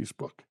Sapolsky's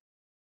book.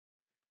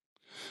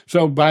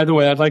 So, by the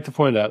way, I'd like to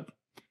point out,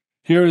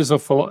 here is a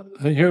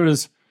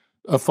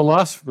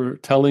philosopher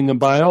telling a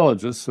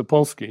biologist,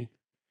 Sapolsky,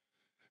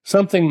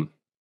 something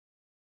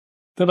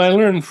that I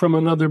learned from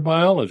another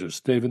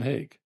biologist, David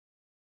Haig.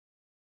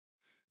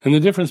 And the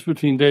difference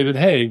between David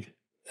Haig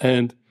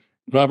and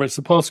Robert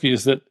Sapolsky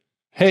is that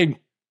Haig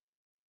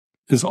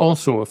is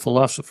also a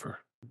philosopher,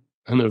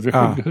 and a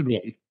very good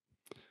one.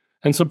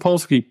 And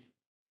Sapolsky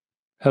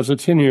has a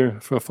tenure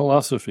for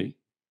philosophy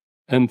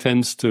and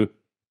tends to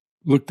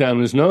look down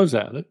his nose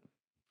at it.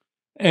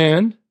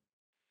 And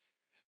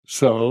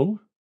so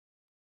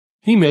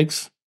he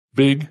makes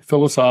big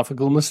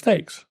philosophical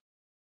mistakes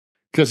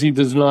because he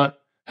does not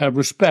have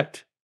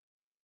respect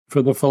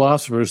for the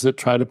philosophers that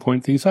try to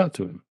point these out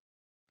to him.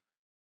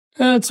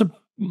 And it's an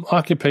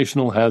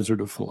occupational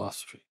hazard of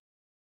philosophy.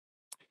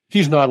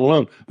 He's not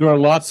alone. There are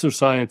lots of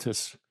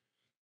scientists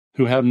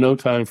who have no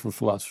time for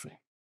philosophy.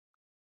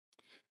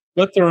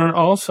 But there are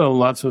also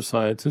lots of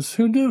scientists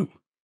who do.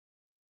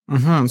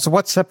 So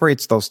what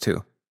separates those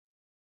two?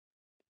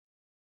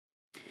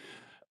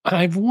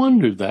 I've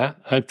wondered that.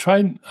 I've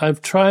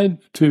tried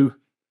to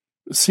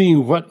see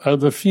what are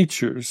the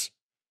features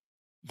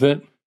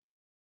that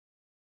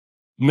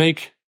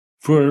make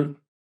for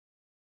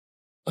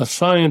a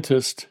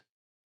scientist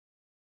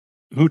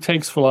who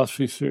takes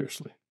philosophy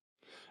seriously.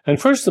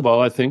 And first of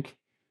all, I think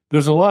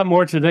there's a lot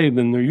more today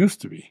than there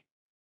used to be.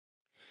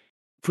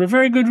 For a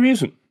very good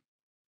reason.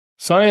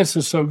 Science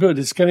is so good,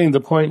 it's getting to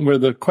the point where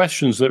the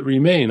questions that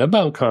remain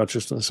about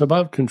consciousness,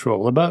 about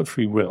control, about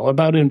free will,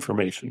 about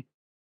information,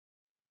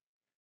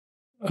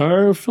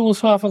 are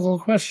philosophical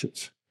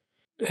questions.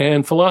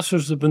 And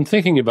philosophers have been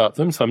thinking about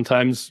them,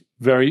 sometimes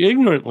very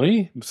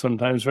ignorantly,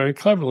 sometimes very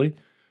cleverly,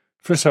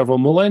 for several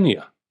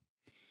millennia.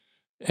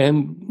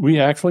 And we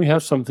actually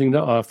have something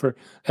to offer.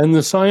 And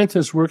the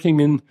scientists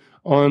working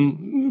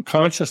on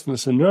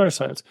consciousness and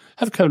neuroscience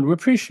have come to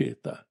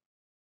appreciate that.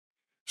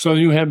 So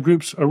you have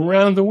groups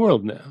around the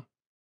world now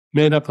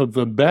made up of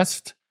the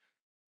best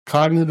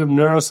cognitive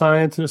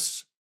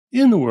neuroscientists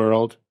in the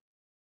world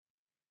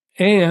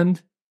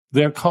and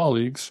their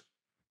colleagues,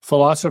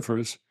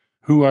 philosophers,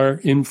 who are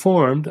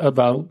informed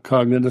about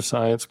cognitive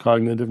science,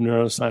 cognitive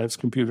neuroscience,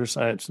 computer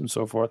science, and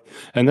so forth.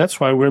 And that's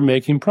why we're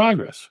making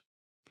progress.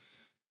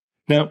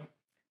 Now,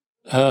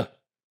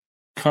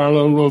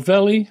 Carlo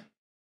Rovelli,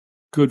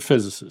 good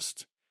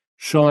physicist.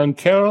 Sean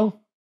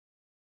Carroll,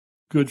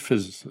 good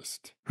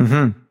physicist.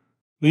 Mm-hmm.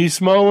 Lee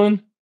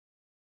Smolin,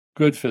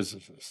 good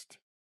physicist.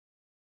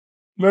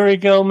 Murray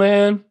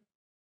Gell-Mann,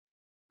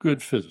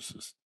 good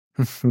physicist.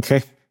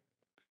 Okay.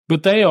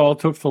 But they all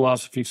took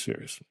philosophy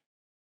seriously.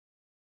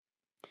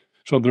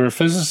 So there are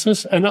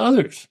physicists and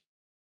others.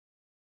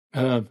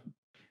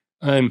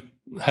 I'm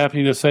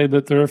happy to say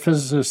that there are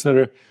physicists that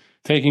are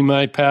taking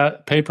my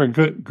paper,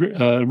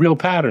 Real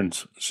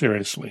Patterns,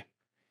 seriously.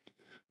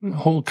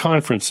 Whole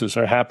conferences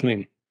are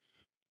happening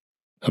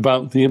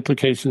about the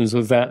implications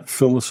of that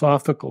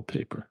philosophical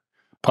paper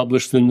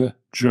published in the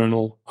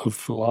Journal of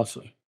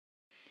Philosophy.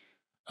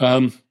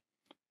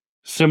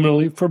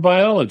 Similarly, for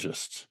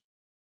biologists,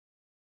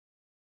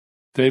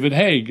 David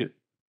Haig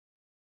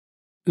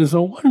is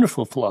a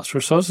wonderful philosopher.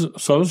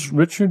 So is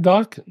Richard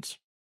Dawkins.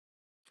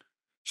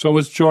 So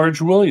is George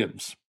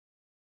Williams.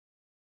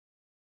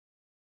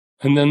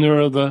 And then there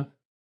are the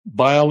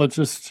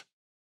biologists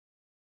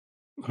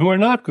who are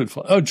not good.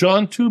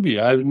 John Tooby,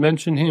 I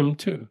mentioned him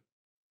too.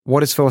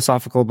 What is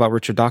philosophical about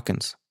Richard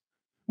Dawkins?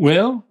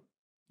 Well,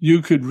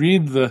 you could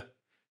read the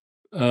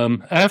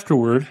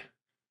afterword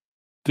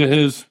to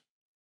his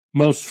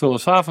most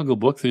philosophical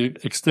book, The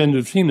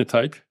Extended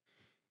Phenotype.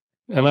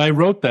 And I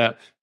wrote that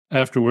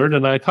afterward,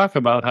 and I talk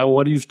about how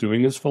what he's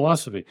doing is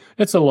philosophy.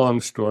 It's a long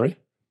story,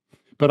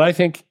 but I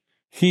think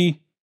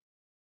he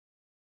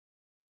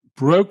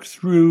broke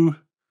through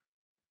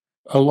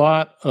a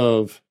lot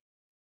of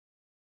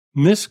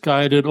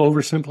misguided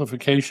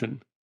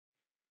oversimplification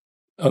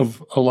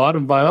of a lot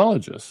of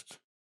biologists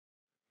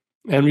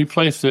and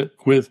replaced it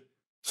with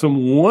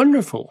some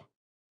wonderful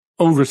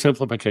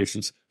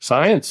oversimplifications.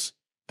 Science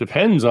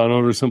depends on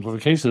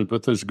oversimplifications,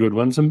 but there's good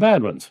ones and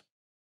bad ones.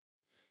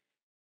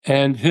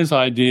 And his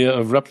idea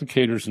of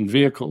replicators and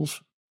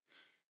vehicles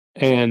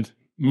and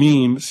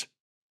memes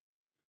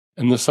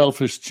and the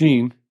selfish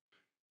gene,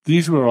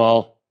 these were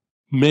all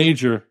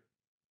major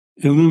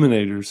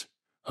illuminators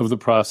of the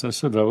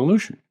process of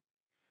evolution.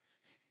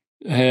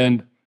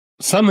 And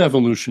some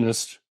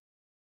evolutionists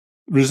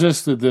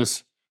resisted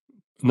this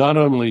not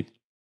only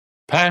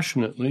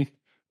passionately,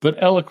 but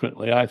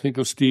eloquently. I think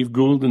of Steve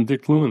Gould and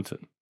Dick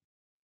Lewontin.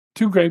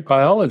 Two great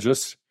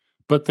biologists,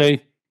 but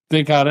they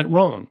got it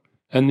wrong.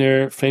 And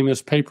their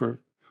famous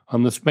paper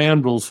on the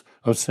spandrels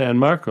of San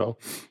Marco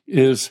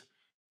is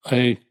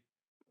a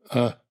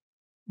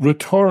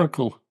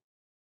rhetorical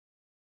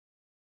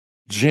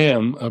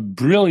gem, a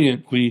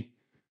brilliantly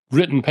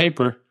written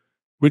paper,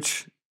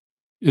 which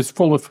is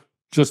full of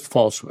just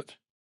falsehood.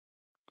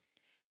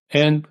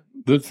 And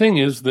the thing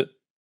is that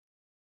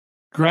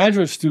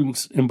graduate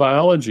students in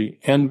biology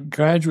and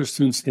graduate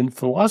students in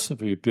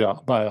philosophy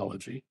of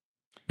biology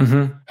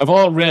have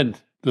all read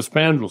the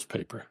spandrels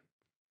paper.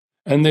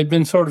 And they've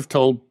been sort of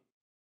told,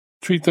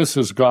 treat this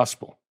as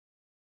gospel.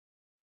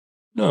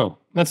 No,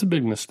 that's a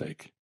big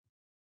mistake.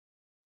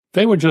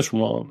 They were just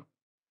wrong.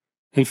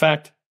 In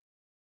fact,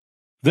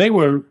 they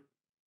were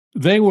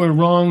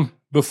wrong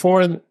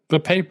before the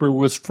paper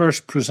was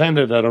first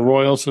presented at a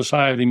Royal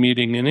Society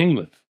meeting in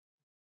England.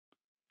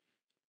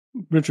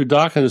 Richard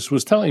Dawkins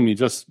was telling me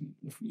just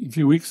a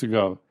few weeks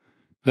ago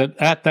that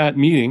at that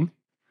meeting,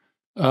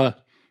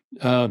 Tim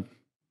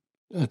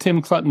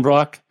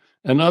Cluttenbrock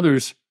and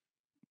others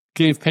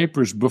gave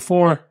papers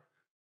before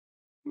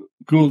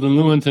Gould and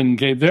Lewontin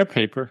gave their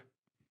paper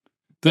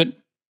that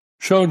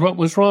showed what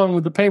was wrong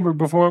with the paper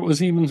before it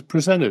was even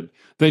presented.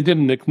 They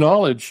didn't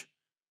acknowledge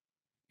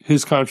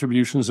his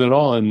contributions at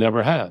all and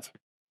never have.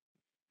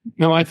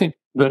 Now, I think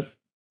that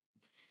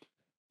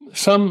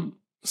some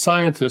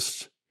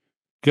scientists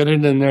get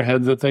it in their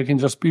head that they can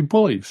just be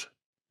bullies.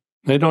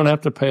 They don't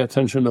have to pay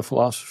attention to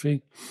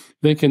philosophy.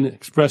 They can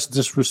express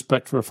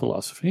disrespect for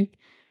philosophy,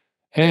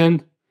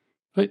 and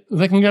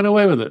they can get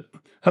away with it.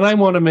 And I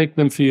want to make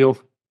them feel,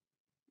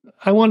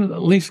 I want to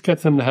at least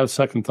get them to have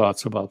second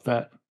thoughts about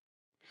that.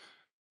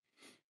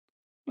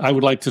 I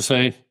would like to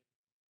say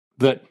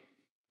that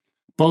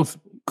both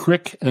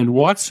Crick and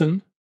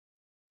Watson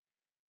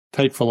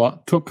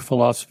took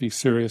philosophy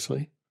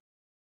seriously.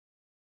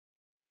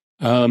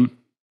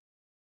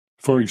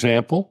 For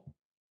example,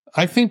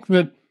 I think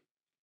that,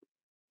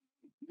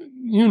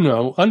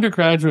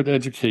 undergraduate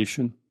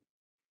education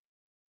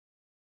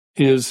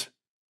is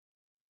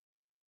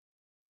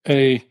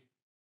a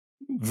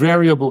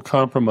variable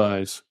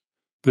compromise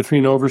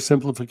between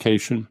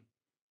oversimplification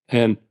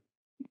and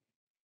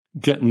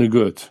getting the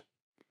goods.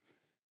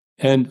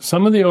 And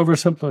some of the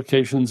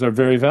oversimplifications are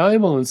very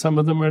valuable, and some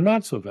of them are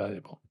not so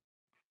valuable.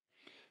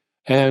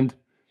 And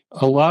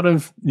a lot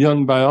of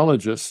young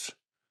biologists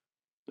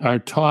are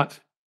taught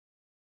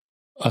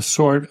a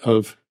sort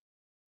of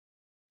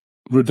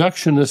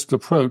reductionist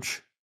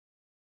approach,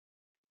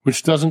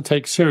 which doesn't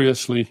take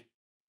seriously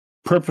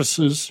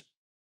purposes,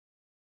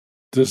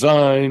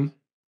 design,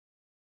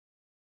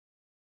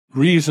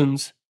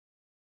 reasons.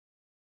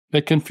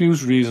 They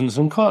confuse reasons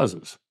and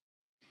causes.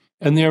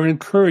 And they're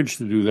encouraged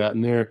to do that,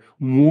 and they're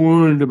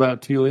warned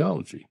about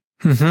teleology.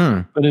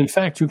 Mm-hmm. But in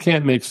fact, you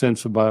can't make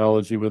sense of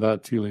biology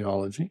without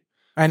teleology.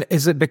 And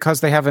is it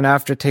because they have an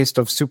aftertaste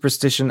of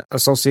superstition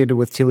associated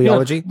with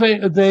teleology?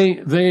 Yeah,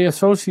 they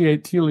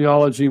associate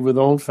teleology with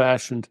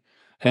old-fashioned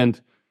and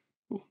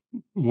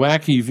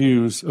wacky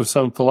views of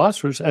some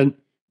philosophers. And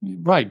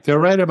right, they're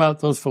right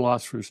about those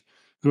philosophers.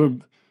 There are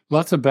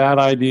lots of bad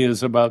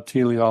ideas about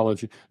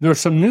teleology. There are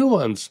some new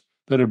ones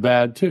that are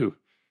bad too.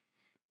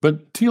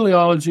 But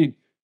teleology,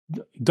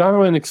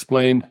 Darwin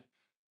explained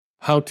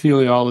how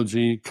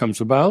teleology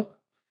comes about,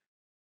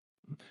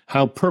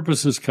 how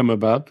purposes come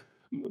about.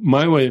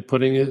 My way of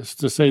putting it is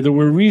to say there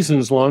were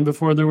reasons long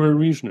before there were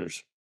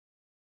reasoners.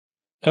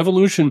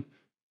 Evolution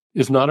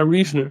is not a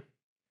reasoner.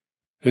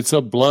 It's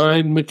a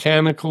blind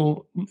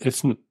mechanical,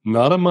 it's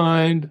not a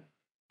mind.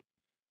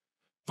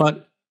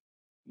 But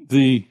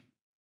the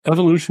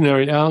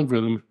evolutionary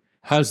algorithm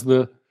has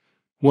the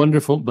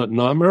wonderful but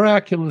not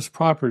miraculous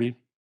property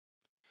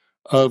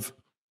of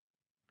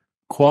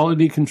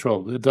quality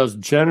control. It does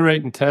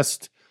generate and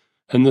test,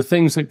 and the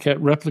things that get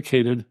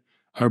replicated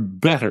are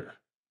better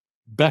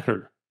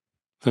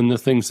than the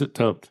things that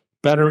don't.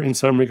 Better in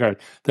some regard.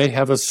 They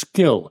have a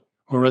skill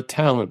or a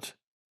talent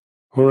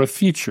or a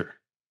feature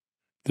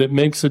that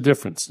makes a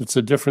difference. It's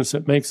a difference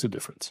that makes a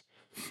difference.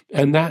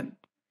 And that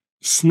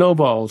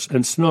snowballs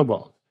and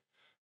snowballs.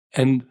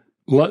 And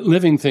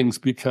living things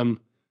become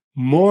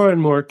more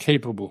and more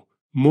capable,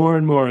 more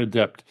and more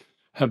adept,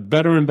 have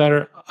better and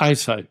better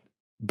eyesight,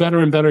 better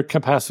and better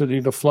capacity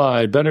to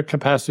fly, better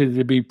capacity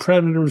to be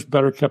predators,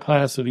 better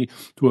capacity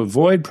to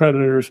avoid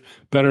predators,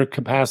 better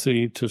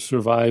capacity to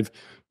survive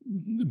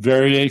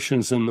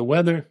variations in the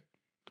weather.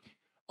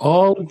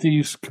 All of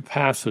these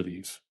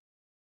capacities,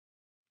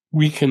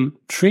 we can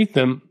treat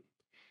them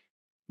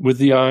with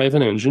the eye of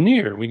an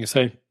engineer. We can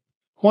say,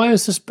 why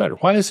is this better?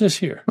 Why is this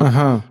here?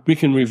 We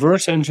can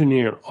reverse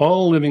engineer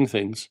all living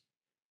things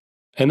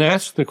and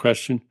ask the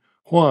question,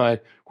 why?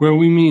 Where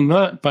we mean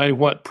not by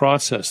what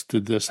process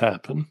did this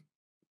happen,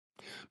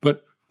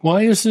 but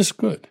why is this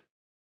good?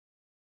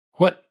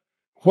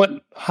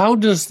 How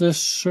does this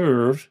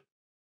serve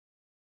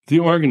the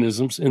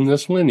organisms in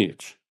this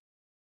lineage?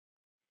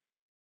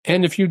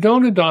 And if you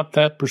don't adopt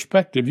that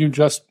perspective, you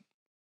just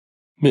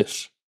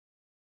miss.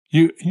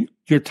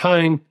 You're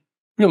tying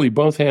really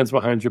both hands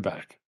behind your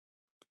back.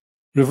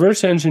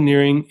 Reverse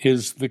engineering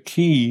is the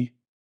key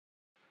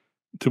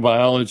to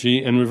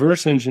biology, and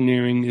reverse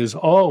engineering is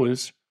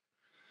always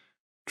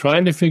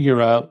trying to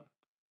figure out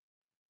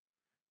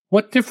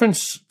what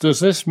difference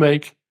does this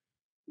make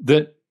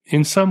that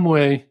in some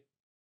way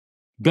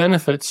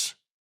benefits,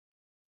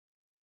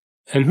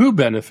 and who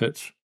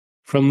benefits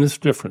from this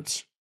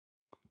difference?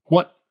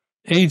 What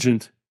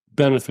agent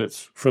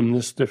benefits from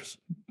this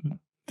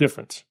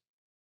difference?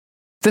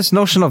 This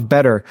notion of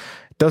better,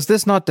 does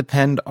this not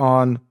depend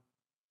on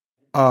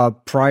a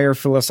prior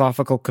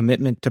philosophical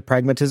commitment to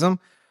pragmatism?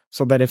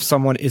 So that if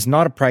someone is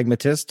not a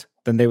pragmatist,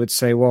 then they would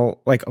say,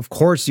 well, like, of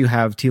course you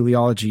have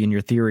teleology in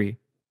your theory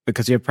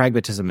because you have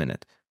pragmatism in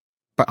it.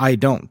 But I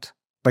don't.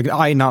 Like,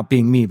 I not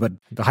being me, but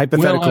the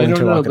hypothetical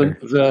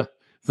interlocutor.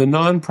 The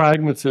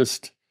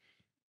non-pragmatist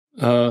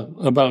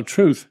about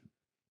truth,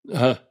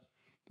 does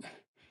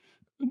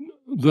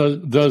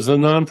the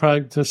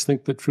non-pragmatist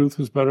think that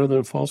truth is better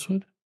than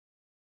falsehood?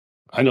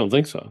 I don't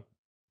think so.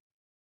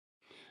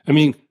 I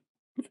mean,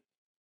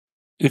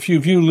 if you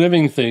view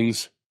living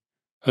things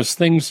as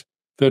things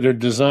that are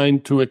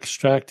designed to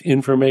extract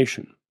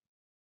information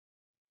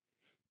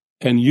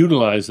and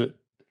utilize it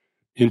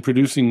in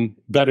producing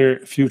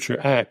better future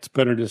acts,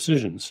 better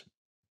decisions.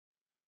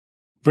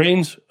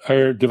 Brains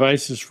are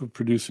devices for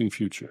producing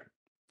future.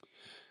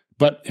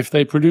 But if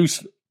they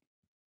produce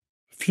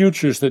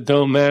futures that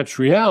don't match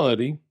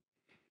reality,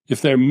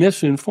 if they're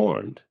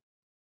misinformed,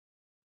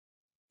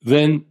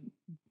 then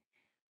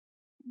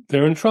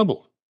they're in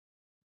trouble.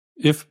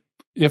 If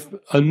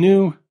a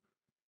new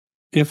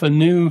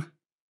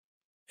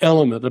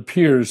element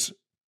appears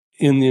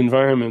in the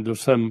environment of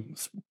some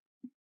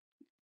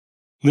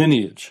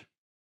lineage,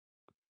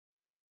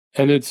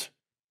 and it's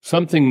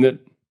something that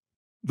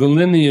the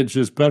lineage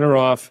is better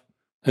off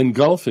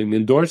engulfing,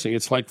 endorsing,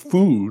 it's like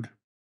food,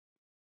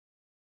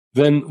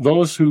 then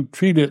those who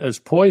treat it as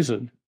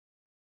poison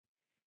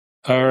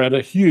are at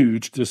a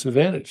huge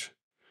disadvantage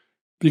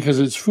because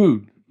it's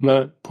food,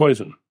 not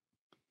poison.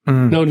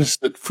 Notice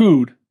that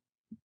food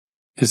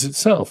is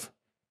itself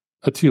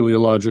a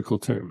teleological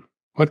term.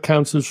 What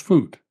counts as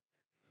food?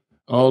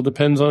 All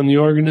depends on the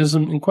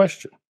organism in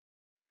question.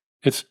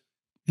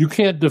 You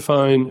can't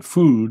define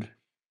food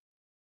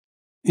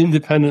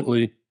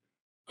independently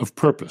of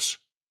purpose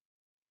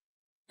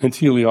and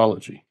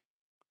teleology.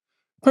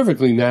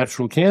 Perfectly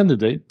natural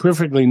candidate,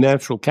 perfectly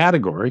natural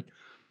category,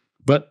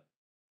 but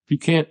you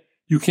can't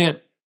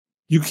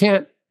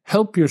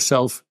help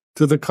yourself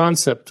to the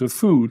concept of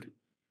food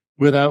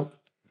without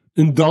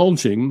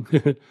indulging,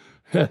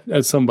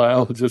 as some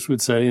biologists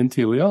would say, in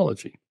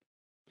teleology.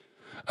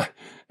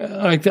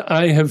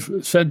 I have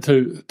said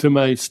to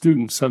my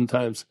students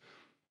sometimes,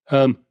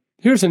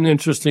 here's an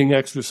interesting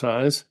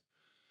exercise.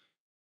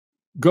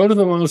 Go to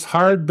the most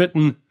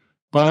hard-bitten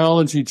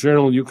biology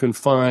journal you can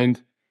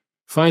find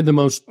the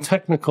most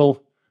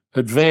technical,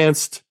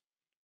 advanced,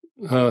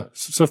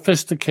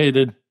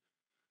 sophisticated,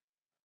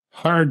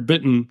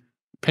 hard-bitten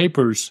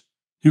papers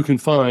you can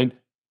find,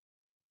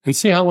 and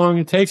see how long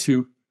it takes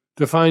you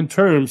to find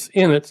terms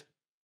in it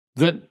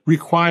that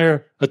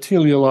require a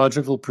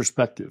teleological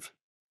perspective.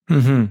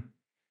 Mm-hmm.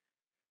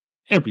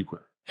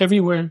 Everywhere.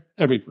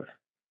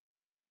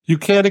 You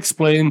can't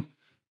explain.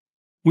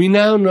 We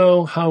now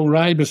know how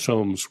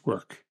ribosomes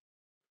work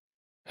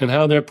and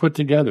how they're put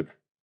together.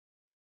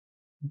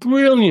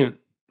 Brilliant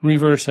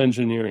reverse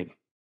engineering.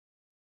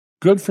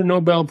 Good for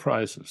Nobel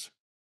Prizes.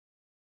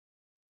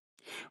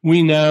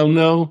 We now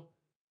know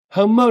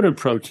how motor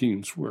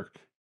proteins work.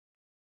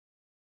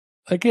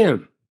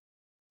 Again,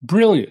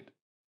 brilliant.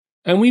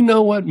 And we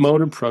know what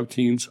motor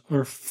proteins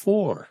are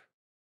for.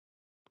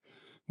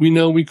 We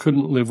know we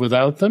couldn't live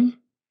without them.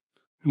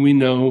 We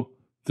know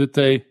that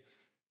they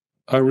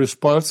are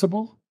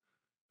responsible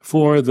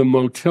for the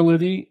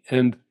motility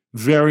and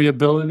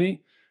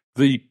variability,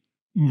 both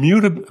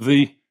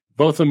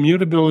the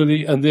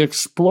mutability and the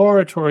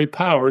exploratory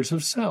powers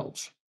of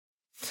cells.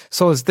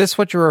 So is this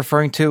what you're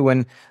referring to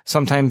when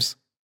sometimes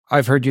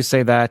I've heard you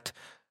say that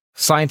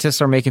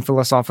scientists are making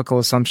philosophical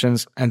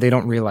assumptions and they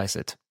don't realize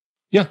it?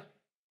 Yeah.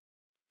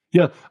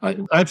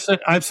 I've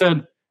said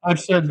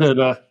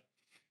that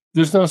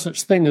there's no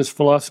such thing as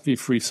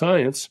philosophy-free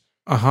science.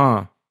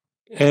 Uh-huh.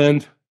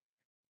 And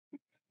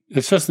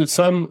it's just that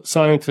some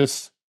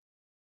scientists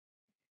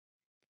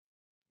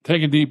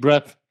take a deep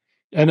breath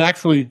and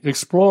actually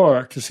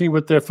explore to see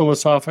what their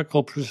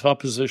philosophical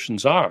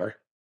presuppositions are,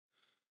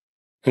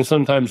 and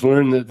sometimes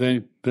learn that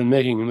they've been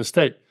making a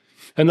mistake.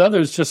 And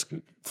others just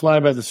fly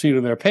by the seat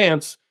of their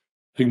pants,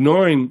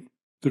 ignoring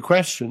the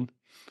question,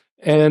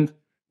 and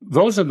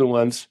those are the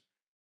ones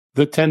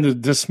that tend to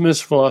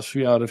dismiss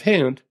philosophy out of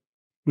hand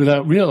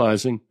without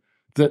realizing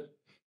that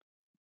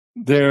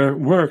their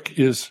work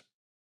is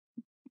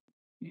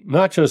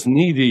not just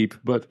knee-deep,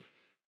 but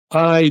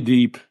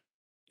eye-deep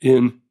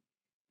in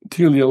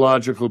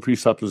teleological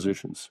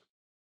presuppositions.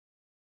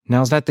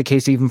 Now, is that the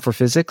case even for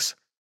physics?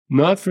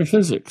 Not for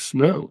physics,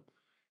 no.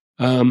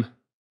 The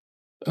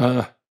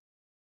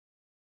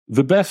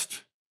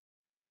best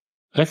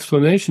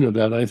explanation of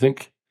that, I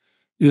think,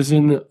 is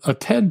in a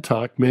TED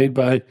Talk made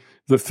by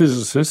the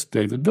physicist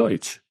David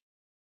Deutsch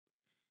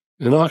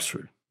in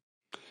Oxford.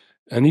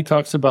 And he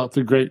talks about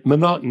the great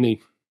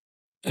monotony.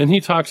 And he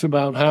talks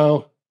about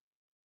how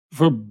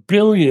for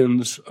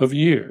billions of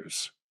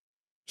years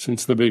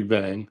since the Big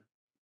Bang,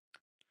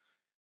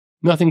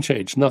 nothing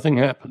changed, nothing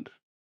happened.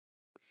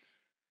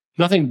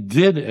 Nothing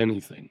did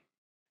anything.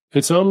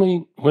 It's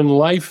only when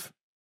life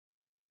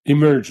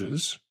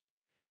emerges,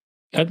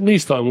 at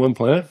least on one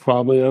planet,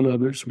 probably on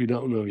others, we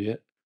don't know yet.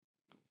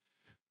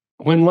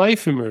 When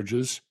life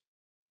emerges,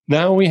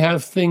 now we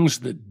have things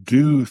that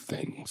do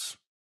things.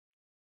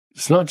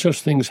 It's not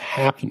just things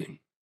happening.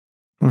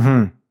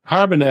 Mm-hmm.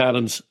 Carbon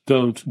atoms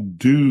don't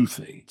do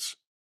things.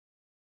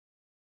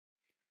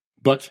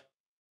 But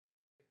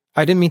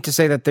I didn't mean to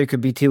say that there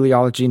could be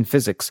teleology in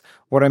physics.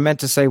 What I meant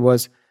to say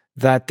was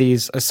that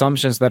these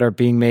assumptions that are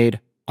being made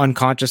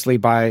unconsciously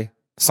by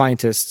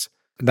scientists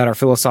that are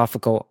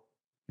philosophical,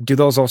 do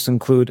those also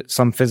include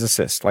some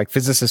physicists? Like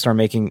physicists are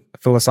making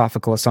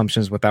philosophical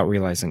assumptions without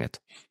realizing it.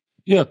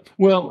 Yeah,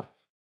 well,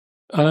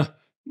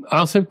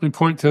 I'll simply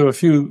point to a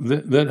few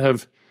that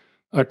have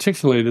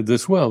articulated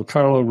this well.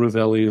 Carlo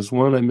Rovelli is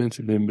one. I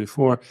mentioned him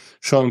before.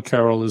 Sean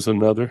Carroll is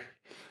another.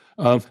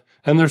 And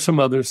there's some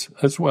others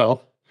as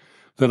well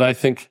that I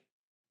think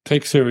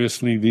take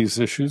seriously these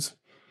issues.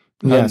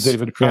 Yes,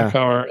 David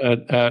Krakauer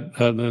at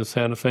the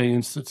Santa Fe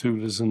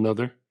Institute is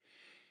another.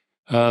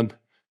 And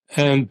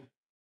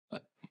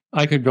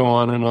I could go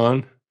on and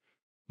on.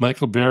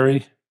 Michael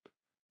Berry.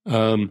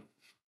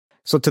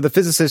 So to the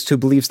physicist who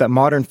believes that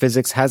modern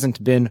physics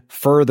hasn't been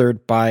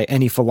furthered by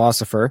any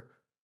philosopher,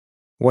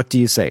 what do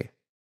you say?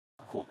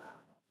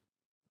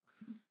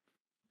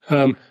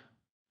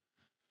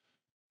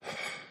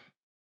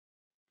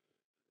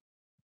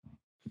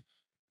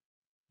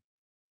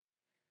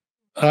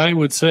 I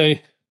would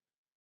say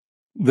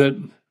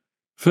that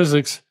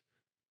physics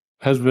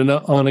has been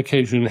on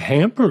occasion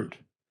hampered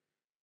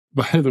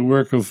by the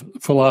work of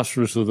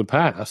philosophers of the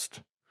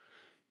past,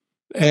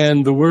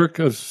 and the work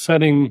of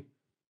setting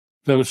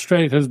them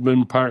straight has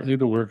been partly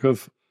the work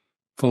of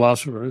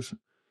philosophers,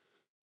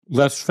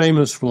 less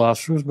famous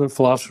philosophers, but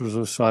philosophers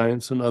of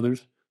science and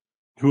others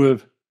who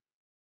have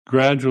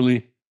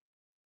gradually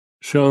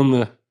shown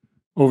the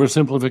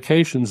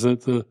oversimplifications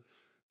that the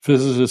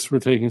physicists were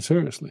taking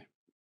seriously.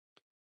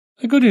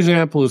 A good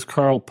example is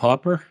Karl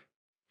Popper.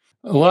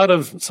 A lot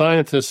of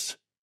scientists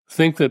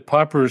think that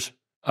Popper's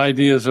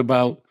ideas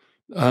about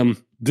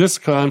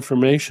disk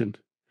conformation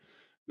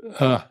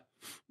are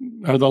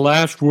the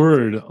last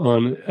word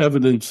on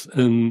evidence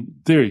and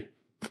theory.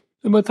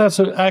 But that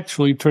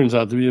actually turns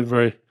out to be a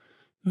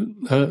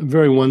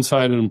very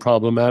one-sided and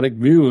problematic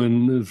view,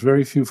 and there's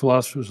very few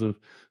philosophers of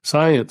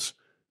science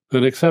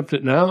that accept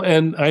it now.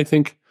 And I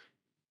think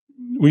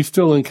we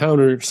still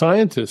encounter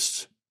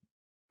scientists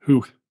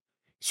who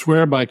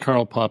swear by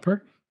Karl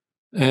Popper,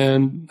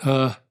 and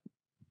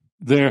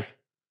they're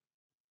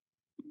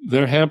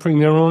hampering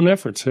their own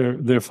efforts.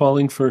 They're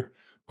falling for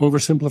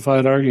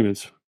oversimplified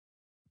arguments.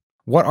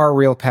 What are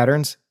real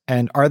patterns,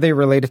 and are they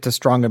related to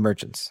strong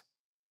emergence?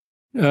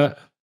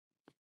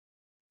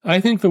 I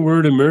think the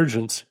word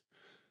emergence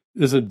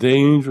is a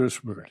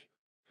dangerous word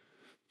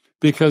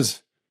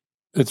because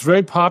it's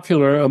very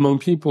popular among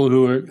people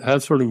who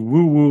have sort of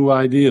woo-woo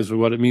ideas of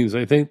what it means.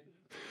 They think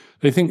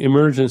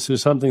emergence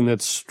is something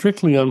that's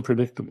strictly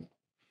unpredictable.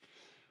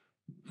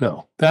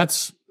 No,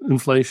 that's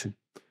inflation.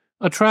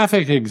 A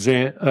traffic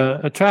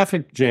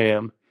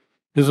jam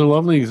is a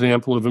lovely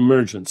example of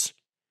emergence.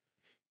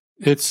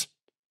 It's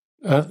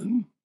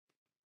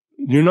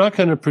you're not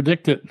going to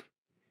predict it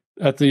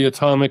at the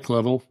atomic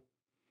level.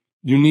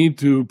 You need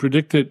to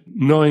predict it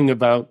knowing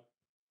about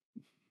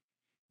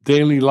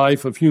daily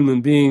life of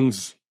human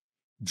beings,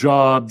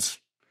 jobs,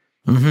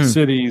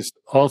 cities,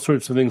 all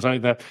sorts of things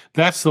like that.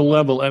 That's the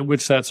level at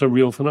which that's a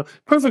real phenomenon.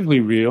 Perfectly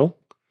real,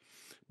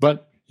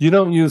 but you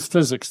don't use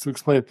physics to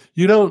explain it.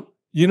 You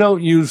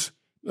don't use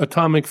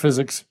atomic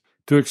physics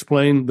to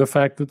explain the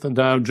fact that the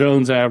Dow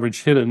Jones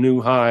average hit a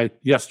new high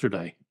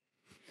yesterday.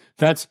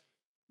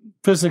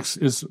 Physics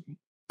is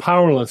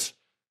powerless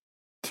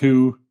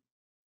to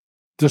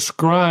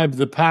describe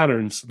the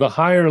patterns, the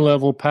higher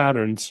level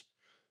patterns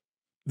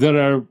that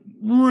are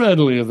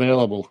readily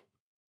available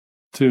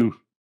to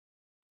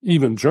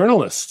even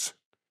journalists,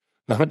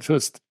 not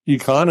just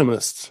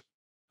economists,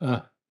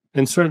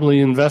 and certainly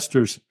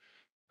investors.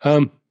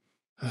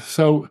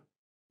 So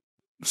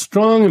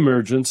strong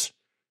emergence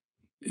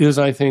is,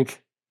 I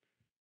think,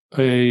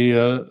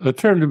 a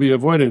term to be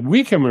avoided.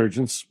 Weak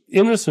emergence,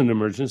 innocent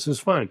emergence is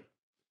fine.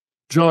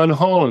 John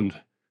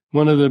Holland,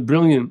 one of the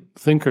brilliant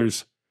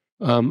thinkers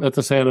at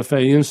the Santa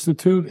Fe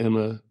Institute and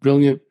a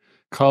brilliant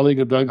colleague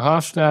of Doug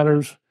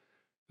Hofstadter's,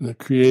 the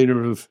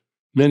creator of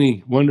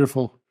many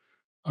wonderful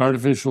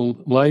artificial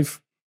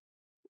life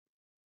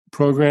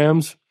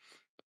programs,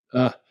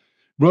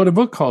 wrote a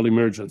book called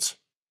Emergence.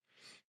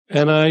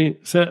 And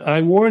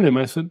I warned him,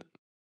 I said,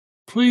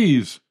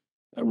 please,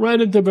 right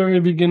at the very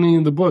beginning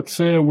of the book,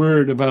 say a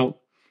word about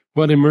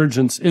what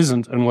emergence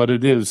isn't and what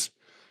it is.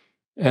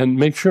 And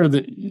make sure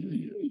that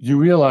you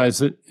realize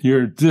that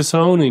you're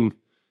disowning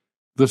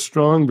the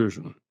strong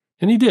version.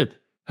 And he did.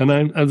 And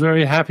I'm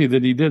very happy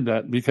that he did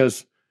that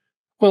because,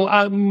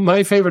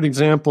 my favorite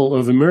example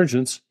of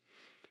emergence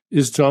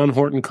is John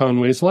Horton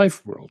Conway's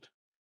Life World,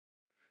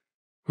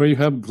 where you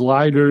have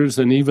gliders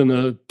and even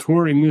a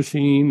touring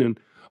machine and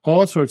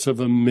all sorts of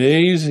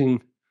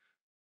amazing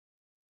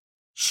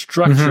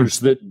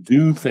structures that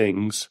do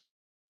things.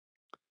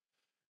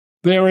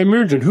 They are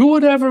emergent. Who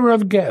would ever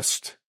have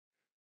guessed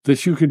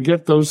that you could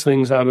get those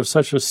things out of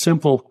such a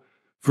simple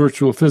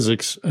virtual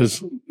physics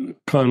as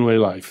Conway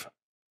Life?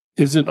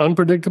 Is it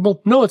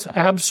unpredictable? No, it's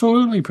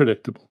absolutely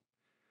predictable.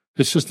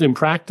 It's just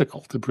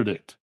impractical to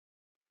predict.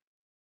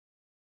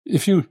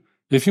 If you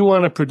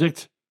want to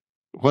predict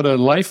what a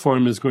life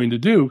form is going to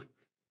do,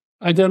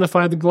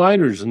 identify the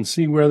gliders and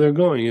see where they're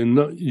going,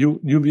 and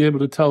you'll be able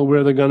to tell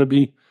where they're going to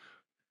be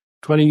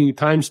 20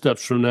 time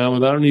steps from now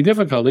without any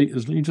difficulty.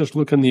 You just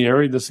look in the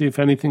area to see if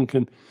anything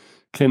can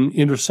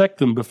intersect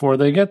them before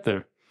they get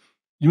there.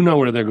 You know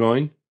where they're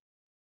going.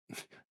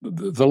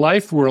 The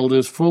life world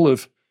is full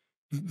of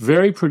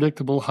very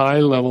predictable,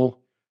 high-level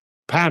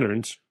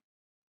patterns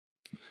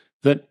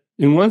that,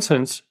 in one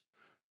sense,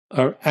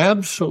 are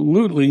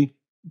absolutely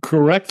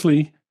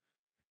correctly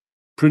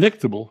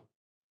predictable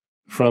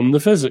from the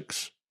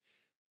physics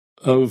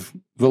of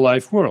the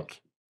life world.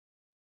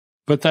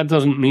 But that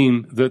doesn't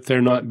mean that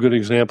they're not good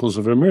examples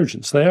of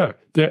emergence. They are.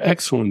 They're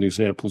excellent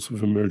examples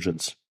of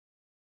emergence.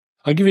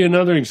 I'll give you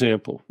another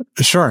example.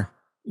 Sure.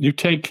 You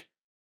take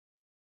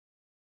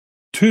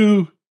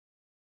two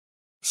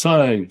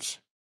signs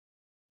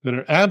that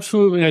are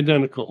absolutely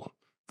identical.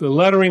 The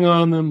lettering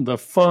on them, the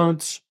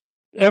fonts,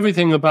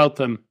 everything about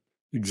them,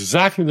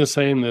 exactly the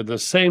same. They're the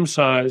same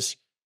size.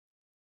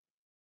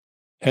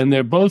 And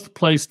they're both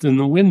placed in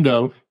the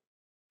window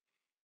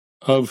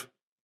of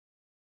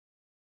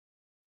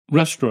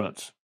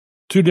restaurants,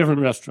 two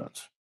different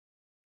restaurants.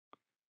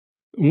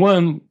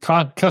 One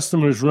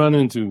customers run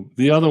into,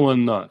 the other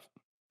one not.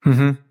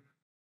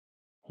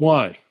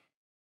 Why?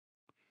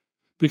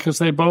 Because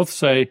they both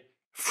say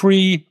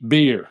free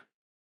beer.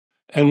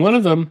 And one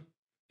of them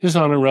is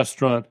on a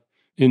restaurant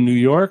in New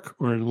York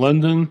or in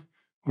London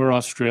or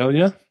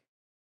Australia.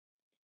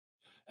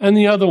 And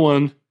the other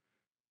one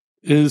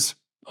is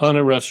on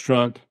a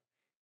restaurant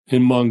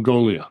in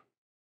Mongolia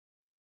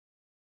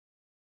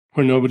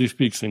where nobody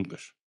speaks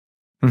English.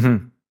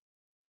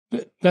 Mm-hmm.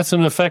 That's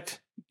an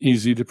effect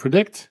easy to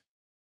predict.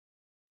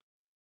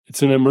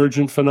 It's an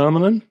emergent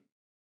phenomenon.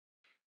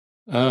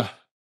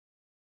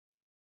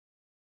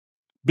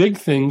 Big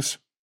things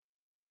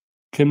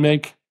can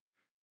make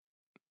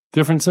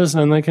differences,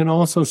 and they can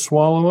also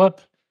swallow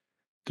up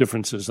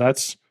differences.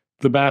 That's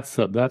the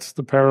bathtub. That's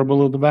the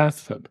parable of the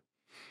bathtub.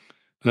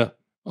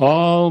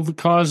 All the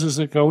causes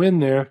that go in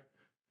there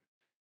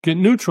get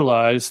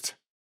neutralized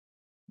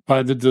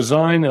by the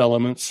design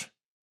elements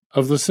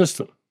of the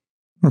system.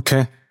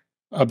 Okay.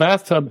 A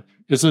bathtub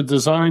is a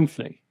design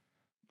thing.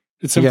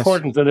 It's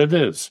important that it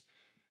is.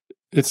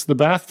 It's the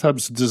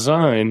bathtub's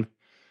design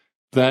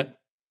that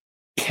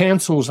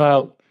cancels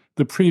out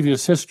the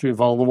previous history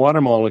of all the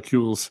water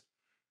molecules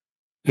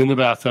in the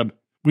bathtub.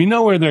 We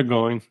know where they're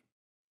going.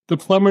 The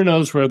plumber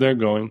knows where they're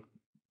going.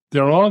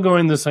 They're all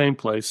going the same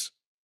place.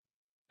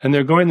 And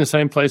they're going the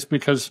same place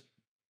because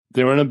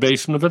they're in a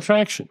basin of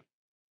attraction.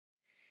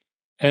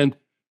 And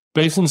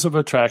basins of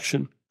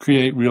attraction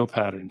create real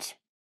patterns.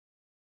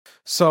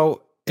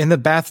 So in the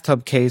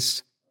bathtub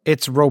case,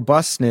 its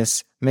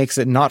robustness makes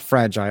it not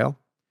fragile.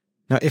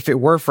 Now, if it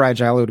were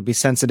fragile, it would be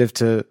sensitive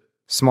to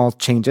small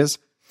changes.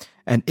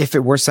 And if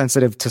it were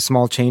sensitive to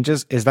small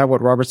changes, is that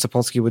what Robert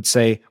Sapolsky would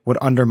say would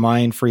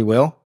undermine free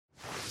will?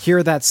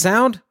 Hear that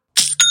sound?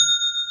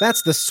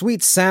 That's the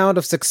sweet sound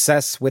of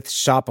success with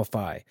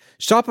Shopify.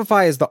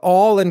 Shopify is the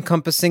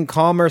all-encompassing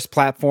commerce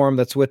platform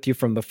that's with you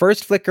from the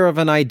first flicker of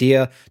an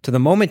idea to the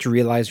moment you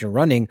realize you're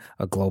running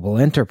a global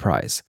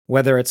enterprise.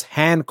 Whether it's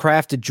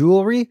handcrafted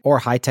jewelry or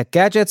high-tech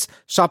gadgets,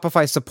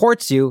 Shopify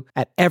supports you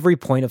at every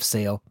point of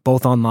sale,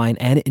 both online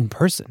and in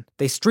person.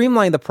 They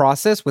streamline the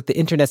process with the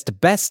internet's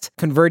best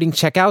converting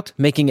checkout,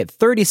 making it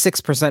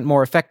 36%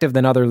 more effective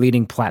than other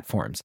leading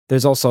platforms.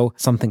 There's also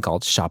something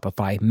called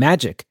Shopify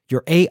Magic,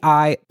 your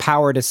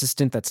AI-powered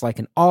assistant that's like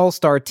an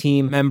all-star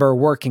team member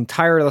working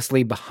tirelessly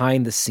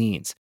behind the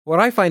scenes.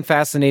 What I find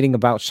fascinating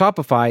about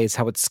Shopify is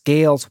how it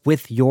scales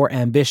with your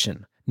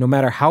ambition. No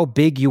matter how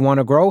big you want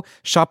to grow,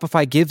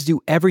 Shopify gives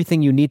you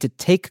everything you need to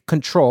take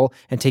control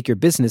and take your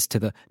business to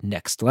the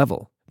next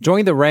level.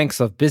 Join the ranks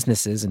of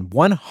businesses in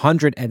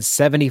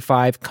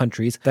 175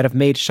 countries that have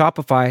made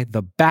Shopify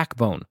the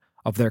backbone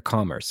of their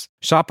commerce.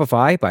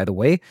 Shopify, by the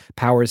way,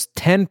 powers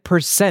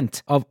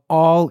 10% of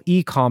all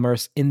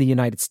e-commerce in the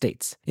United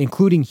States,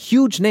 including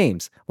huge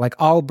names like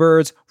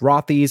Allbirds,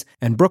 Rothy's,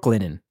 and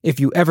Brooklinen. If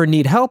you ever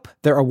need help,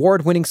 their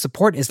award-winning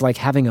support is like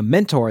having a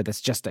mentor that's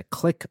just a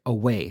click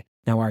away.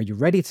 Now, are you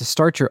ready to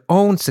start your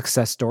own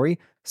success story?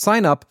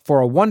 Sign up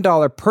for a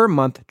 $1 per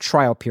month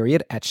trial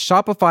period at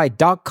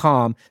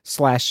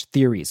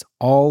shopify.com/theories,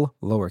 all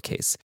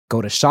lowercase.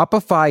 Go to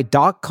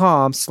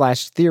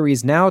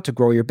shopify.com/theories now to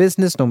grow your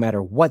business no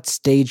matter what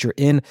stage you're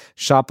in.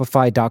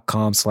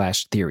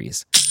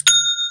 Shopify.com/theories.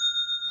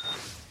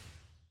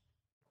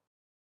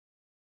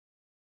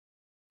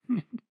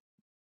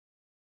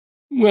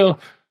 Well,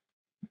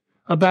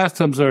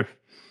 bathtubs are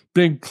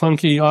big,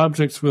 clunky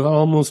objects with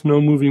almost no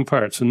moving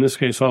parts. In this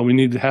case, all we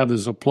need to have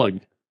is a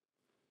plug.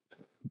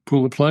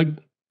 Pull the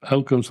plug,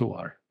 out goes the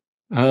water.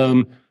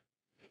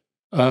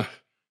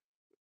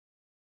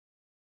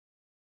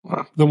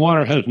 The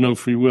water has no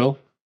free will.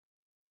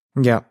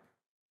 Yeah.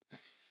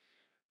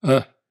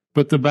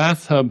 But the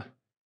bathtub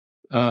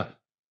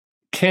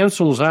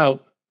cancels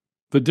out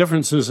the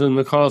differences in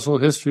the causal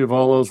history of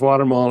all those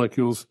water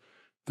molecules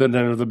that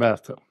enter the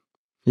bathtub.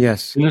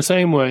 Yes. In the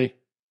same way,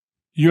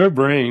 your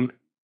brain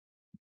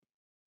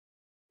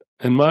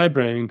and my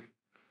brain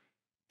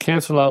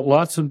cancel out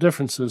lots of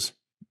differences.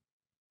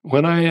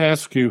 When I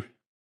ask you,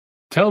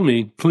 tell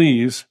me,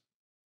 please,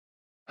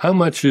 how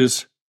much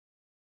is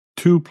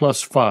 2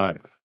 plus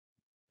 5?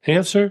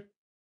 Answer?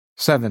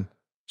 7.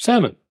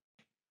 7.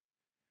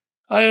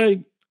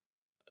 I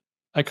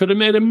could have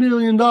made $1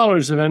 million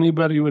if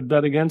anybody would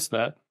bet against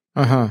that.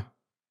 Uh-huh.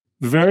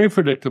 Very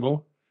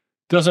predictable.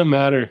 Doesn't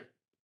matter.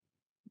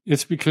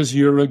 It's because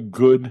you're a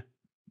good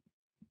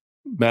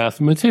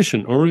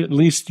mathematician, or at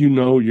least you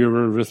know your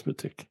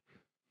arithmetic.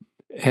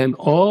 And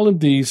all of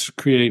these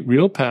create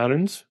real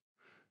patterns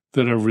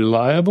that are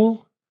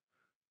reliable,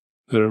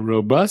 that are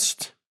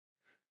robust,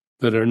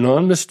 that are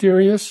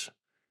non-mysterious,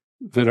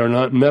 that are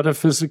not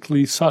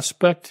metaphysically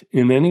suspect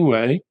in any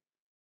way,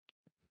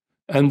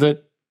 and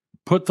that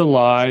put the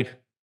lie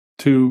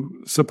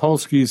to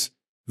Sapolsky's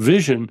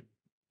vision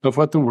of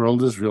what the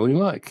world is really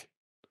like.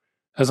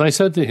 As I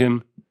said to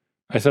him,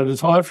 I said,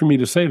 it's hard for me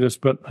to say this,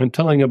 but I'm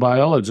telling a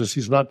biologist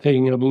he's not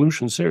taking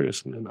evolution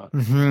seriously enough.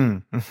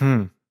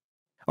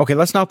 Okay,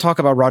 let's now talk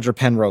about Roger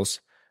Penrose,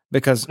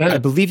 because I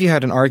believe you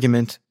had an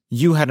argument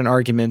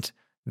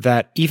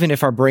that even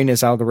if our brain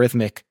is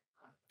algorithmic,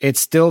 it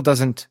still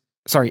doesn't,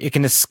 it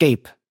can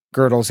escape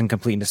Gödel's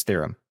incompleteness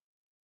theorem.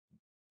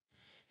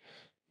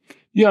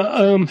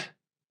 Yeah,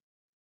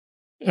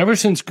 ever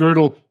since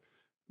Gödel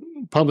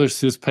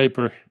published his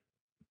paper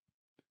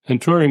and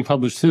Turing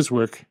published his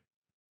work,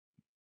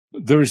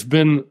 there's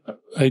been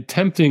a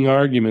tempting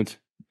argument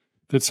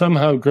that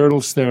somehow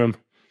Gödel's theorem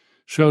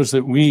shows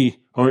that we,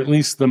 or at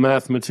least the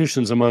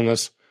mathematicians among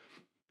us,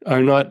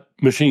 are not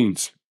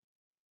machines,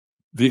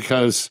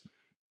 because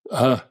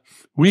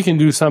we can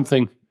do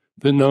something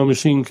that no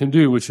machine can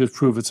do, which is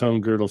prove its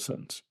own Gödel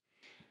sentence.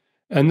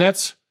 And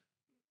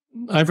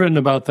I've written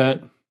about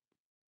that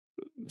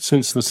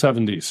since the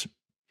 70s.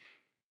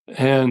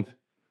 And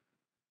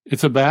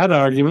it's a bad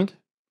argument,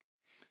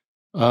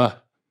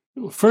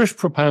 first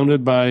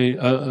propounded by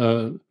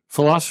a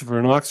philosopher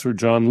in Oxford,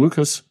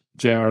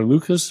 J.R.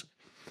 Lucas,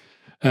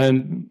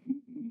 and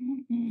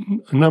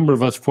a number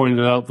of us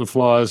pointed out the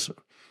flaws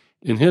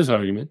in his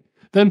argument.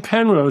 Then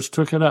Penrose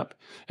took it up,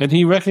 and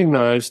he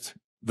recognized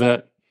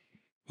that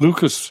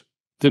Lucas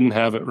didn't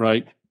have it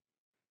right,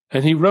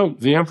 and he wrote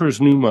The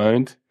Emperor's New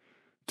Mind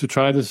to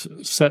try to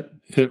set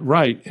it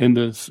right and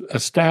to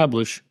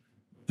establish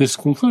this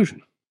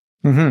conclusion.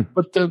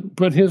 Mm-hmm.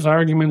 But his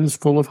argument is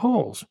full of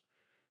holes.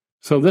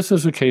 So this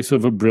is a case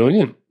of a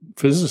brilliant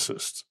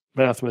physicist,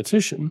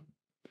 mathematician,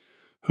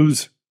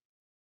 whose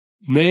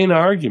main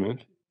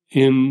argument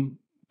in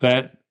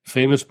that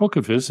famous book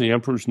of his, The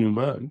Emperor's New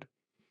Mind,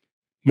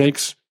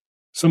 makes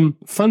some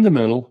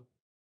fundamental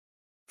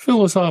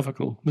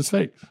philosophical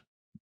mistakes.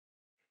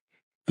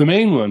 The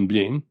main one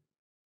being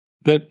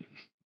that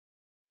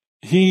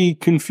he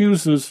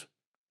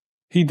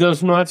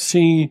does not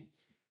see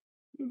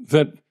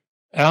that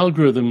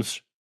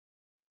algorithms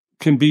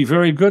can be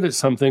very good at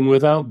something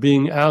without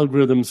being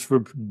algorithms for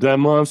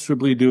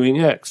demonstrably doing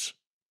X.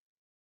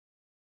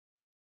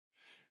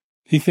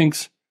 He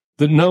thinks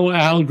that no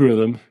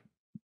algorithm,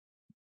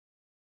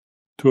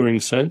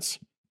 Turing's sense,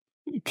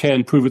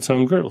 can prove its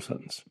own Gödel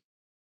sentence.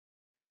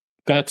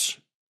 That's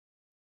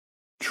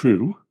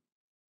true,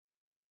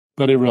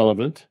 but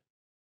irrelevant,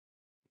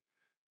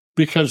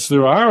 because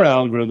there are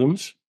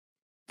algorithms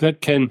that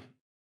can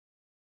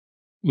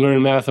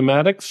learn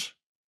mathematics,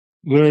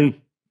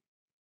 learn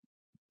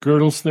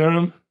Gödel's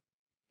theorem,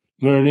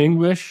 learn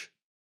English,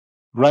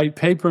 write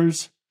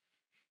papers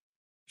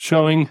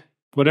showing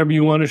whatever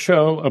you want to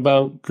show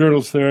about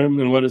Gödel's theorem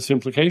and what its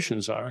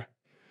implications are.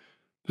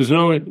 There's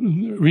no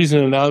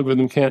reason an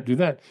algorithm can't do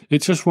that.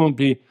 It just won't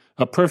be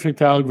a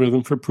perfect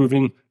algorithm for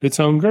proving its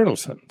own Gödel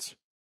sentence.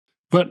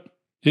 But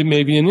it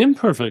may be an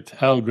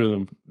imperfect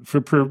algorithm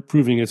for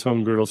proving its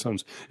own Gödel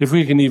sentence, if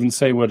we can even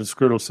say what its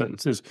Gödel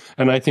sentence is.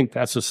 And I think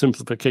that's a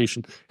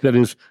simplification that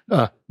is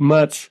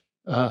much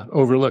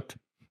overlooked.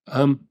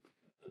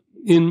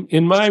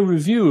 In my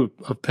review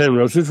of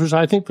Penrose, which was,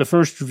 I think, the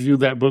first review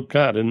that book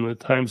got in the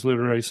Times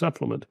Literary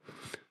Supplement,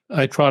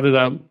 I trotted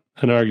out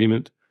an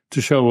argument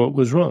to show what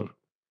was wrong.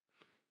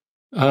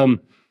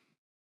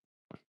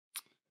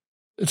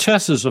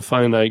 Chess is a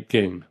finite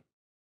game.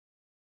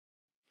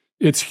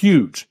 It's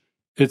huge.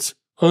 It's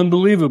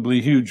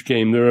unbelievably huge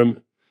game. There are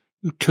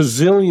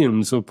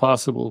gazillions of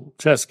possible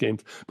chess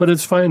games, but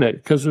it's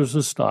finite because there's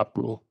a stop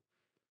rule.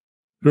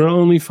 There are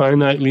only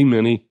finitely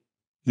many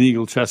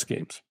legal chess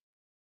games.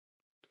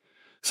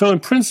 So in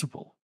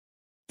principle,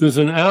 there's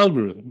an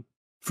algorithm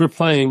for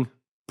playing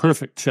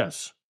perfect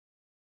chess.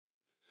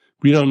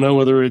 We don't know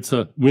whether it's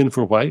a win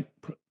for white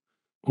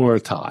or a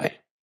tie.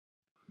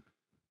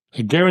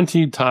 A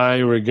guaranteed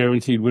tie or a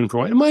guaranteed win for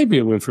white. It might be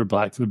a win for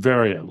black, but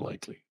very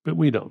unlikely, but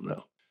we don't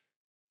know.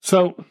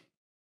 So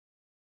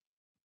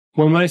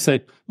one might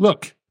say,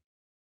 look,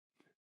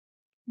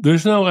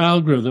 there's no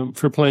algorithm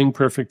for playing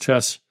perfect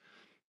chess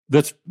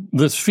that's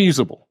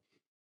feasible.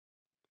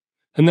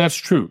 And that's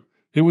true.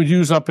 It would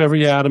use up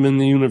every atom in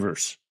the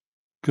universe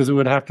because it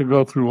would have to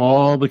go through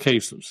all the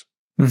cases.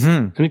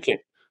 Mm-hmm. And it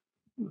can't.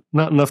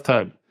 Not enough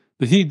time.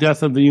 The heat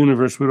death of the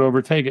universe would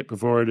overtake it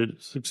before it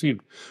had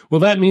succeeded.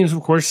 Well, that means,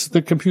 of course,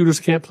 that computers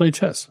can't play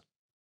chess.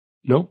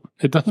 No,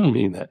 it doesn't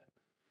mean that.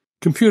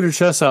 Computer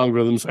chess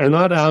algorithms are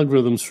not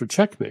algorithms for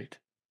checkmate.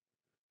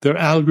 They're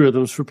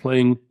algorithms for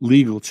playing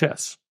legal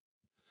chess.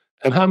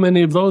 And how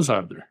many of those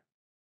are there?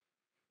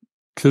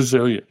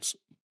 Gazillions.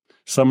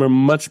 Some are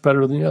much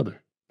better than the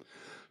other.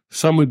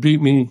 Some would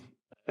beat me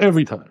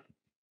every time.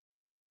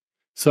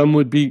 Some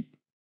would beat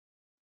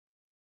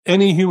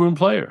any human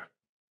player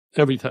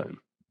every time.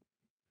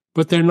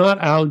 But they're not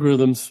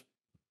algorithms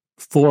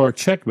for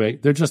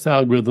checkmate. They're just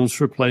algorithms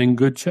for playing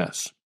good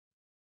chess.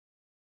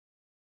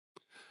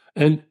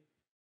 And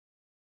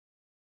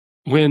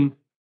when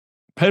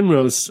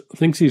Penrose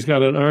thinks he's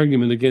got an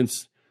argument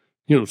against,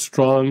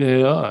 strong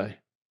AI,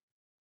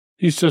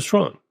 he's just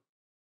wrong.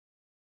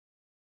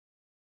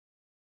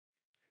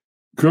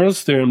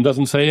 Gödel's theorem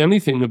doesn't say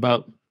anything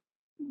about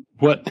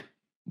what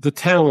the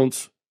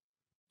talents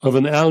of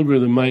an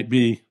algorithm might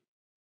be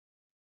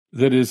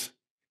that is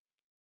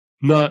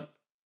not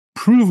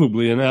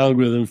provably an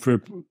algorithm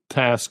for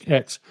task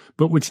X,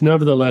 but which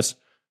nevertheless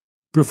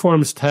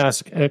performs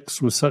task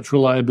X with such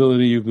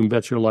reliability you can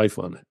bet your life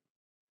on it.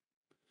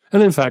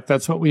 And in fact,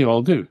 that's what we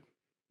all do.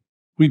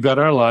 We bet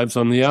our lives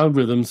on the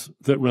algorithms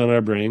that run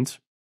our brains,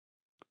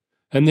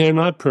 and they're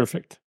not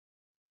perfect.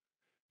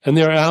 And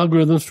they're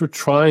algorithms for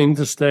trying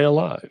to stay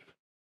alive.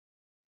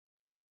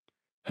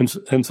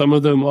 And some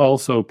of them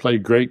also play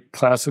great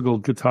classical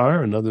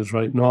guitar, and others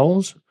write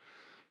novels.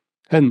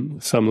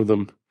 and some of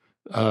them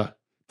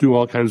do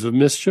all kinds of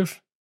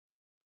mischief.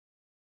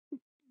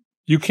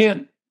 You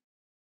can't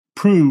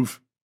prove,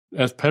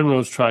 as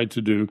Penrose tried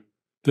to do,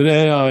 that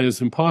AI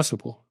is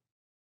impossible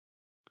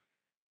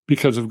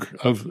because of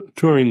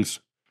Turing's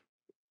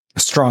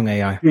Strong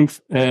AI.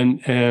 proof and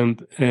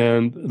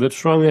that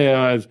strong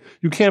AI is,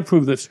 you can't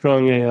prove that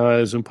strong AI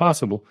is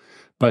impossible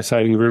by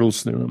citing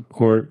Gödel's theorem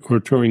or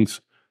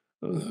Turing's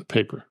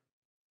paper.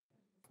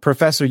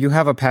 Professor, you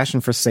have a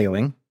passion for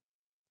sailing.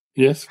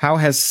 Yes. How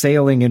has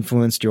sailing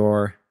influenced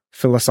your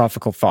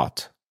philosophical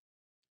thought?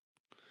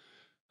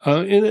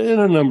 In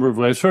a number of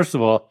ways. First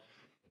of all,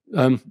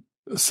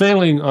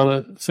 sailing on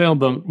a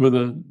sailboat with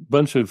a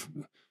bunch of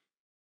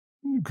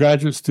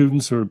graduate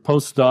students or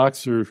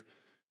postdocs or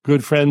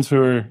good friends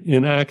who are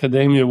in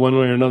academia one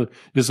way or another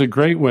is a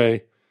great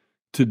way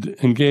to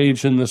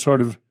engage in the sort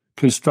of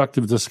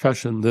constructive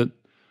discussion that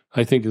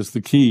I think is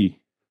the key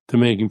to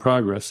making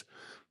progress.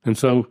 And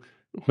so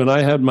when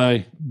I had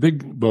my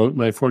big boat,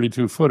 my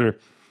 42-footer,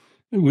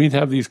 we'd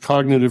have these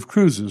cognitive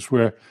cruises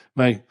where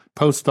my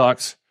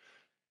postdocs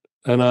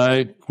and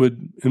I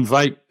would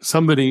invite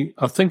somebody,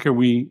 a thinker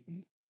we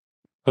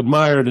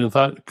admired and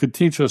thought could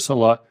teach us a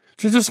lot,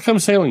 to just come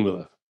sailing with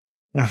us.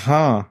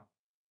 Uh-huh.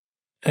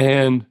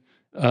 And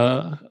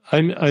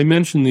I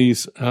mentioned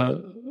these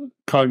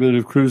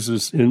cognitive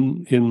cruises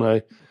in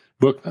my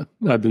book.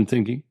 I've been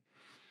thinking,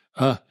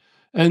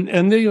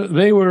 and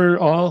they were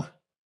all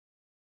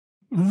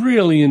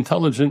really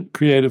intelligent,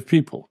 creative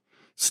people.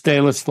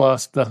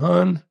 Stanislas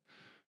Dehaene,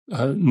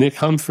 Nick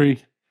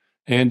Humphrey,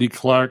 Andy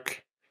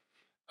Clark,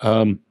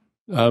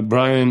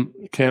 Brian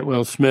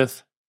Cantwell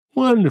Smith.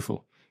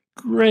 Wonderful,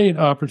 great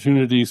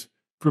opportunities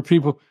for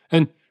people.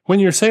 And when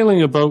you're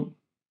sailing a boat,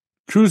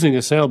 cruising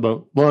a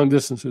sailboat, long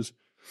distances,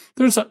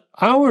 there's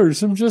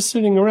hours of just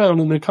sitting around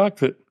in the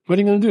cockpit. What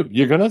are you going to do?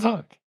 You're going to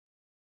talk.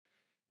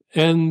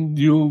 And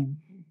you'll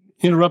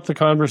interrupt the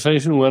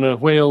conversation when a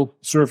whale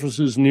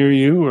surfaces near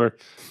you or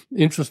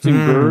interesting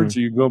birds, or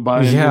you go by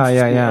an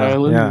interesting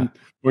island,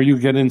 or you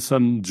get in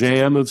some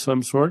jam of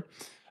some sort.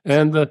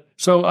 And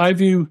so I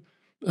view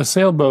a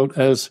sailboat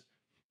as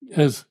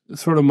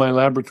sort of my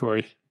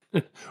laboratory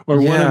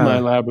or one of my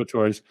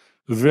laboratories.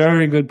 A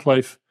very good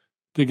place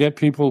to get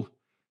people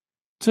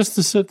just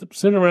to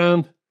sit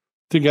around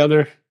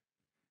together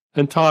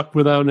and talk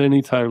without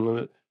any time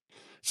limit.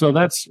 So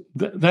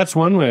that's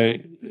one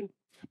way.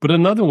 But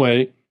another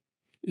way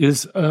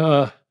is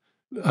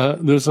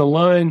there's a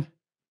line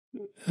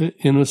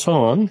in a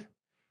song,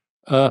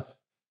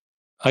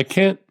 I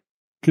can't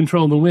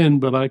control the wind,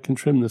 but I can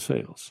trim the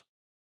sails.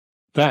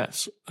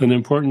 That's an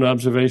important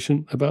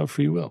observation about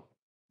free will.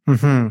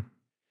 Mm-hmm.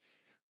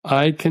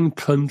 I can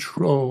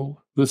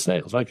control the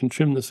sails. I can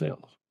trim the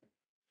sails.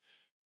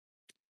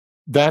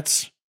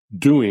 That's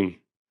doing.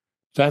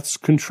 That's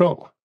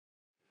control.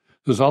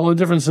 There's all the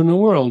difference in the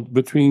world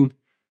between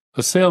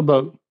a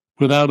sailboat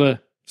without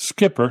a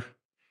skipper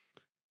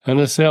and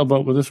a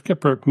sailboat with a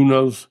skipper who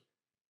knows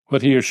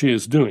what he or she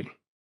is doing.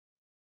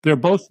 They're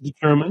both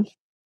determined,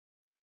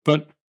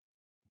 but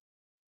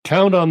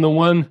count on the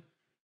one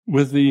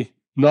with the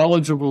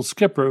knowledgeable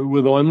skipper,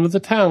 with the one with the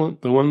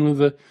talent, the one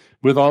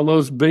with all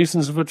those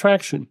basins of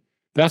attraction.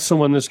 That's the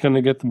one that's going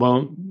to get the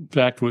boat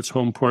back to its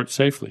home port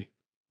safely.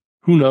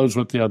 Who knows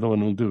what the other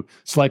one will do?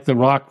 It's like the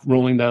rock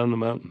rolling down the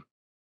mountain.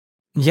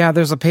 Yeah,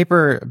 there's a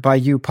paper by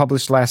you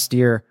published last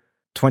year,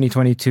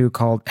 2022,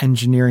 called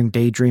Engineering,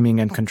 Daydreaming,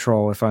 and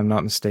Control, if I'm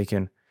not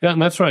mistaken. Yeah,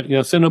 that's right.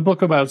 Yes, in a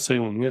book about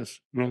sailing, yes.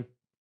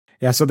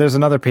 Yeah, so there's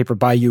another paper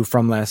by you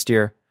from last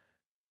year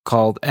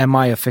called Am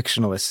I a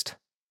Fictionalist?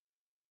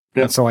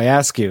 Yeah. And so I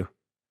ask you,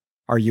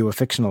 are you a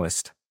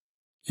fictionalist?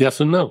 Yes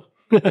and no.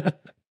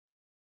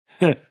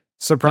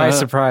 Surprise,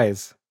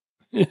 surprise.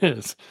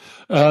 Yes.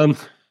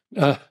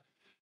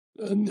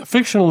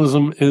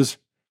 Fictionalism is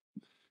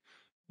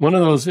one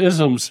of those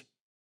isms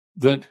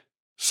that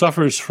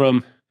suffers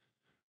from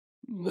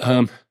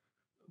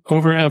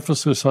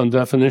overemphasis on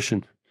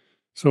definition.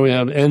 So we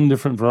have N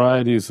different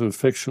varieties of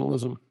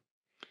fictionalism.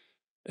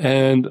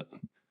 And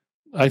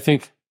I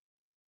think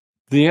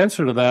the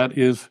answer to that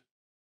is,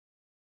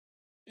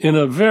 in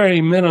a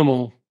very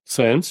minimal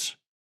sense,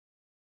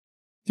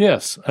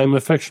 yes, I'm a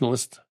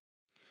fictionalist,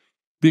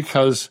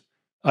 because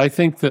I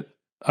think that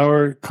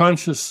our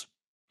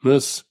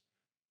consciousness,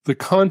 the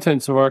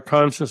contents of our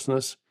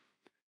consciousness,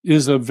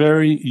 is a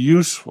very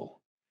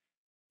useful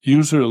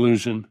user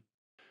illusion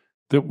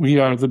that we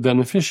are the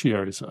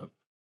beneficiaries of.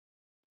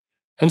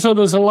 And so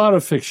there's a lot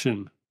of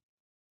fiction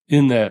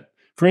in that.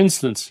 For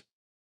instance,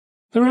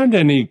 there aren't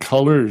any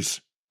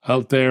colors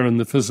out there in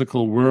the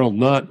physical world.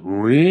 Not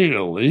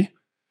really.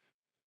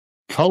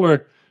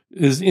 Color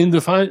is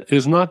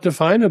not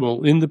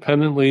definable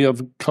independently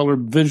of color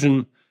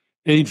vision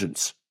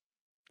agents.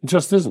 It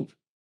just isn't.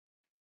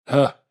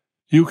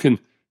 You can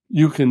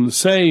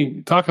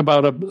talk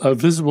about a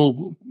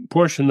visible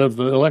portion of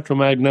the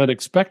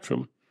electromagnetic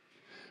spectrum,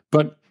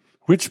 but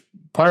which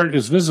part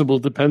is visible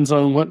depends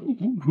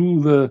on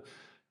who the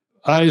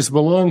eyes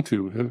belong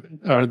to.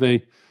 Are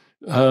they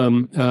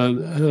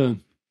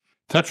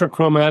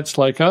tetrachromats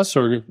like us,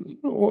 or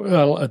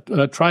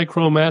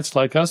trichromats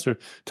like us, or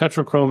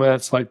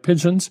tetrachromats like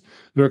pigeons.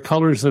 There are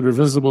colors that are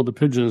visible to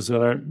pigeons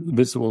that aren't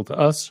visible to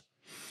us.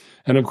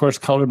 And of course,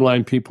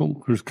 colorblind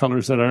people, there's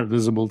colors that aren't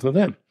visible to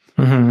them.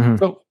 Mm-hmm.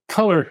 So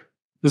color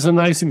is a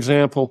nice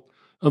example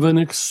of an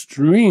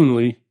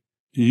extremely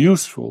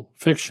useful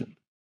fiction.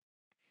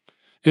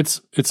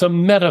 It's a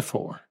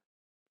metaphor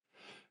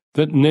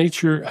that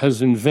nature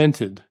has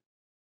invented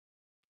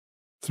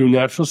through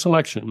natural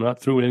selection, not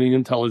through any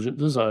intelligent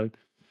design.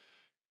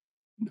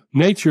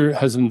 Nature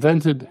has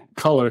invented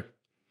color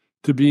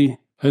to be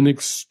an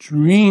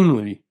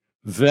extremely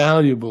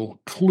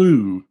valuable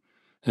clue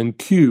and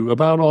cue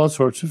about all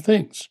sorts of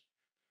things.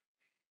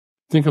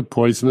 Think of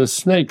poisonous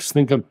snakes.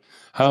 Think of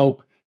how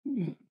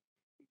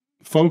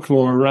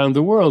folklore around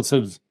the world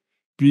says,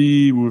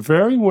 be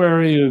very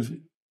wary of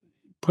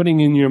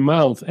putting in your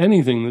mouth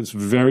anything that's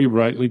very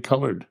brightly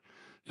colored.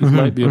 It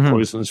might be a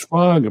poisonous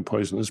frog, a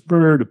poisonous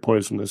bird, a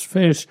poisonous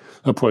fish,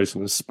 a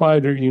poisonous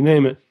spider, you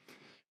name it.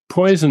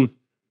 Poison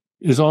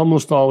is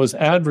almost always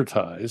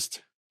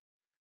advertised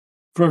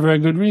for a very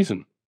good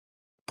reason.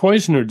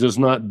 Poisoner does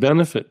not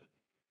benefit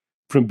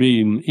from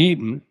being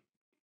eaten.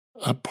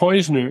 A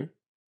poisoner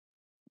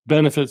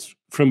benefits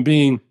from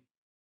being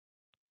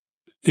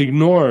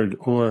ignored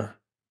or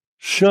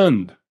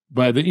shunned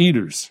by the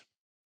eaters.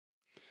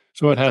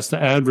 So it has to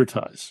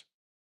advertise.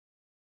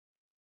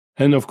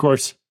 And of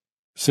course,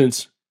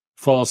 since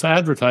false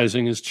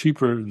advertising is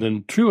cheaper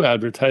than true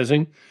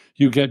advertising,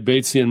 you get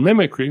Batesian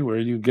mimicry, where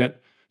you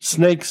get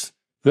snakes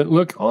that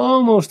look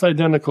almost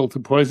identical to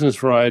poisonous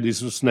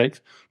varieties of snakes,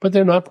 but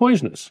they're not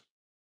poisonous.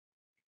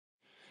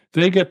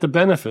 They get the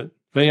benefit.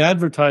 They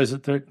advertise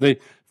that they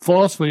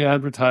falsely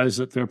advertise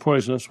that they're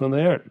poisonous when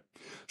they aren't.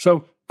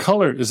 So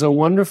color is a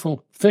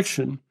wonderful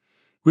fiction,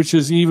 which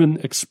is even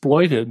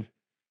exploited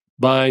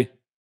by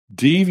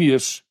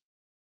devious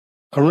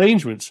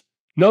arrangements.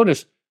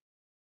 Notice,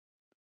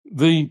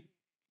 the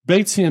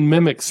Batesian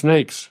mimic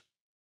snakes,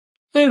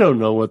 they don't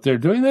know what they're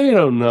doing. They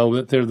don't know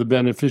that they're the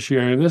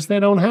beneficiary of this. They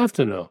don't have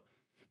to know.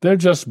 They're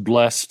just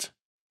blessed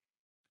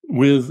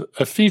with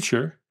a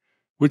feature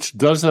which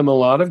does them a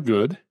lot of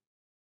good.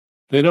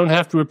 They don't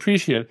have to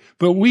appreciate it.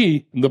 But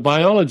we, the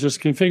biologists,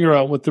 can figure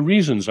out what the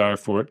reasons are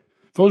for it.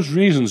 Those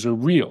reasons are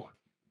real.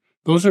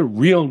 Those are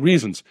real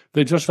reasons.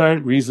 They just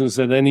aren't reasons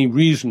that any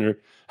reasoner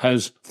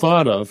has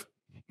thought of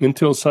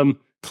until some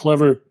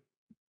clever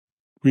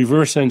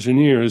reverse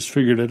engineer has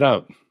figured it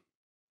out.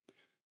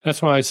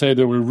 That's why I say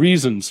there were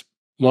reasons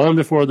long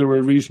before there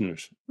were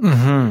reasoners.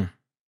 Mm-hmm.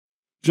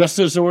 Just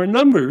as there were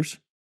numbers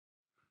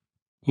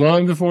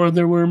long before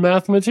there were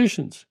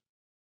mathematicians.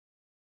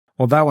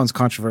 Well, that one's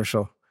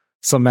controversial.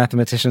 Some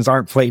mathematicians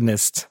aren't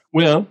Platonists.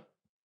 Well,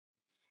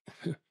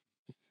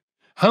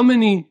 how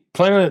many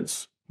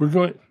planets were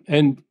going,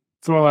 and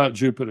throw out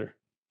Jupiter?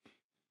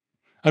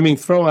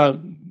 Throw out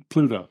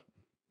Pluto.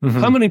 Mm-hmm.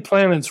 How many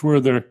planets were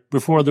there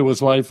before there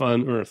was life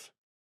on Earth?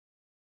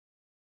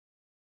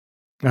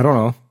 I don't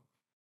know.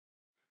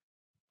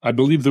 I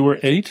believe there were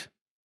 8.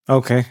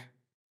 Okay.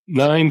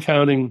 9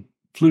 counting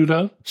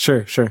Pluto.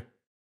 Sure.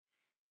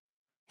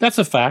 That's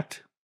a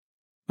fact.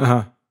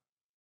 Uh-huh.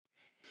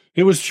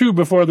 It was true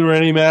before there were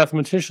any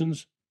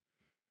mathematicians,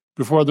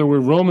 before there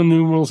were Roman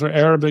numerals or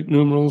Arabic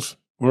numerals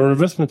or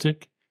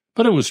arithmetic,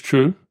 but it was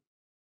true.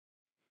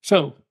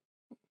 So,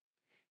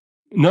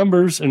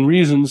 numbers and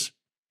reasons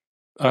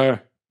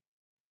are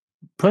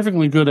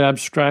perfectly good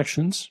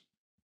abstractions.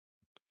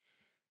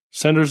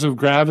 Centers of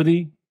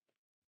gravity,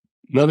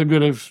 another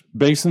good of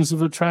basins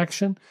of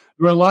attraction.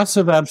 There are lots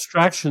of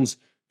abstractions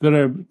that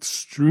are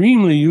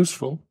extremely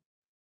useful,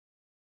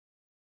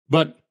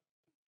 but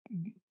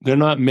they're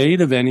not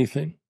made of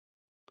anything.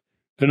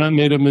 They're not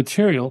made of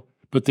material,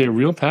 but they're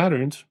real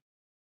patterns.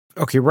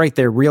 Okay, right,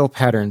 they're real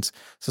patterns.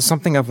 So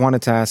something I've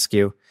wanted to ask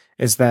you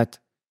is that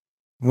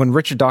when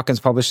Richard Dawkins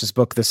published his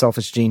book, The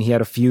Selfish Gene, he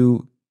had a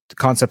few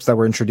concepts that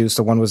were introduced.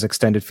 So one was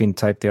extended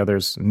phenotype, the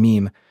other's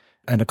meme,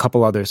 and a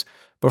couple others.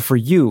 But for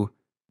you,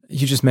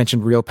 you just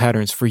mentioned real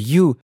patterns. For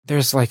you,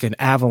 there's like an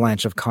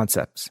avalanche of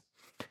concepts.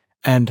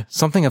 And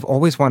something I've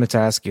always wanted to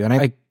ask you, and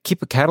I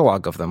keep a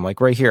catalog of them, like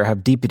right here, I have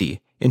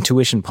deepity,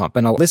 intuition pump,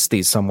 and I'll list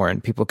these somewhere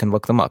and people can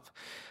look them up.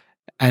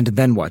 And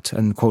then what?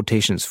 And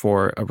quotations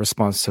for a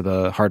response to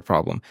the hard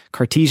problem.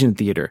 Cartesian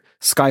theater,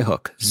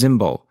 skyhook,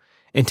 Zimbo,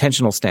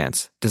 intentional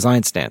stance,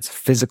 design stance,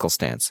 physical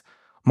stance,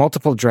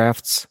 multiple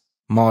drafts,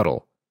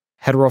 model,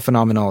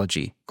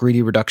 heterophenomenology,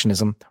 greedy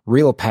reductionism,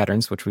 real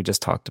patterns, which we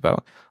just talked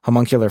about,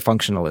 homuncular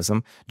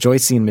functionalism,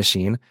 Joycean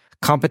machine,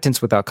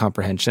 competence without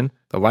comprehension,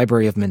 the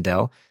library of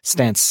Mendel,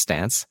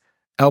 stance,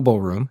 elbow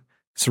room,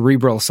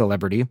 cerebral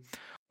celebrity,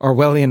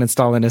 Orwellian and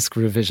Stalinist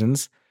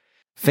revisions,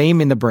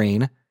 fame in the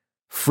brain,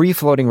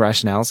 free-floating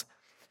rationales,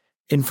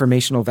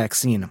 informational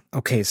vaccine.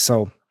 Okay,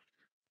 so,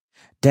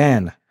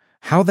 Dan,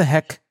 how the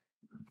heck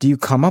do you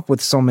come up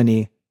with so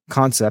many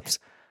concepts,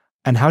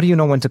 and how do you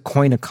know when to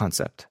coin a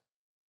concept?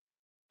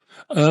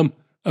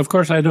 Of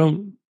course, I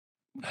don't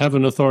have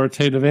an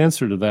authoritative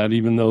answer to that,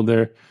 even though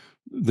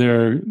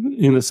they're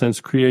in a sense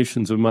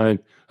creations of mine.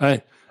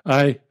 I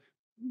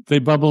They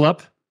bubble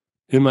up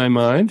in my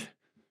mind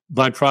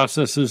by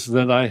processes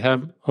that I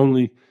have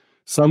only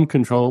some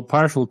control,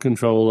 partial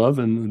control of,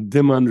 and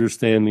dim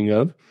understanding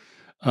of.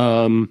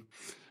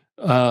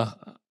 I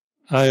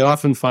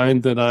often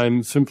find that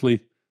I'm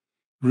simply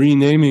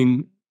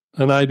renaming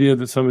an idea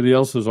that somebody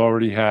else has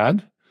already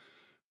had.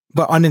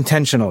 But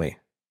unintentionally.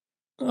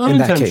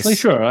 Unintentionally,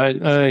 sure.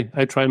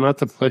 I try not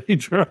to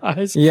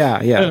plagiarize.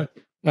 Yeah.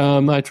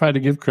 I try to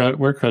give credit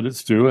where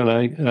credit's due, and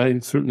I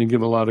certainly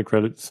give a lot of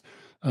credits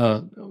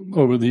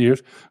over the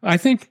years. I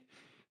think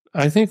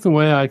the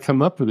way I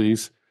come up with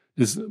these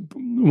is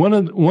one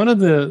of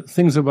the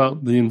things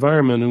about the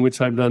environment in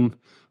which I've done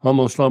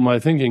almost all my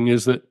thinking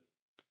is that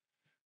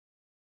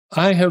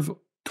I have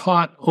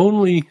taught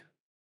only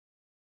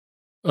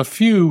a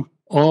few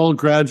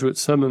all-graduate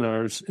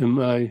seminars in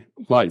my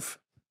life.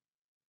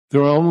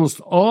 There are almost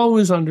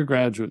always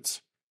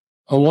undergraduates,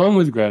 along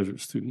with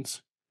graduate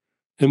students,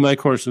 in my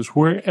courses,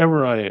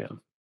 wherever I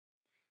am.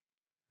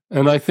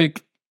 And I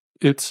think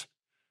it's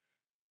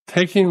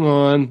taking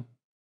on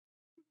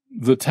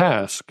the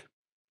task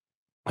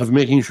of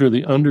making sure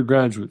the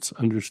undergraduates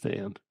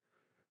understand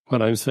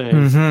what I'm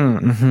saying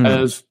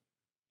has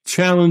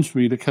challenged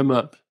me to come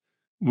up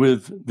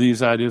with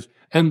these ideas.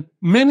 And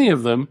many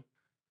of them,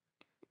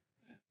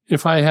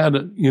 if I had,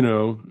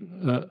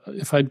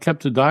 if I'd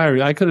kept a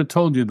diary, I could have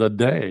told you the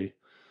day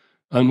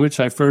on which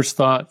I first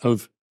thought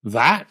of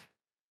that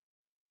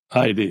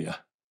idea.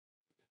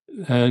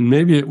 And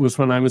maybe it was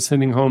when I was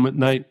sitting home at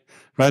night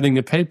writing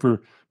a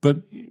paper, but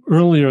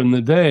earlier in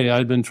the day,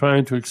 I'd been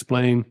trying to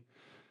explain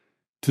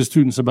to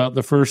students about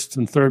the first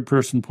and third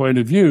person point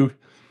of view,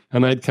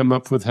 and I'd come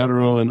up with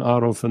hetero and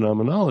auto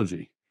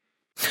phenomenology.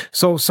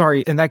 So,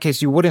 sorry, in that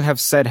case, you wouldn't have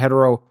said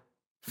hetero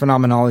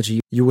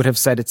phenomenology. You would have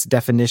said its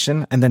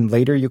definition, and then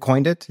later you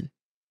coined it?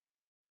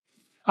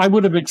 I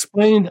would have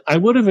explained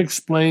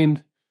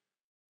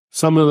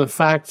some of the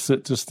facts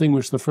that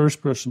distinguish the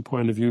first person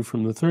point of view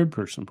from the third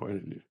person point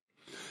of view.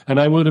 And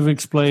I would have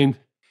explained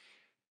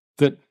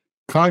that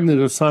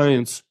cognitive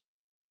science,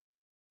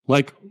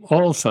 like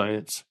all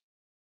science,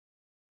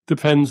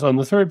 depends on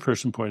the third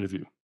person point of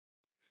view.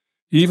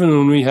 Even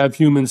when we have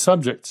human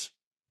subjects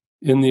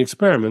in the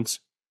experiments,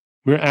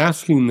 we're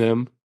asking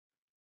them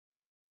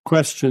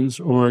questions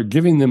or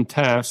giving them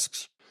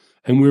tasks,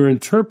 and we're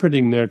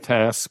interpreting their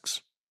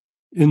tasks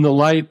in the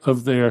light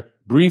of their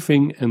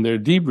briefing and their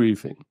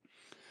debriefing.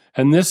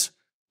 And this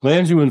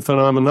lands you in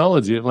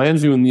phenomenology. It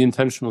lands you in the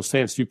intentional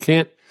stance. You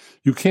can't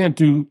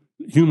do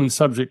human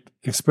subject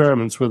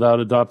experiments without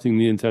adopting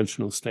the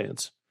intentional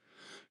stance.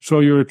 So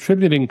you're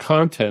attributing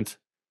content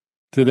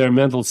to their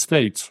mental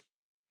states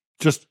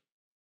just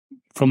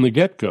from the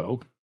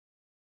get-go.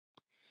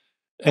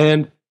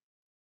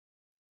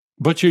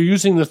 But you're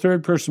using the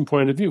third person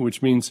point of view,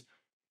 which means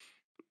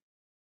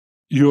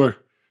you're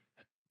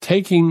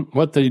taking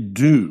what they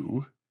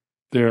do,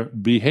 their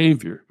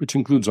behavior, which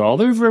includes all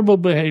their verbal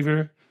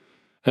behavior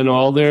and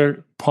all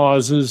their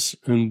pauses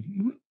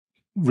and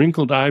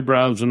wrinkled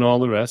eyebrows and all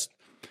the rest,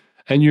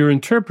 and you're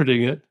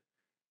interpreting it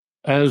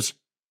as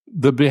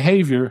the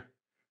behavior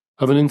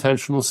of an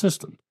intentional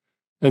system.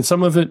 And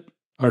some of it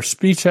are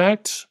speech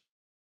acts,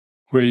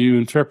 where you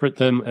interpret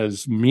them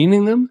as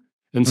meaning them,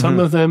 and some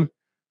of them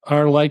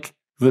are like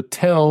the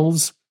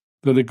tells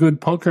that a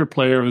good poker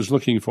player is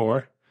looking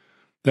for.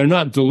 They're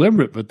not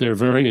deliberate, but they're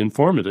very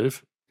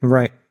informative.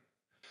 Right.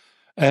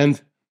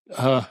 And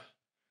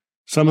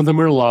some of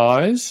them are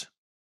lies,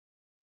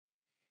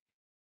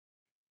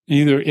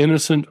 either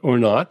innocent or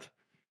not.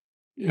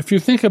 If you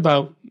think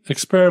about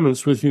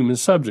experiments with human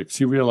subjects,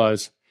 you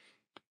realize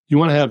you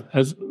want to have,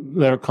 as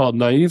they're called,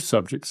 naive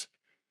subjects.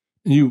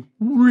 You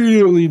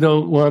really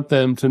don't want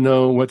them to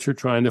know what you're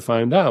trying to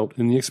find out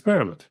in the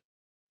experiment,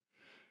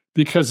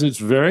 because it's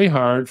very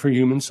hard for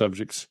human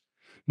subjects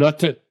not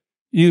to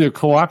either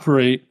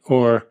cooperate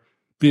or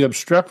be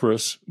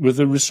obstreperous with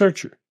the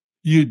researcher.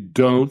 You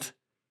don't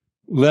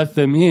let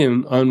them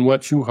in on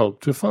what you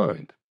hope to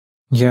find.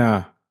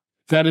 Yeah.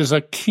 That is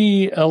a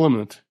key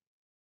element.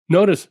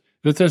 Notice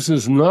that this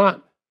is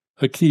not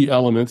a key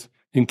element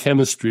in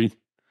chemistry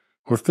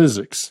or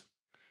physics.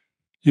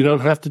 You don't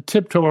have to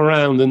tiptoe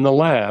around in the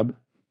lab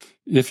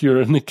if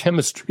you're in the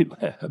chemistry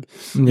lab.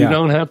 Yeah. You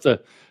don't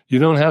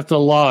have to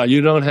lie.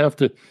 You don't have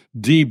to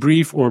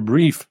debrief or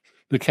brief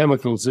the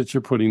chemicals that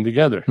you're putting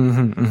together.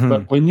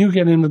 But when you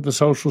get into the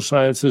social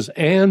sciences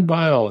and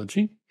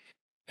biology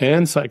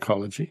and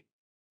psychology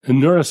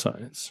and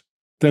neuroscience,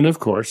 then of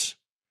course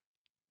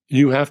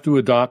you have to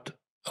adopt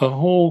a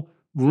whole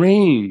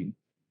range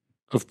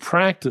of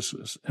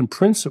practices and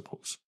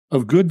principles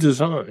of good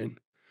design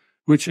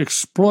which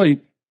exploit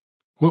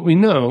what we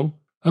know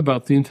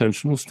about the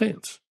intentional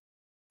stance.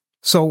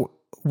 So,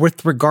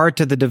 with regard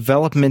to the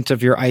development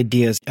of your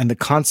ideas and the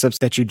concepts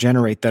that you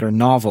generate that are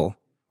novel,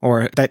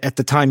 or that at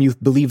the time you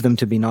believe them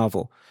to be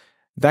novel,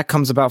 that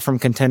comes about from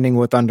contending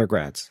with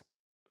undergrads.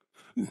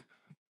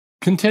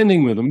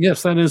 Contending with them,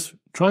 yes, that is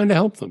trying to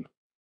help them.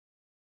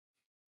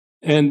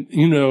 And,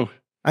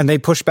 And they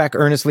push back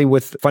earnestly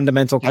with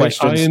fundamental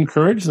questions. I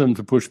encourage them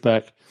to push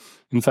back.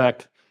 In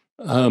fact,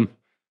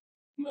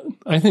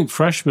 I think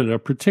freshmen are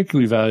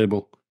particularly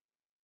valuable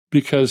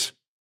because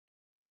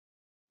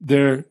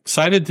they're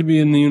excited to be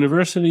in the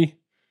university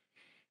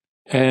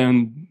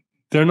and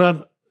they're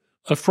not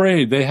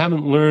afraid. They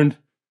haven't learned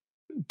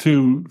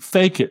to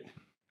fake it.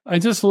 I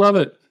just love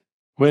it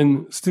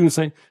when students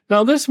say,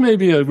 now this may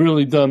be a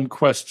really dumb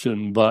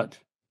question, but,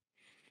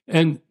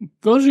 and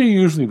those are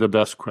usually the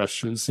best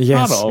questions.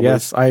 Yes, not always.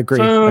 yes, I agree.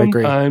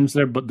 Sometimes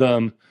they're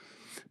dumb,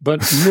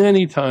 but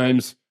many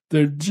times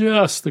they're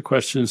just the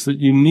questions that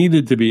you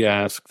needed to be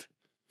asked.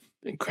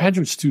 And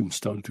graduate students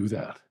don't do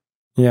that.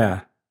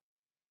 Yeah.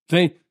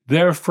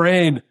 They're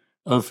afraid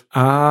of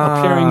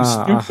appearing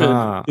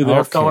stupid to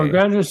their fellow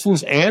graduate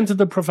students and to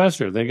the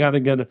professor. They got to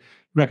get a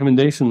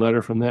recommendation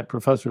letter from that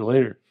professor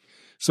later.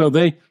 So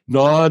they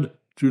nod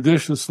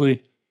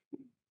judiciously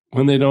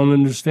when they don't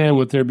understand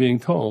what they're being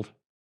told.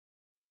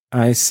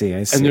 I see.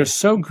 And they're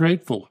so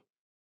grateful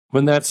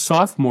when that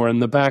sophomore in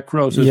the back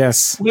row says,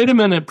 yes, wait a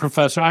minute,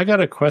 professor, I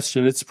got a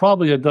question. It's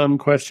probably a dumb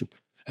question.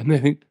 And they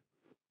think,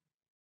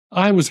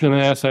 I was going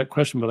to ask that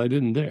question, but I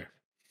didn't dare.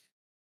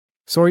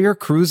 So are your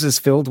cruises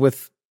filled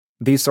with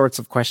these sorts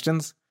of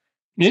questions?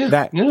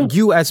 Yeah.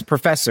 You as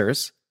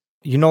professors,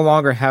 you no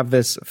longer have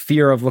this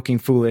fear of looking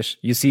foolish.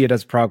 You see it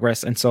as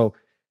progress. And so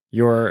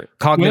your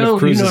cognitive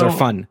cruises are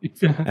fun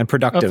and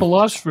productive. A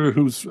philosopher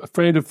who's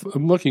afraid of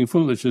looking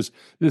foolish is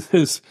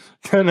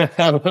going to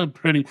have a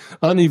pretty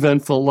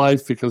uneventful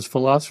life because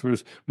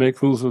philosophers make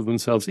fools of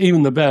themselves,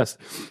 even the best,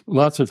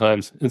 lots of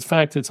times. In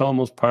fact, it's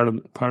almost part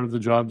of the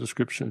job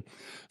description.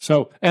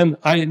 So, and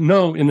I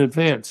know in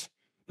advance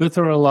that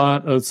there are a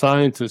lot of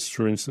scientists,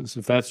 for instance,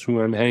 if that's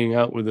who I'm hanging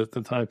out with at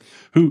the time,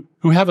 who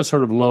have a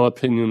sort of low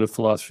opinion of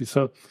philosophy.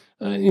 So,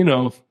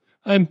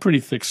 I'm pretty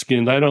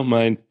thick-skinned. I don't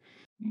mind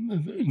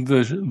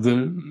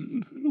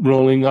the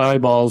rolling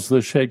eyeballs,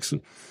 the shakes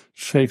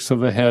of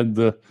the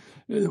head,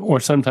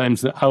 or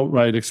sometimes the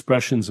outright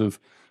expressions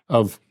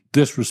of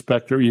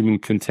disrespect or even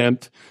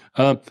contempt.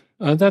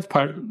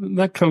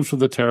 That comes with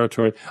the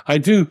territory. I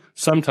do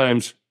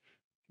sometimes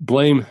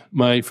blame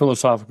my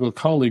philosophical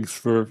colleagues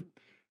for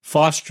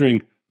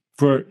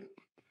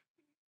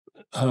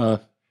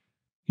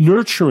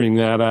nurturing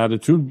that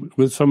attitude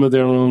with some of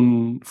their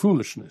own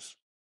foolishness.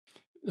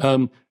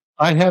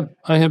 I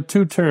have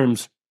two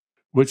terms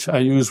which I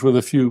use with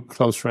a few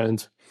close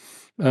friends.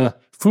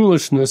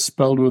 Foolishness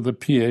spelled with a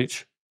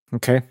PH.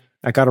 Okay.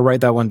 I got to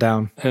write that one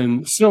down.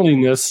 And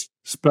silliness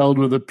spelled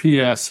with a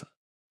PSY.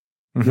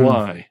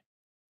 Mm-hmm.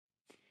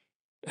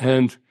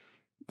 And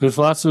there's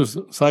lots of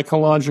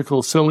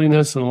psychological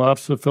silliness and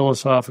lots of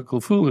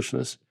philosophical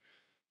foolishness.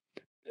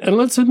 And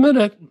let's admit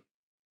it.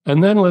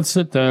 And then let's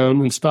sit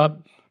down and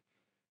stop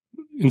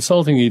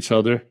insulting each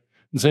other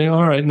and say,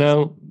 all right,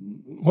 now,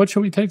 what should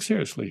we take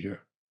seriously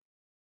here?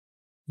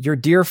 Your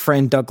dear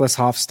friend, Douglas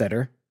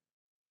Hofstadter,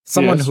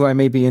 someone who I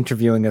may be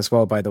interviewing as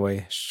well, by the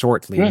way,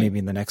 shortly, maybe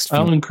in the next few.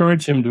 I'll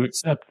encourage him to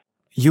accept.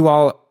 You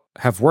all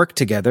have worked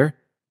together,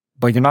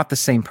 but you're not the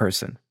same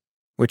person,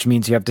 which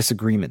means you have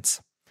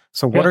disagreements.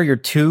 So what are your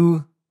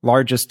two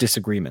largest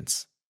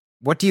disagreements?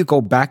 What do you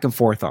go back and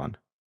forth on?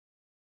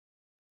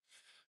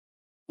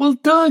 Well,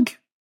 Doug,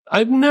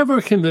 I've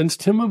never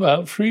convinced him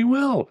about free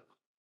will.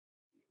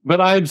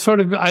 But I've sort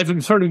of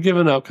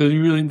given up because he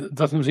really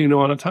doesn't seem to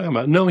want to talk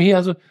about it. No, he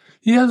has a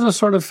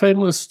sort of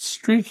fatalist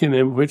streak in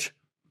him, which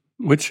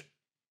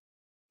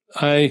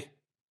I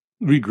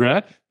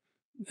regret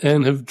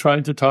and have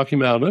tried to talk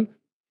him out of.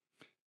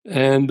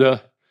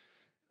 And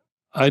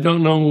I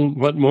don't know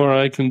what more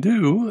I can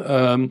do.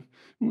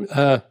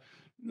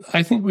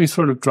 I think we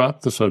sort of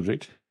dropped the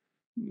subject.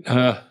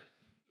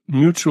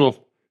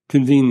 Mutual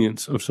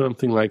convenience of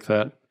something like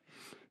that.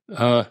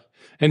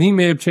 And he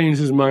may have changed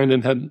his mind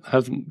and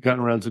hasn't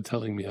gotten around to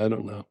telling me. I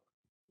don't know.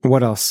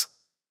 What else?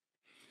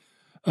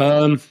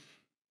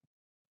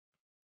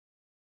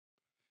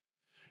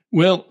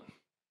 Well,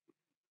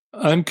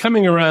 I'm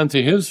coming around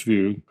to his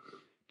view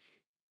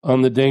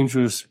on the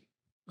dangers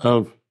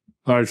of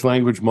large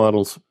language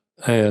models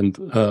and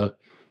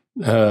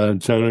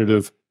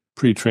generative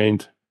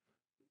pre-trained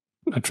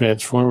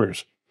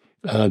transformers,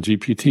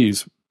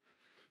 GPTs.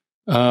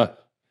 And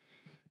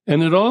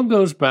it all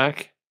goes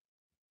back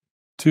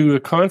to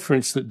a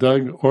conference that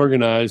Doug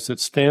organized at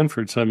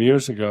Stanford some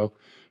years ago,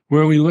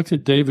 where we looked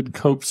at David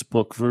Cope's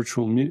book, at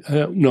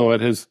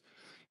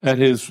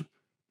his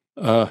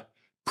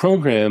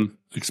program,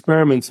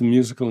 Experiments in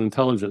Musical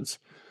Intelligence,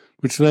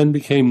 which then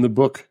became the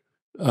book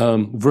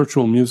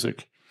Virtual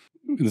Music.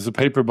 There's a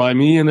paper by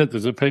me in it.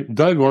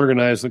 Doug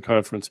organized the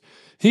conference.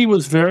 He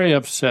was very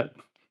upset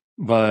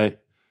by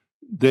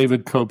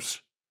David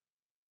Cope's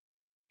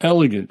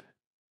elegant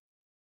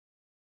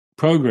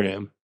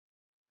program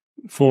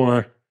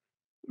for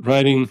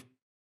writing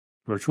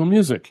virtual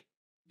music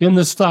in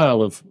the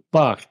style of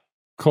Bach,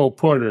 Cole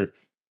Porter,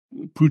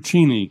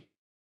 Puccini,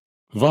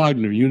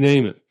 Wagner, you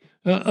name it.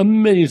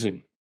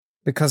 Amazing.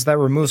 Because that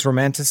removes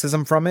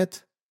romanticism from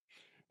it?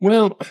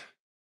 Well,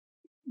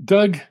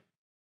 Doug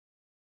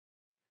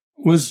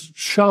was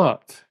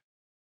shocked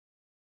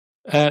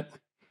at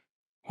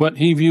what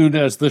he viewed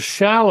as the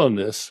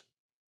shallowness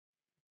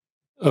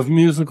of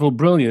musical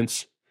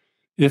brilliance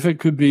if it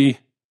could be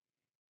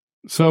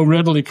so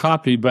readily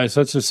copied by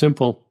such a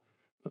simple,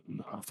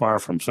 far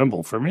from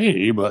simple for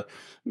me, but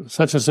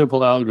such a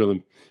simple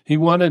algorithm. He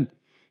wanted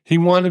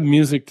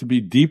music to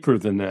be deeper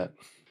than that.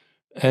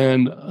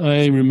 And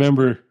I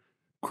remember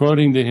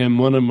quoting to him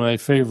one of my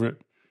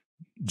favorite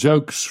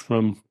jokes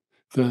from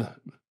the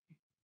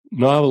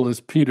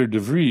novelist Peter de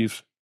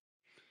Vries.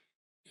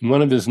 In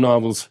one of his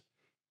novels,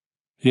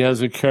 he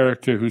has a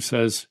character who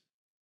says,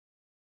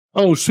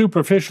 "Oh,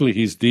 superficially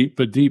he's deep,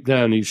 but deep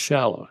down he's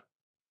shallow."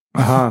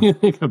 You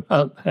think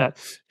about that,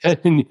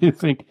 and you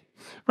think,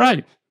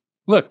 right,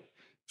 look,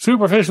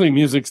 superficially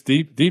music's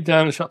deep, deep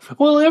down is shallow.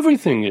 Well,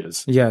 everything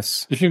is.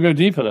 Yes. If you go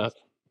deep enough.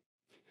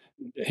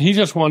 He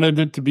just wanted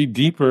it to be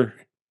deeper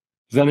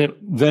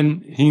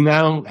than he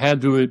now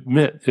had to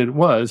admit it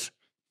was.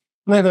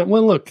 And I thought,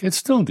 well, look, it's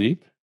still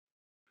deep.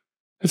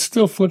 It's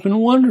still flipping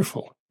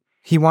wonderful.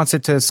 He wants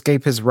it to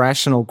escape his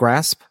rational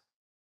grasp?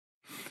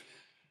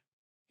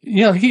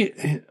 Yeah,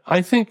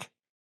 I think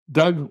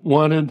Doug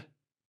wanted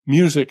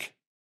music.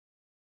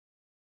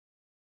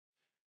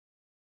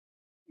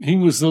 He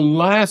was the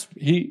last,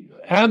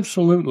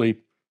 absolutely,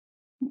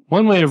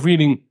 one way of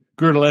reading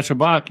Gödel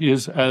Escherbach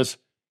is as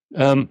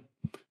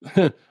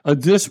a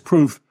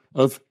disproof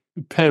of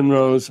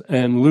Penrose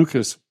and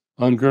Lucas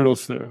on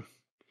Gödel's theorem.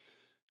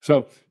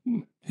 So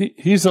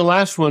he's the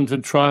last one to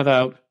trot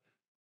out,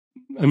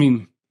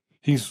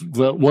 he's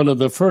one of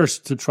the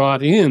first to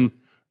trot in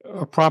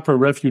a proper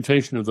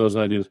refutation of those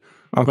ideas.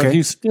 Okay. But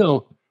he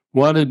still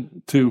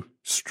wanted to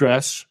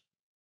stress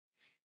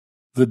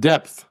the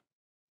depth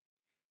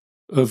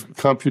of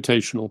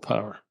computational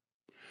power.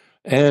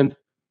 And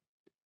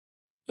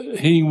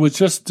he was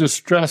just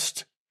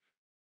distressed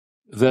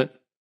that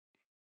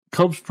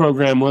Cope's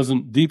program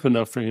wasn't deep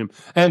enough for him.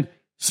 And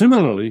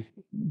similarly,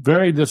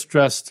 very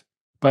distressed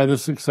by the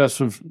success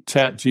of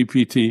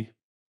ChatGPT,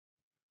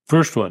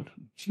 first one,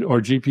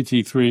 or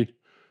GPT-3,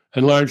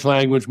 and large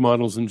language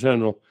models in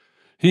general.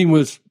 He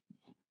was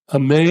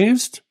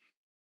amazed,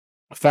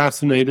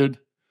 fascinated,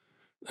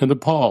 and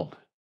appalled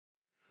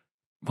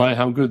by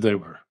how good they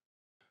were.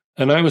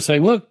 And I was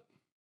saying, look,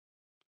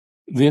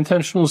 the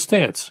intentional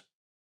stance,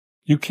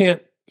 you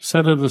can't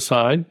set it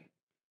aside.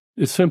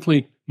 It's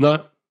simply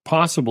not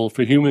possible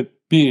for human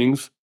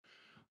beings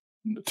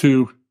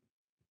to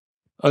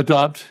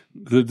adopt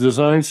the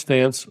design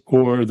stance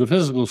or the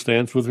physical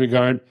stance with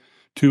regard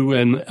to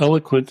an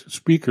eloquent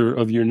speaker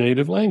of your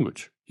native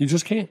language. You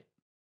just can't.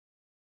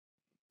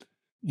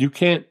 You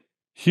can't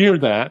hear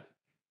that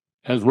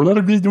as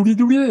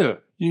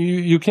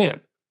you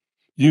can't.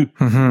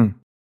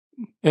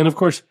 And of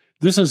course,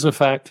 this is a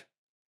fact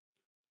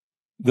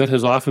that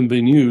has often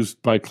been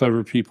used by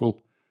clever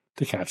people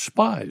to catch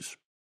spies.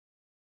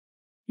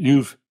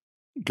 You've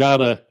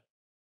got a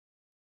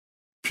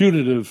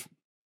putative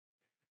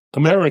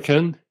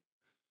American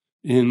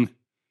in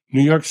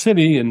New York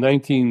City in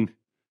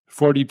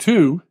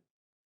 1942,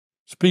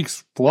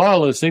 speaks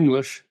flawless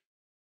English.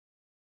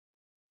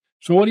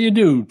 So what do you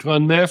do to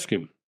unmask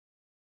him?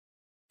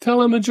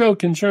 Tell him a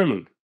joke in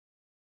German.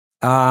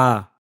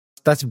 Ah,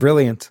 that's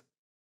brilliant.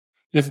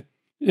 If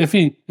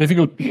he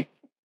go,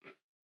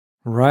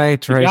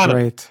 Right.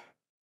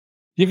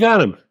 you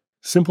got him.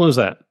 Simple as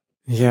that.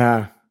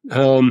 Yeah.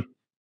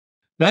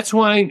 That's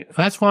why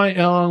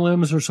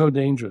LLMs are so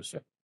dangerous.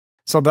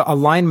 So the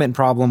alignment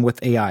problem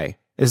with AI,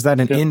 is that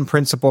an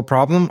in-principle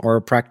problem or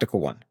a practical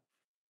one?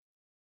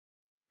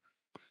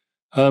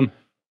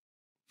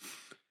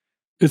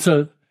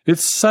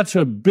 It's such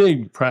a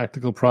big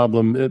practical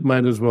problem, it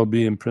might as well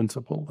be in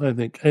principle, I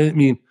think. I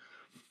mean,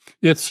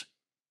 it's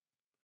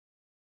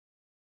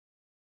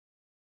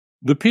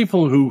the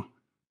people who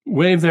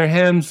wave their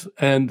hands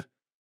and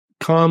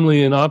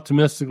calmly and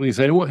optimistically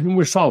say, well,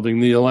 we're solving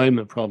the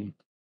alignment problem.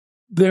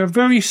 Their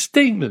very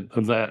statement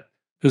of that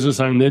is a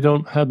sign they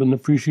don't have an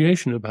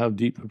appreciation of how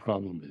deep the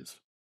problem is.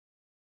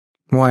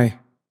 Why?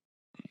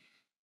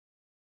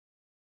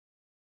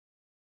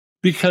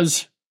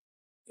 Because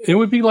it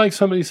would be like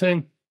somebody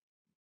saying,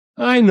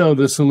 I know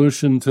the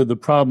solution to the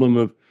problem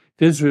of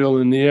Israel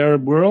in the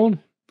Arab world,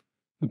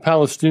 the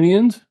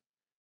Palestinians.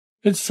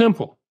 It's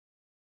simple.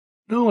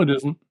 No, it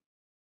isn't.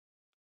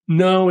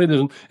 No, it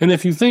isn't. And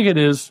if you think it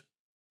is,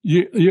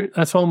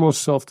 that's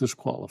almost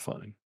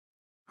self-disqualifying.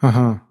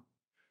 That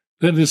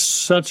is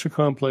such a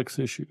complex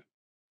issue.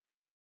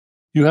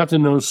 You have to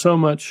know so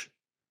much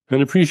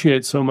and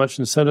appreciate so much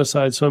and set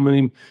aside so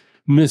many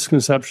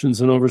misconceptions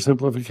and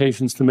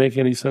oversimplifications to make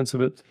any sense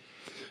of it.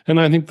 And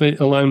I think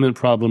the alignment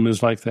problem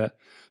is like that.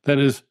 That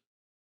is,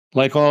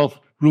 like all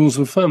rules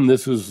of thumb,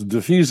 this is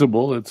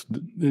defeasible.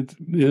 It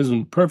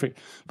isn't perfect.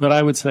 But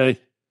I would say,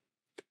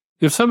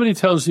 if somebody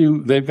tells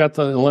you they've got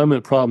the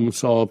alignment problem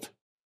solved,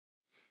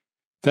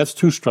 that's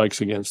 2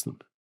 strikes against them.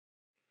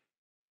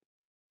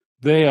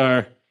 They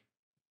are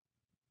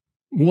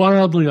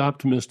wildly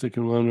optimistic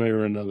in one way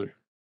or another.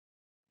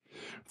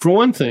 For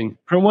one thing,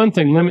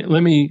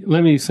 let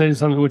me say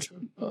something which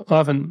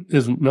often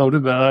isn't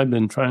noted, but I've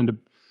been trying to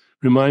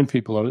remind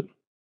people of it.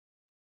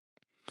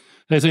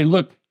 They say,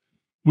 look,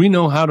 We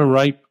know how to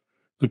write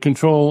the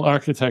control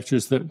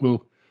architectures that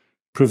will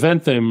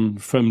prevent them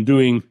from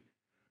doing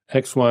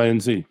X, Y,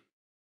 and Z.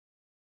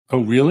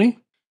 Oh, really?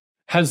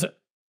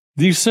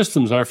 These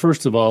systems are,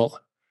 first of all,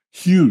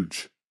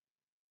 huge.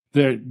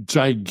 They're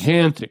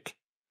gigantic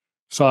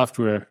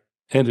software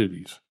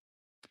entities.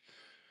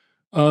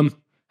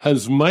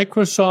 Has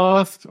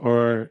Microsoft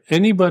or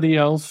anybody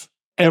else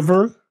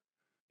ever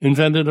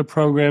invented a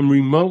program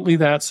remotely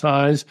that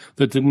size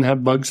that didn't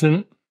have bugs in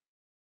it?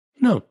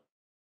 No.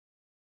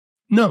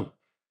 No.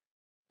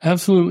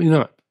 Absolutely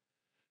not.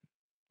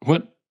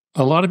 What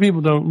a lot of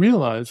people don't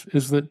realize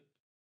is that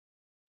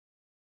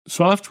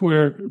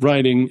software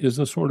writing is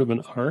a sort of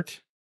an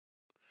art.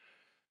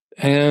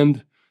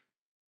 And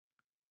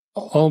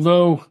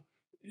although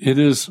it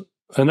is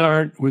an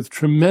art with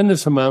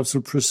tremendous amounts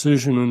of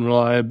precision and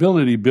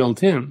reliability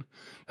built in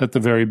at the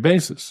very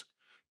basis,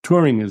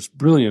 Turing is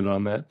brilliant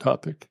on that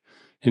topic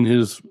in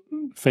his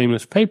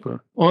famous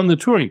paper on the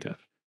Turing test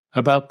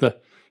about the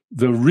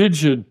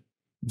rigid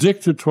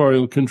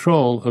dictatorial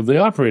control of the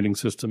operating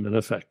system, in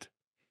effect.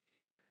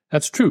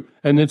 That's true,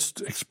 and it's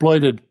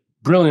exploited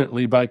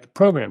brilliantly by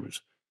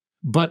programmers.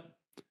 But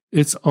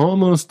it's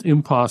almost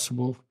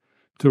impossible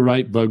to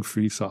write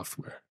bug-free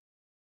software.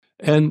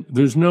 And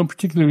there's no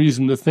particular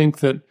reason to think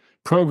that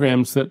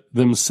programs that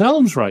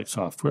themselves write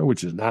software,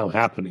 which is now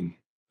happening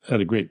at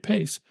a great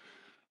pace,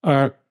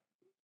 are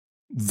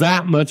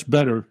that much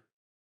better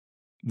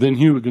than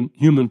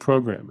human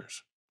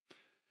programmers.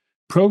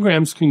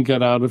 Programs can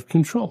get out of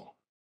control.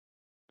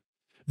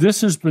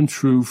 This has been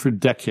true for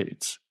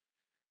decades.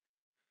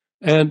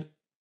 And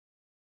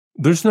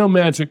there's no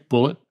magic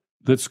bullet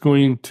that's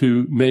going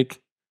to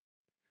make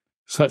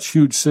such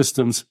huge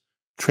systems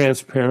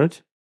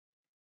transparent.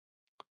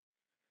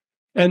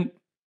 And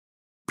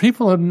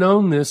people have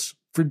known this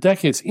for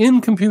decades.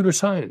 In computer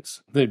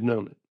science, they've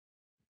known it.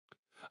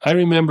 I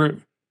remember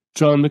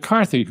John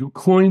McCarthy, who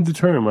coined the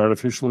term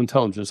artificial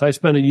intelligence. I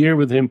spent a year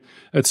with him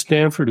at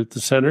Stanford at the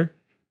Center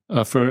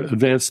for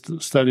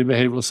Advanced Study of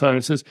Behavioral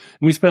Sciences.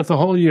 And we spent the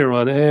whole year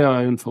on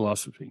AI and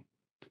philosophy.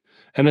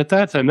 And at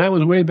that time, that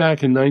was way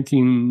back in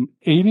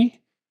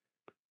 1980,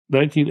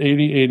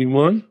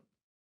 81,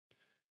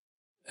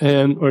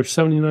 or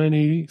 79,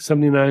 80,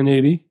 79,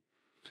 80.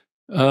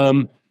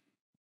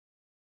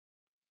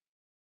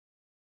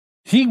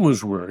 He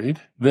was worried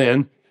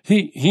then.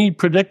 He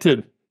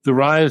predicted the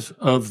rise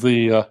of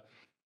the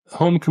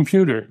home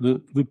computer,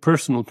 the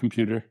personal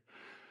computer,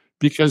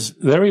 because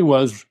there he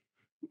was,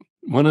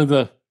 one of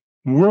the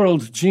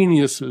world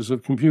geniuses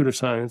of computer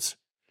science,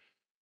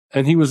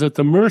 and he was at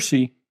the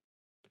mercy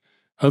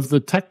of the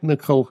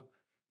technical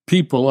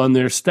people on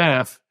their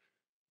staff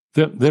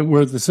that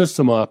were the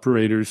system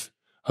operators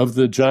of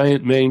the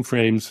giant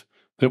mainframes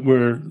that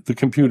were the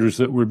computers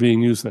that were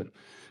being used then.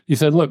 He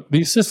said, look,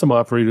 these system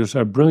operators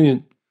are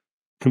brilliant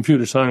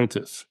computer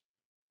scientists,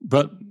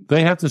 but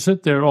they have to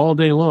sit there all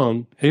day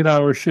long,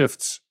 8-hour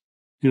shifts,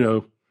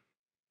 8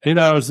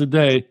 hours a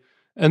day,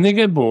 and they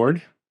get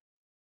bored.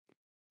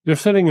 They're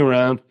sitting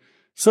around,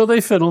 so they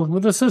fiddle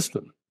with the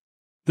system.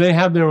 They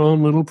have their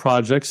own little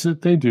projects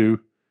that they do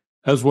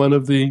as one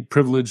of the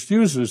privileged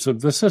users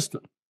of the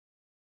system.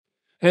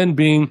 And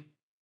being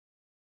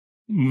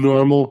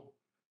normal,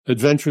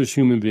 adventurous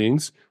human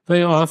beings,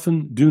 they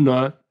often do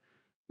not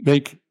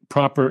make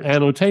proper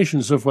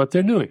annotations of what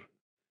they're doing.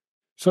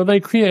 So they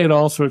create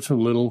all sorts of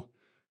little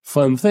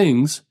fun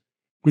things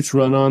which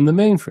run on the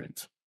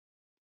mainframes.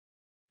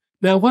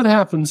 Now, what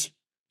happens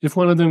if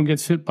one of them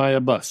gets hit by a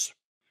bus?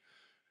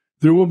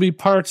 There will be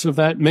parts of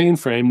that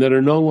mainframe that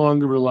are no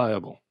longer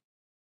reliable.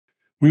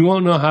 We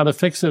won't know how to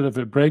fix it if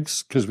it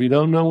breaks because we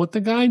don't know what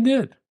the guy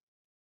did.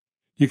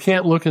 You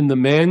can't look in the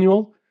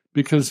manual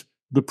because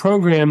the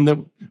program that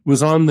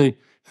was on the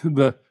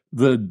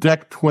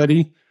DEC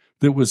 20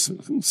 that was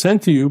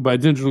sent to you by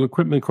Digital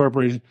Equipment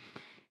Corporation,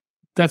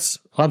 that's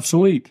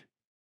obsolete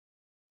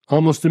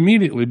almost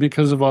immediately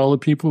because of all the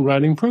people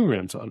writing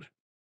programs on it.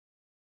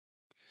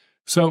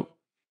 So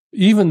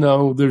even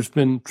though there's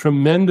been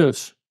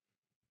tremendous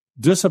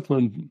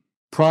disciplined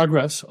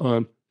progress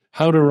on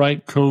how to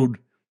write code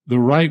the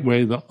right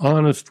way, the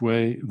honest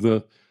way,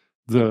 the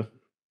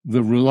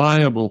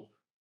reliable,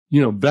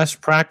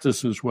 best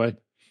practices way,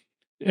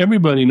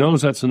 everybody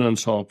knows that's an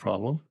unsolved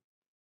problem.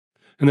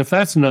 And if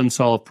that's an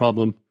unsolved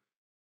problem,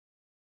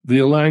 the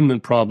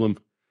alignment problem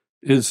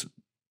is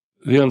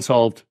the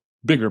unsolved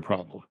bigger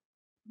problem.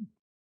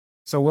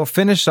 So we'll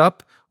finish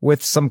up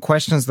with some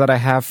questions that I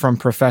have from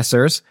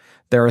professors.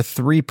 There are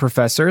 3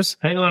 professors.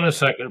 Hang on a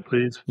second,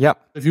 please.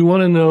 Yep. If you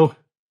want to know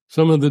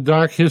some of the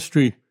dark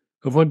history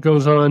of what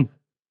goes on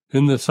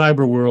in the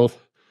cyber world,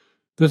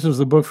 this is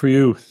the book for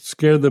you.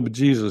 Scare the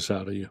bejesus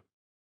out of you.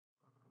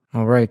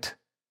 All right.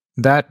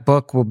 That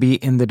book will be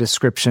in the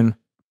description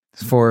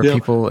for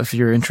people if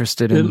you're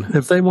interested in.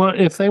 If they want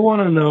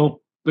to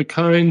know the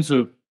kinds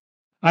of.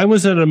 I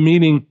was at a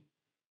meeting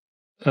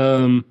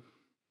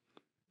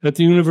at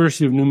the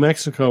University of New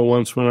Mexico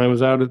once when I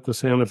was out at the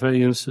Santa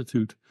Fe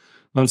Institute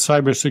on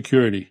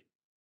cybersecurity.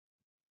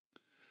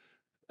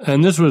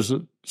 And this was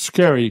a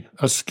scary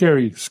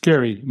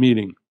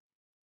meeting.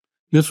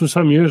 This was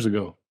some years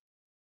ago.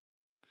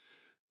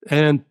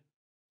 And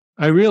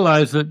I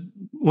realized that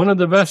one of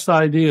the best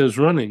ideas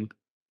running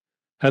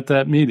at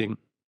that meeting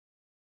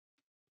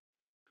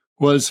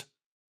was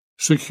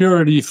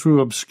security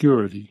through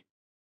obscurity,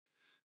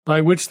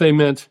 by which they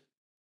meant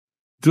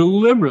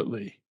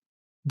deliberately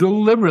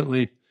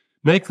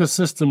make the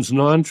systems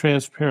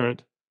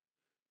non-transparent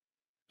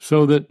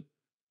so that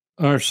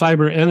our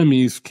cyber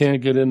enemies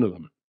can't get into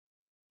them.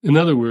 In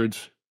other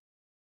words,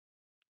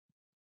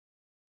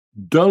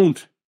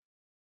 don't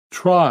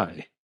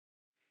try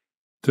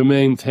to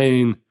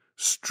maintain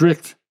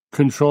strict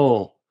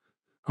control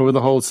over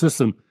the whole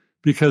system,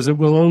 because it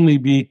will only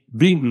be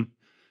beaten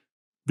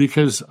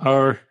because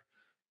our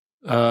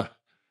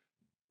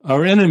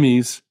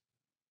enemies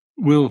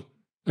will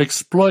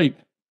exploit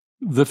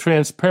the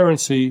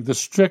transparency, the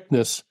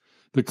strictness,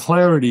 the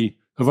clarity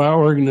of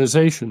our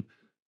organization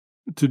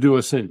to do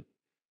us in.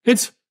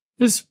 It's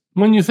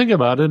when you think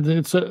about it,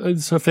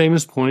 it's a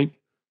famous point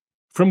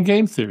from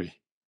game theory.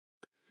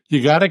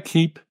 You got to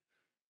keep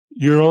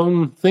your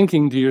own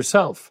thinking to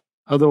yourself.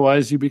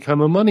 Otherwise, you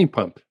become a money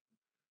pump.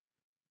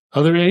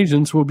 Other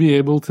agents will be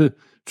able to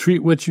treat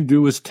what you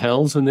do as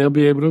tells, and they'll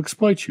be able to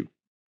exploit you.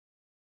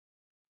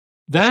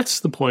 That's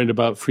the point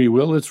about free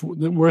will. It's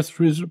worth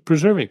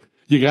preserving.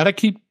 You got to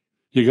keep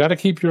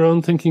your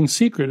own thinking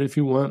secret if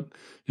you want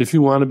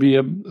to be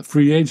a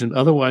free agent.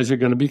 Otherwise, you're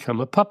going to become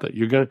a puppet.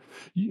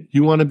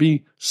 You want to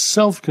be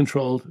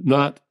self-controlled,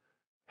 not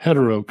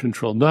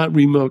hetero-controlled, not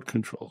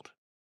remote-controlled.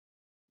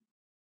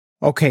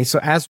 Okay, so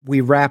as we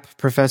wrap,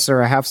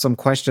 Professor, I have some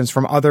questions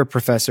from other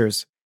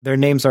professors. Their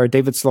names are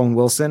David Sloan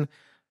Wilson,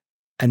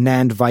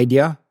 Anand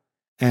Vaidya,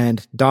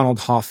 and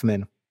Donald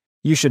Hoffman.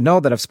 You should know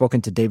that I've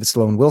spoken to David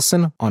Sloan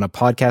Wilson on a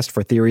podcast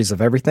for Theories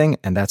of Everything,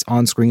 and that's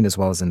on screen as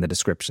well as in the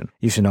description.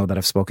 You should know that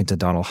I've spoken to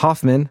Donald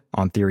Hoffman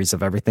on Theories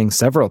of Everything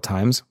several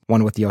times,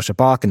 one with Yosha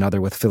Bach, another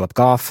with Philip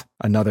Goff,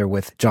 another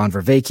with John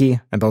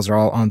Vervaeke, and those are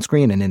all on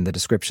screen and in the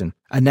description.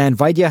 Anand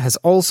Vaidya has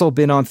also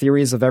been on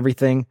Theories of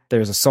Everything.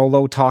 There's a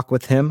solo talk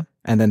with him,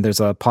 and then there's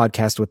a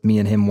podcast with me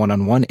and him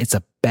one-on-one. It's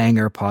a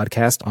banger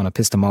podcast on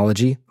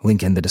epistemology.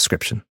 Link in the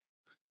description.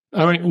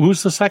 All right,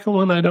 who's the second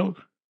one?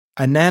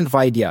 Anand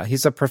Vaidya.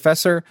 He's a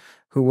professor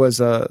who was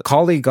a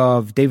colleague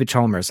of David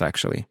Chalmers,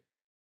 actually.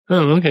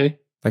 Oh, okay.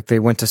 Like they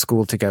went to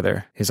school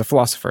together. He's a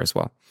philosopher as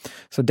well.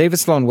 So David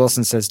Sloan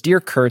Wilson says, Dear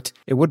Kurt,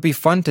 it would be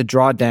fun to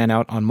draw Dan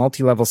out on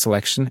multi-level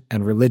selection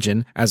and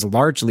religion as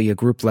largely a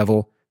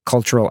group-level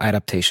cultural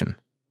adaptation.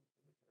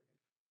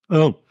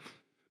 Oh,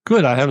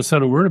 good. I haven't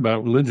said a word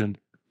about religion.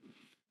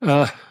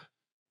 David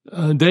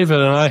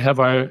and I have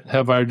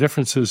our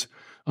differences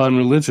on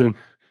religion.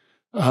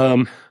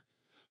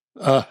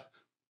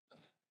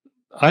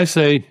 I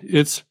say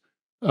it's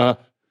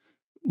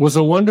was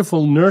a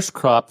wonderful nurse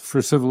crop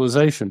for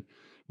civilization.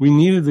 We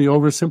needed the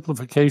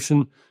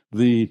oversimplification,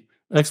 the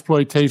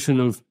exploitation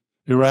of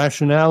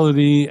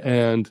irrationality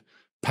and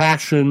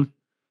passion,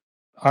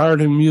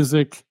 art and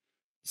music,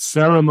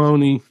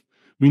 ceremony.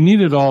 We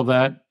needed all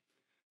that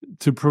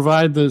to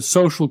provide the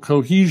social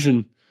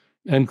cohesion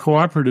and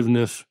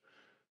cooperativeness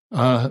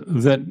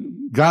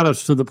that got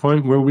us to the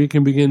point where we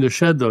can begin to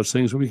shed those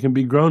things, we can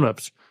be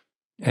grown-ups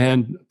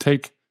and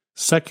take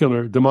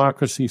secular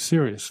democracy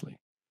seriously.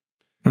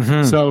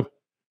 Mm-hmm. So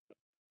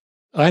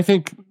I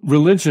think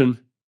religion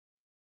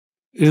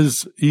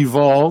is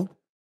evolved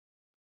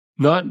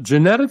not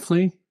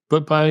genetically,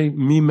 but by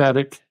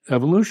mimetic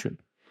evolution.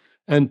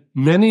 And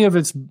many of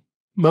its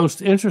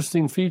most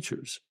interesting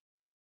features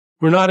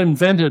were not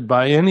invented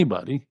by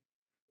anybody,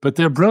 but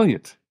they're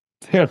brilliant.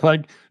 They're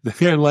like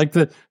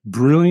the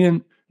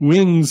brilliant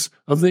wings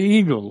of the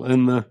eagle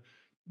and the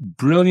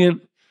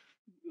brilliant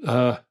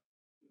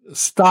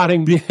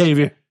starting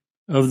behavior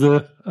of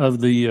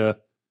the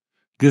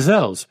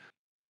gazelles.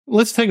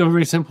 Let's take a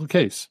very simple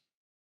case.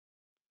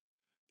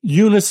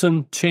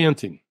 Unison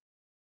chanting.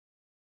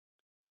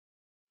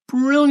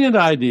 Brilliant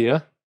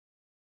idea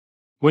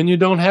when you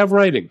don't have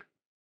writing.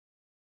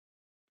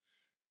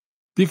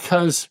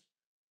 Because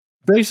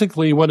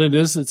basically what it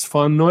is, it's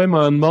von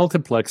Neumann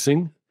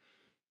multiplexing,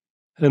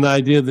 an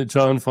idea that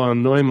John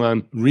von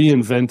Neumann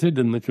reinvented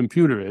in the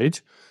computer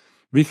age,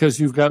 because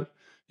you've got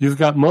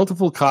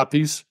multiple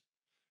copies.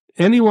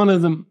 Any one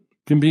of them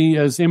can be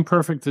as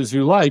imperfect as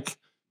you like,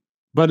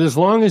 but as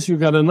long as you've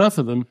got enough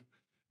of them,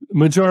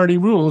 majority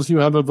rules, you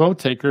have a vote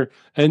taker,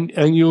 and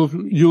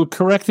you'll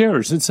correct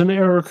errors. It's an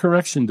error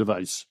correction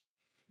device.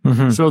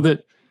 Mm-hmm. So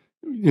that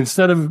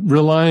instead of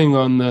relying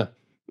on the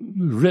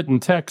written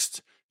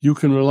text, you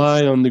can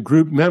rely on the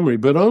group memory.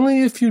 But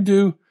only if you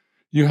do,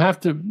 you have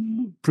to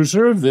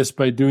preserve this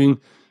by doing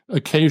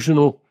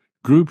occasional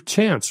group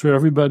chants, where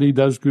everybody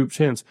does group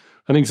chants.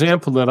 An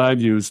example that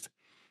I've used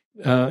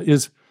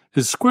is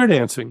square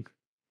dancing.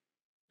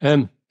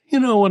 And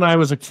when I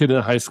was a kid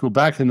in high school,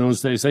 back in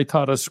those days, they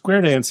taught us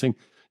square dancing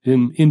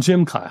in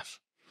gym class.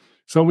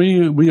 So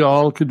we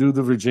all could do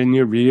the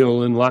Virginia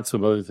reel and lots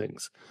of other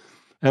things.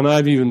 And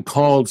I've even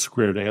called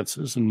square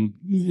dances and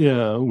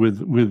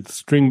with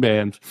string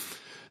bands.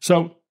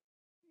 So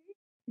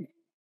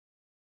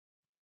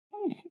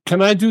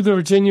can I do the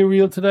Virginia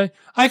reel today?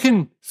 I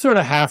can sort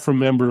of half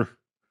remember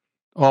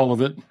all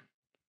of it,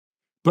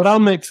 but I'll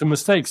make some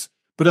mistakes.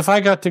 But if I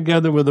got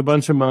together with a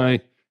bunch of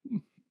my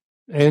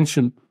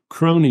ancient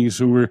cronies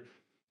who were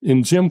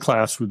in gym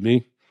class with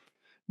me,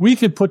 we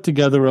could put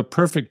together a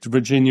perfect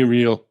Virginia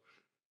reel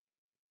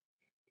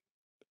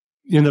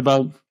in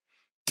about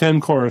 10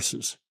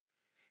 choruses.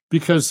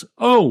 Because,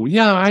 oh,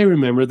 yeah, I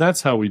remember,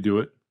 that's how we do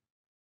it.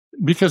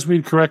 Because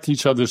we'd correct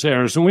each other's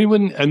errors, and we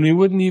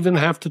wouldn't even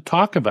have to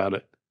talk about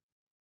it.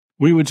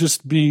 We would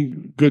just be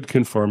good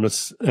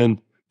conformists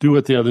and do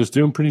what the others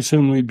do, and pretty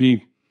soon we'd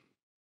be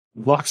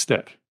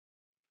lockstep.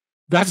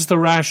 That's the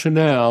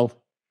rationale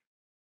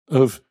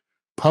of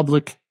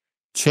public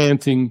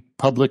chanting,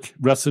 public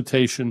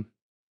recitation.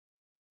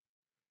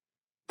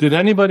 Did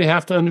anybody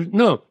have to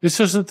No, it's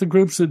just that the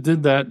groups that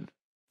did that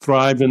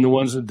thrived and the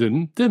ones that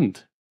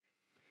didn't.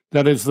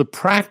 That is, the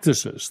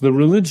practices, the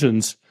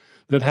religions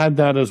that had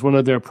that as one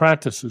of their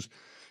practices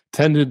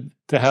tended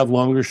to have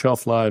longer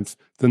shelf lives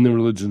than the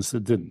religions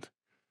that didn't.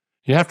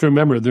 You have to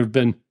remember, there have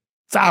been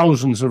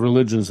thousands of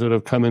religions that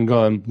have come and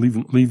gone,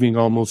 leaving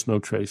almost no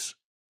trace.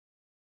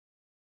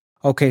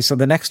 Okay, so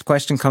the next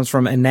question comes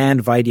from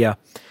Anand Vaidya.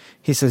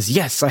 He says,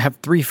 yes, I have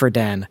 3 for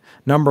Dan.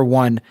 Number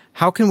 1,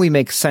 how can we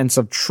make sense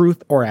of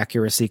truth or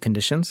accuracy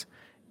conditions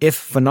if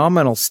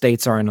phenomenal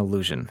states are an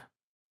illusion?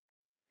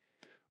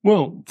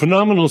 Well,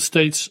 phenomenal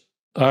states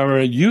are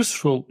a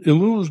useful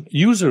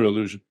user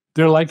illusion.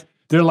 They're like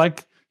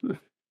the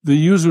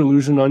user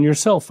illusion on your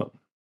cell phone.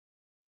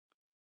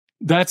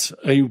 That's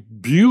a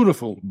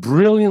beautiful,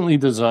 brilliantly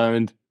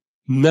designed,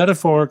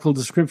 metaphorical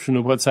description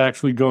of what's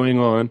actually going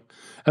on,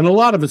 and a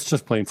lot of it's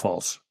just plain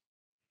false.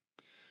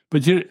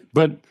 But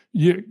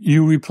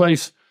you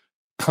replace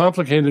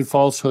complicated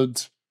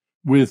falsehoods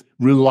with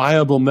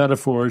reliable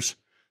metaphors,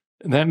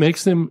 and that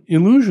makes them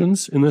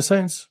illusions in a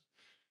sense.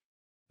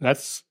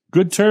 That's a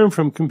good term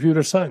from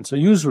computer science, a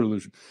user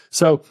illusion.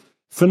 So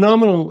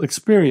phenomenal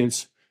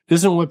experience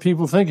isn't what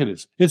people think it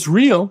is. It's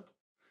real,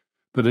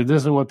 but it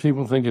isn't what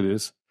people think it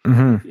is.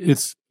 Mm-hmm.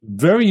 It's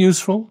very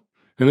useful,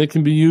 and it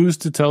can be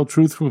used to tell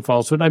truth from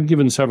falsehood. I've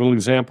given several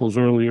examples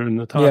earlier in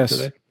the talk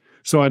today,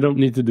 so I don't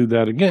need to do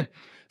that again.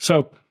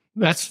 So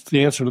that's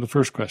the answer to the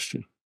first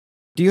question.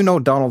 Do you know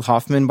Donald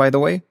Hoffman, by the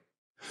way?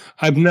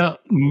 I've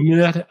not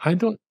met.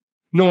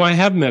 I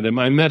have met him.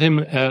 I met him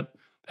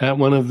at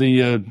one of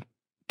the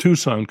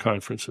Tucson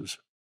conferences.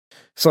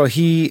 So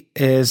he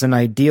is an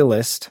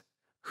idealist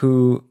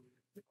who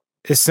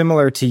is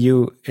similar to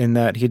you in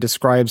that he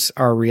describes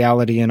our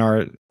reality and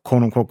our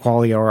quote-unquote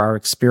quality or our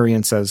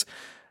experience as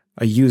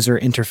a user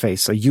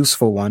interface, a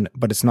useful one,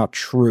 but it's not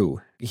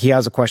true. He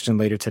has a question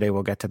later today.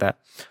 We'll get to that.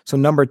 So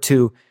number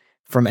 2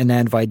 from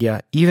Anand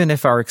Vaidya, even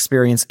if our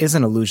experience is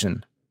an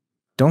illusion,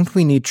 don't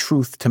we need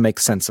truth to make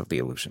sense of the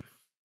illusion?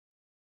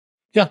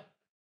 Yeah,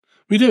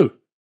 we do.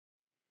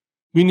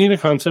 We need a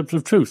concept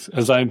of truth.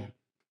 As I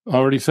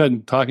already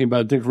said, talking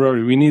about Dick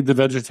Rory, we need the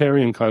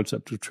vegetarian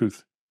concept of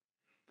truth.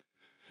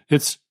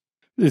 It's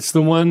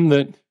the one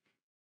that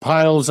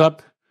piles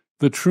up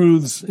the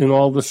truths in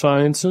all the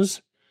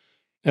sciences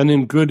and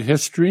in good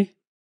history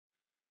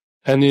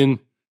and in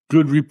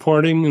good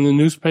reporting in the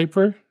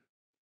newspaper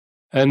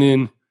and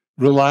in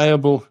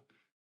reliable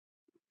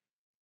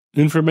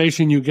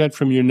information you get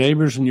from your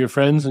neighbors and your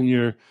friends and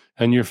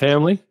your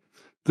family.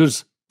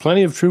 There's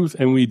plenty of truth,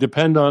 and we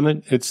depend on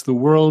it. It's the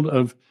world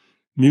of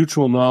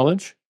mutual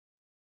knowledge,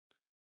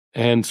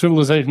 and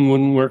civilization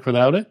wouldn't work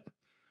without it.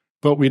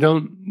 But we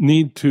don't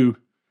need to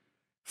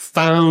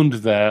found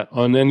that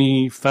on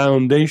any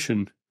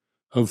foundation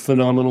of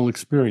phenomenal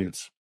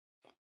experience.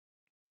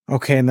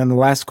 Okay, and then the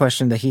last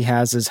question that he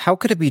has is, how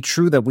could it be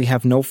true that we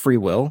have no free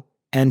will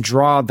and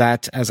draw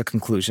that as a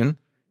conclusion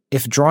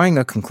if drawing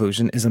a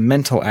conclusion is a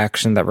mental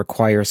action that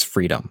requires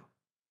freedom?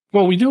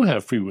 Well, we do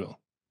have free will.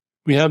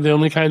 We have the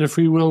only kind of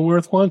free will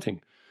worth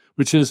wanting,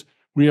 which is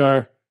we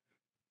are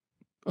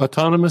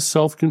autonomous,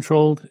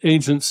 self-controlled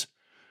agents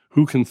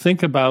who can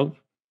think about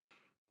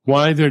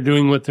why they're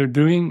doing what they're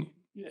doing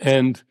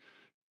and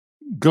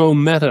go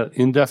meta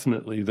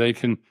indefinitely. They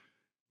can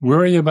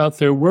worry about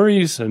their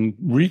worries and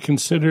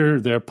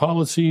reconsider their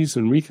policies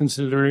and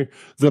reconsider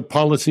the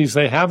policies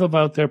they have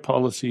about their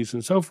policies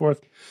and so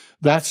forth.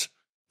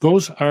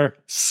 Those are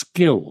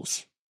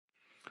skills.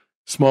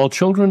 Small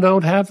children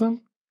don't have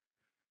them.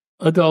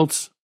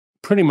 Adults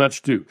pretty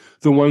much do.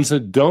 The ones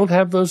that don't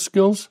have those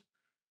skills,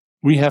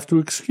 we have to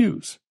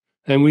excuse,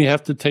 and we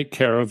have to take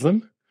care of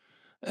them,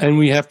 and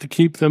we have to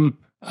keep them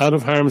out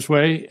of harm's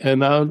way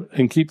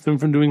and keep them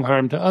from doing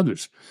harm to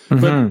others.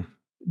 Mm-hmm. But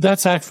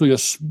that's actually a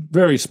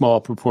very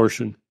small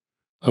proportion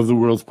of the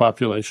world's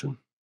population.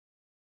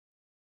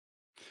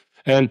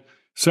 And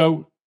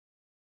so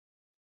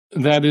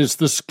that is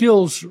the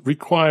skills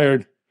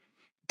required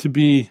to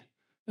be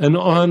an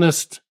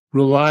honest,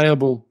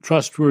 reliable,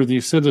 trustworthy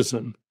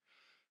citizen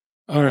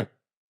are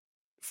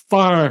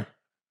far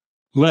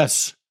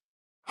less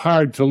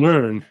hard to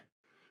learn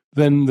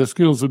than the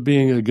skills of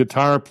being a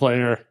guitar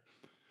player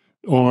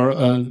or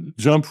a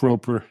jump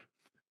roper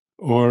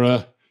or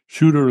a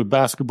shooter of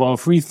basketball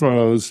free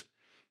throws,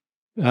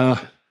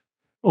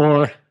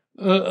 or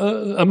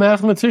a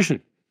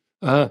mathematician.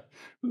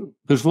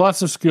 There's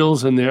lots of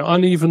skills and they're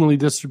unevenly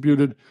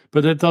distributed,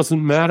 but it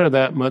doesn't matter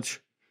that much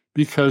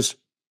because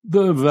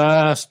the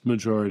vast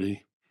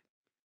majority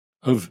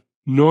of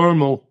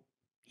normal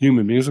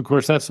human beings, of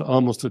course, that's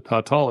almost a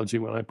tautology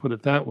when I put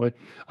it that way,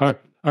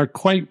 are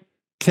quite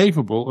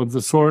capable of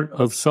the sort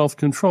of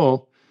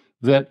self-control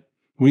that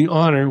we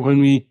honor when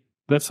we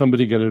let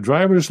somebody get a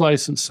driver's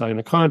license, sign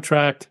a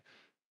contract,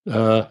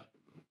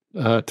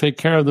 take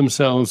care of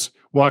themselves,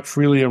 walk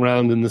freely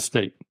around in the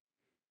state.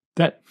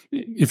 That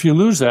if you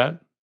lose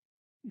that,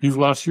 you've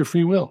lost your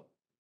free will.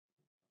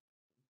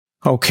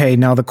 Okay,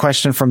 now the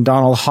question from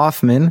Donald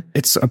Hoffman.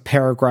 It's a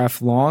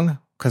paragraph long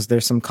because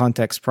there's some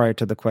context prior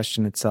to the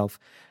question itself.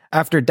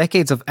 After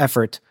decades of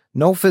effort,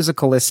 no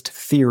physicalist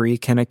theory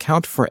can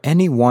account for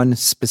any one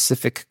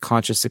specific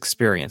conscious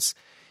experience.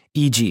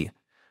 E.g.,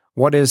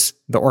 what is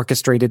the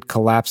orchestrated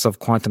collapse of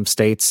quantum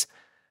states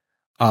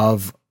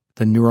of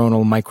the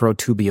neuronal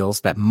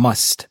microtubules that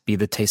must be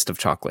the taste of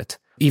chocolate,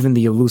 even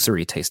the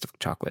illusory taste of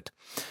chocolate,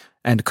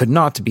 and could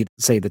not be,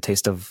 say, the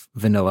taste of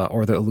vanilla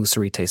or the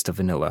illusory taste of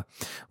vanilla?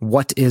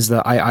 What is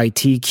the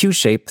IIT Q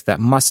shape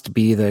that must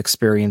be the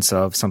experience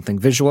of something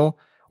visual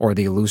or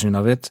the illusion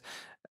of it,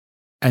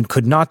 and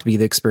could not be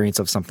the experience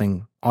of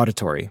something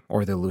auditory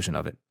or the illusion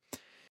of it?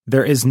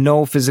 There is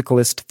no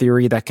physicalist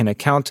theory that can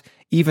account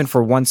even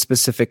for one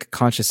specific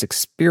conscious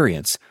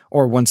experience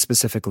or one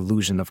specific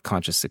illusion of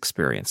conscious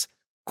experience.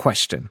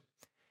 Question: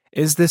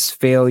 is this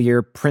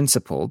failure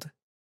principled?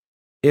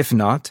 If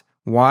not,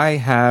 why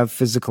have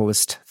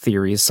physicalist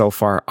theories so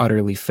far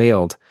utterly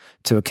failed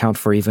to account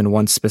for even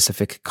one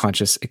specific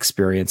conscious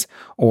experience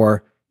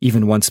or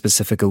even one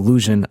specific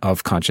illusion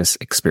of conscious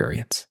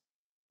experience?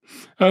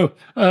 Well,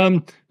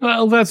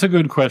 that's a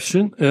good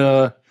question.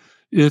 But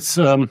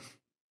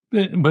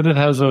it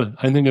has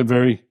I think, a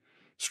very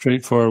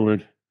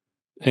straightforward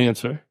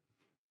answer.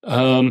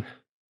 The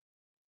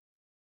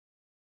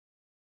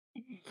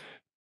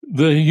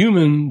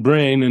human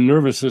brain and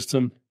nervous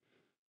system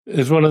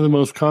is one of the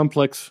most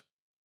complex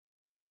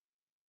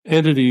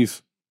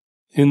entities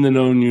in the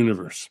known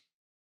universe.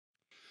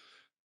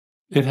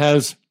 It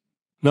has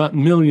not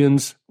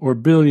millions or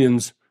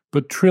billions,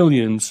 but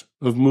trillions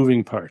of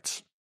moving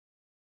parts.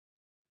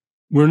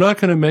 We're not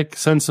going to make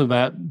sense of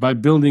that by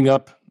building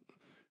up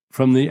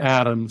from the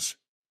atoms,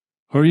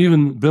 or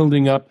even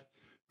building up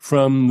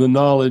from the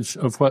knowledge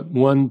of what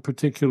one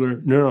particular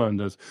neuron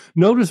does.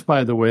 Notice,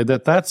 by the way,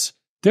 that that's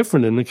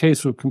different in the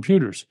case of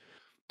computers.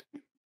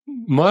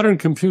 Modern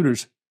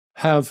computers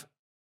have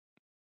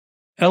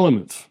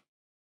elements,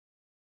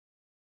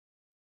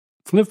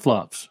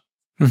 flip-flops,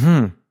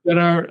 that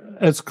are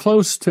as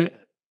close to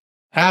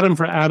atom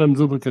for atom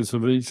duplicates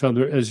of each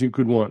other as you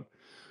could want.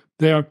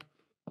 They are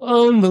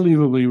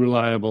unbelievably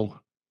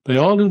reliable. They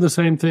all do the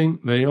same thing.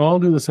 They all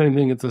do the same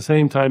thing at the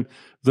same time.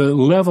 The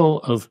level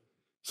of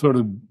sort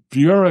of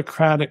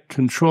bureaucratic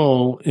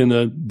control in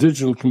a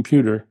digital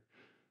computer,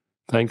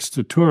 thanks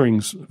to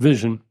Turing's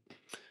vision,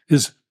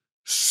 is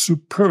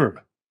superb.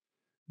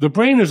 The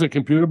brain is a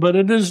computer, but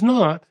it is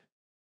not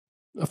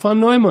a von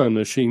Neumann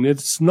machine.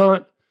 It's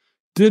not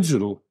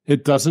digital.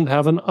 It doesn't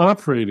have an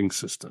operating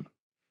system.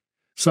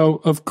 So,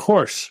 of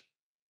course,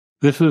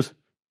 this is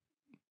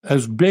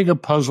as big a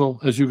puzzle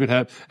as you could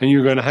have, and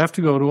you're going to have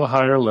to go to a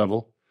higher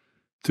level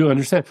to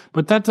understand.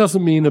 But that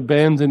doesn't mean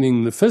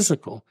abandoning the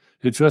physical.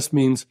 It just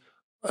means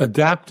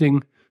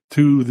adapting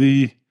to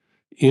the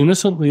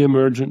innocently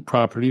emergent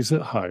properties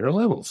at higher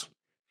levels.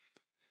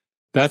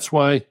 That's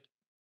why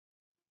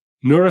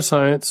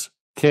neuroscience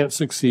can't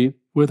succeed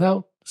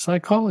without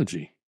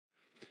psychology,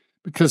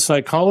 because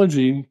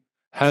psychology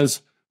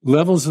has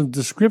levels of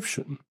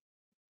description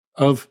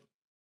of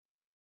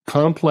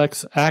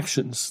complex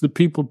actions that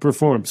people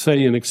perform,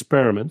 say in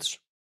experiments,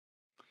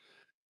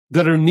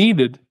 that are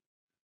needed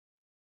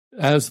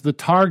as the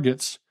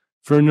targets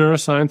for a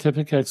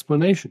neuroscientific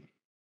explanation.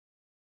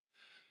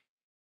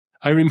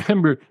 I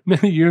remember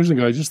many years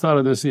ago, I just thought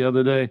of this the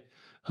other day,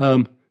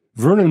 Vernon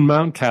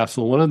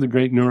Mountcastle, one of the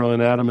great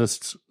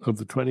neuroanatomists of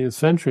the 20th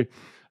century,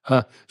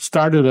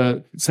 started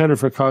a Center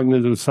for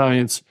Cognitive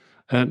Science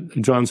at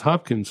Johns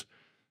Hopkins,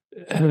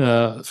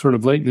 sort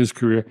of late in his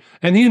career.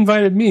 And he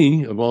invited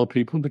me, of all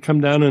people, to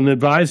come down and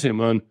advise him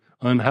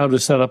on how to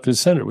set up his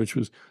center, which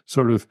was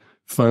sort of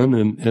fun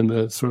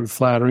and sort of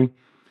flattering.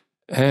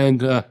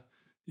 And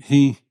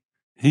he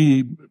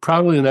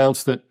proudly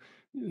announced that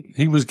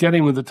he was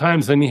getting with the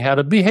times, and he had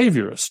a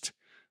behaviorist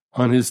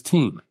on his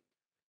team.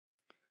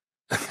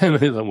 And I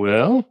thought,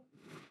 well,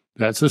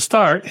 that's a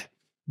start,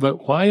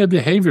 but why a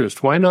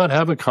behaviorist? Why not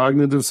have a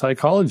cognitive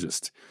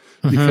psychologist?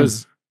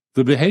 Because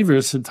the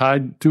behaviorists had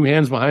tied two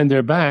hands behind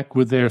their back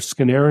with their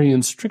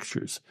Skinnerian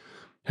strictures.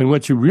 And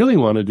what you really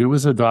want to do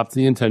is adopt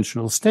the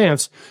intentional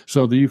stance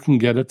so that you can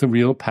get at the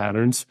real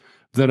patterns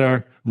that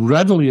are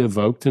readily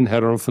evoked in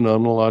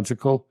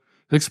heterophenomenological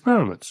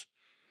experiments.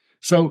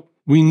 So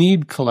we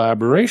need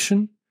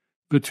collaboration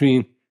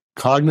between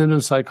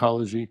cognitive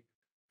psychology,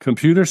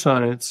 computer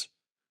science,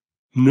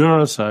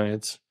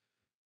 neuroscience,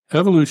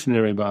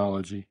 evolutionary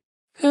biology,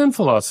 and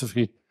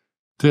philosophy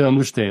to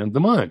understand the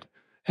mind.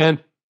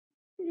 And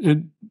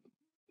you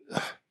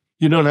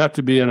don't have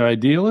to be an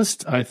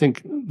idealist. I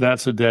think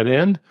that's a dead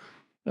end.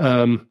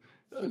 I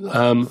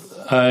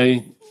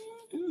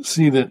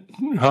see that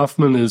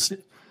Hoffman is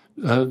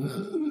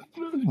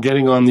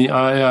getting on the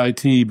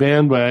IIT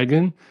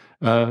bandwagon.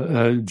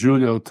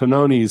 Giulio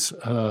Tononi's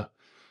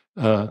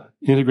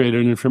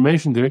integrated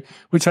information theory,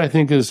 which I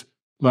think is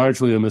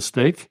largely a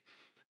mistake.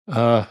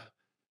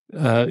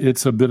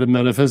 It's a bit of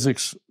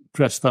metaphysics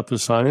dressed up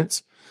as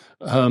science.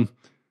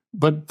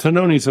 But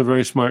Tononi's a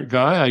very smart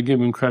guy. I give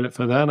him credit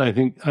for that.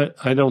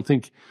 I don't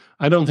think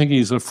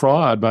he's a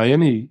fraud by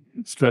any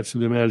stretch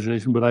of the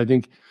imagination, but I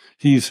think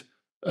he's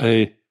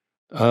a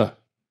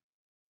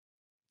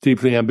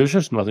deeply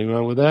ambitious, nothing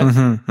wrong with that,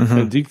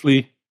 and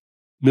deeply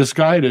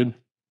misguided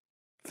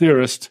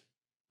theorist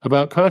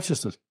about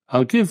consciousness.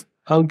 I'll give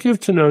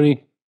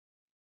Tononi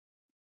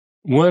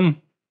one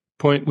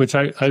point which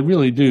I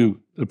really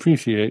do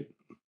appreciate.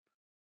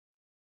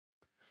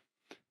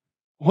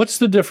 What's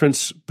the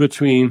difference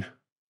between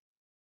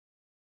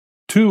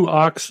two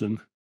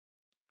oxen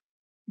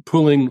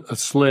pulling a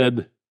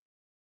sled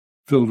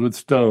filled with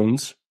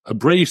stones, a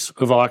brace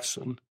of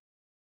oxen,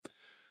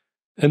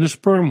 and a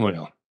sperm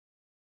whale?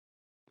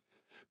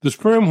 The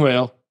sperm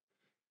whale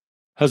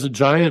has a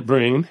giant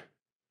brain,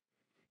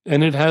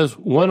 and it has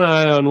one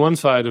eye on one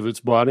side of its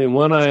body and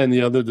one eye on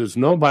the other. There's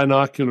no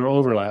binocular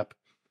overlap.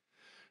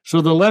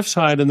 So the left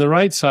side and the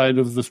right side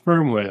of the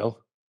sperm whale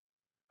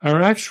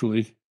are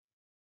actually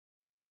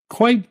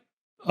quite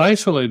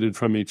isolated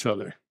from each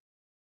other,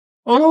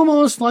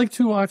 almost like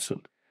two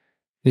oxen.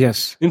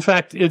 Yes. In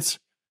fact, it's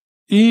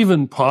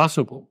even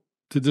possible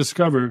to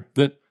discover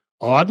that,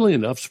 oddly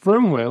enough,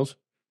 sperm whales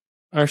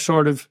are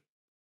sort of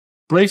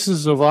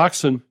braces of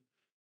oxen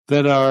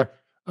that are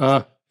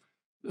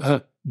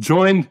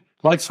joined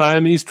like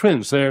Siamese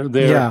twins.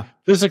 They're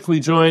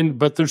physically joined,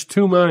 but there's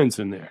two minds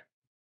in there.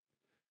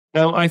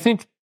 Now, I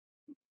think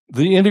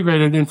the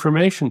integrated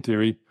information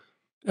theory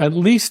at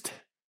least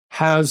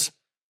has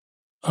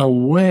a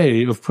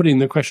way of putting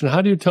the question, how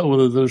do you tell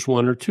whether there's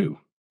one or two?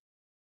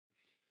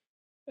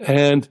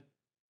 And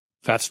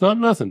that's not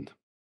nothing.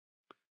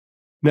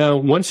 Now,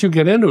 once you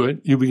get into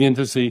it, you begin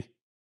to see,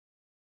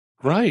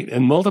 right,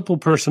 and multiple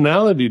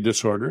personality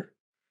disorder,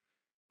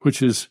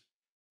 which is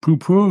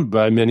poo-pooed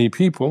by many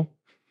people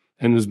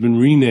and has been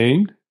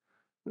renamed,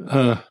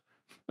 what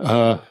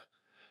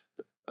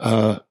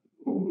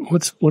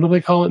do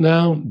they call it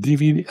now?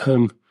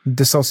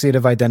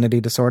 Dissociative identity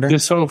disorder.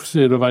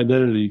 Dissociative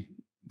identity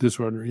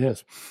disorder,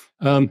 yes.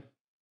 I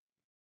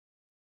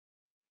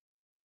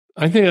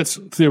think it's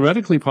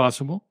theoretically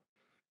possible,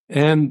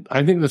 and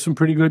I think there's some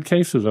pretty good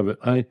cases of it.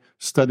 I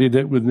studied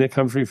it with Nick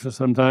Humphrey for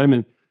some time,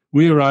 and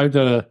we arrived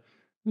at a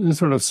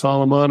sort of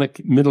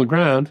Solomonic middle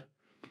ground,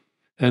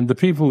 and the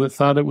people that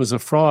thought it was a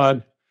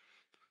fraud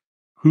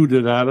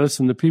hooted at us,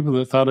 and the people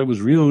that thought it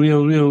was real,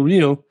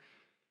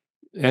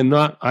 and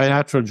not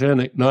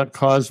iatrogenic, not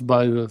caused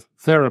by the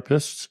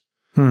therapists,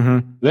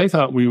 they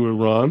thought we were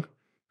wrong.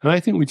 And I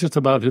think we just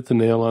about hit the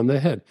nail on the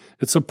head.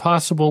 It's a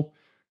possible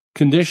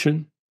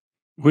condition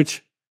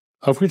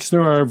of which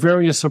there are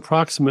various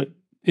approximate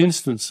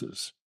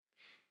instances.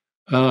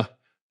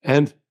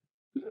 And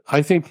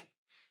I think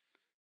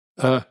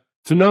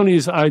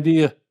Tononi's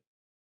idea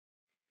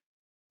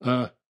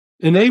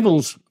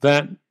enables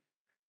that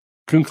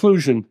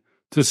conclusion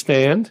to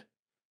stand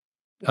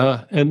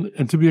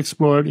and to be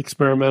explored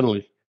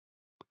experimentally.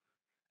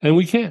 And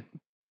we can.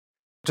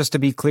 Just to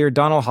be clear,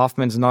 Donald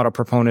Hoffman's not a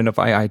proponent of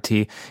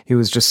IIT. He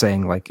was just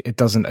saying, like, it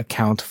doesn't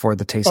account for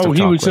the taste of chocolate.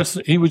 He was just,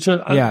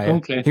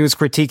 okay. He was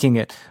critiquing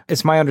it.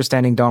 It's my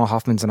understanding Donald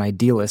Hoffman's an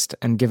idealist,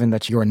 and given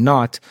that you're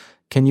not,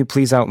 can you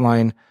please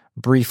outline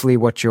briefly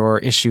what your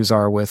issues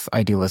are with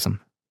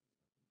idealism?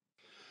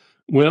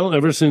 Well,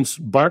 ever since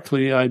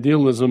Berkeley,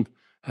 idealism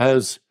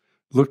has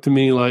looked to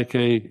me like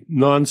a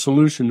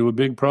non-solution to a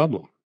big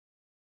problem.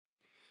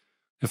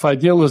 If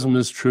idealism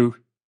is true,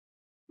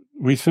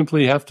 we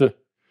simply have to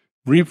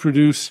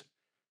reproduce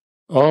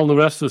all the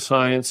rest of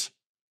science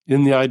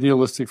in the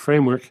idealistic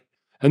framework,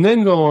 and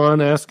then go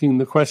on asking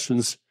the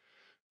questions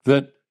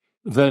that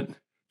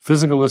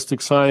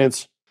physicalistic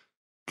science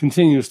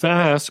continues to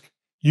ask,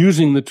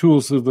 using the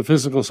tools of the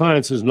physical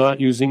sciences, not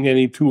using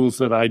any tools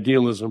that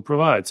idealism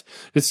provides.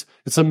 It's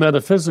a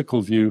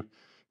metaphysical view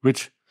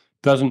which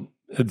doesn't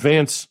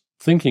advance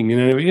thinking.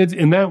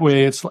 In that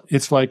way,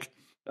 it's like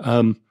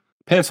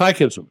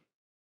panpsychism.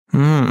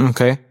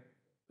 Okay.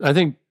 I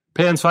think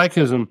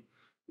panpsychism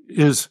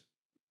is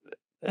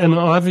an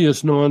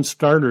obvious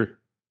non-starter,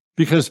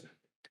 because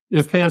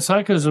if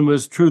panpsychism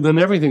is true, then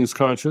everything's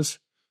conscious,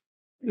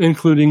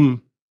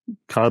 including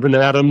carbon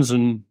atoms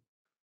and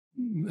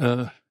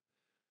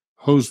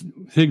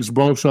Higgs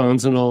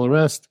bosons and all the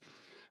rest.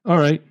 All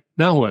right,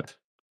 now what?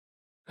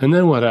 And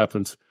then what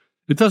happens?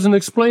 It doesn't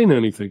explain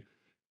anything.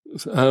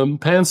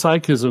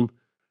 Panpsychism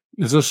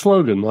is a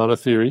slogan, not a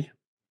theory.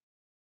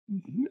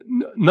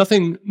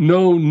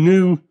 No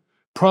new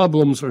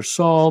problems are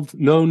solved,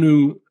 no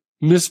new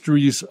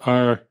mysteries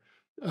are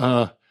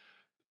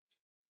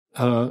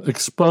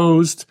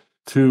exposed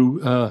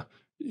to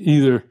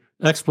either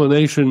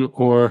explanation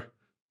or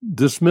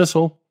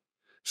dismissal.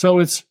 So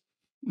it's,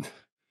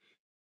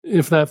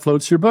 if that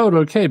floats your boat,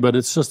 okay, but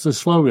it's just a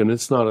slogan.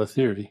 It's not a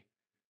theory.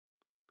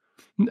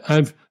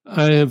 I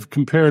have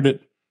compared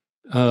it,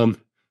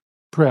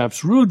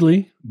 perhaps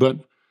rudely, but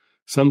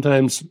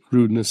sometimes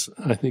rudeness,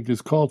 I think,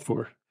 is called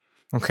for.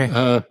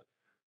 Okay.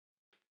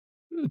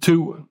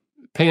 To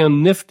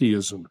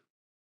pan-niftyism.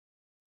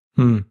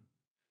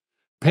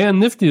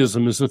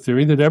 Pan-niftyism is the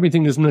theory that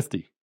everything is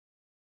nifty.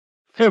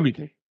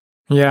 Everything.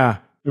 Yeah.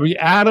 Every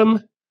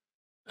atom,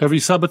 every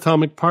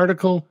subatomic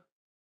particle,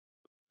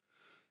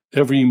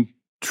 every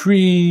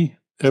tree,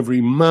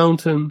 every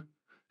mountain,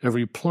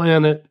 every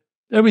planet,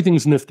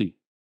 everything's nifty.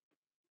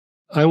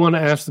 I want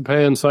to ask the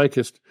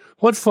panpsychist,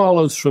 what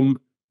follows from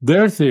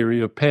their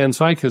theory of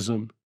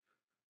panpsychism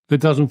that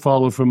doesn't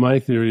follow from my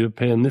theory of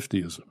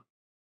pan-niftyism?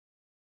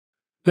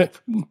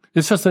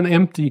 It's just an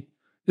empty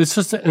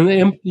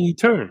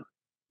term.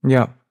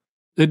 Yeah.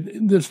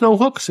 There's no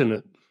hooks in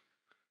it.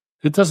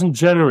 It doesn't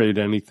generate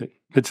anything.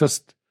 It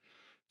just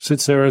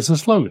sits there as a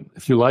slogan.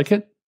 If you like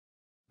it,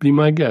 be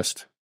my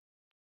guest.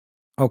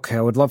 Okay,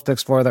 I would love to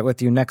explore that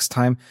with you next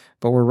time,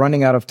 but we're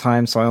running out of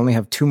time, so I only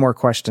have 2 more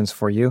questions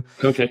for you.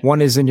 Okay. One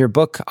is in your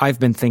book, I've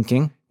Been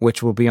Thinking,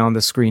 which will be on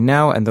the screen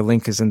now, and the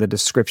link is in the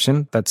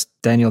description. That's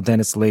Daniel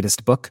Dennett's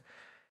latest book.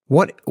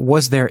 What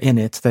was there in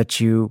it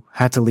that you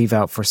had to leave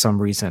out for some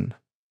reason?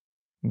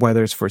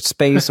 Whether it's for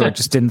space or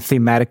just didn't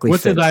thematically What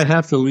fit. did I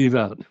have to leave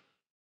out?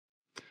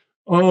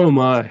 Oh,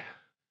 my.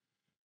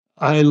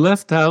 I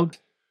left out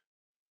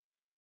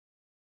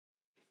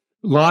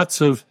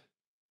lots of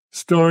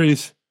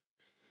stories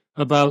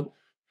about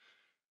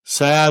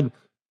sad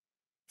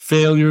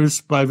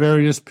failures by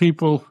various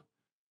people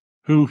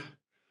who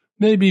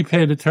maybe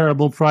paid a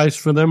terrible price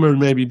for them or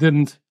maybe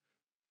didn't,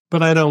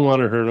 but I don't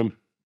want to hurt them.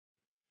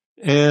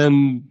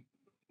 And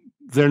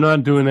they're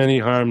not doing any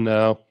harm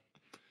now.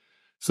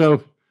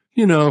 So,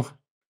 you know,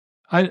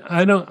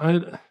 I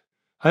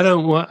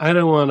don't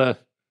want to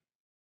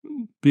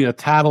be a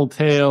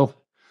tattletale.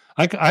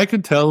 I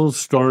could tell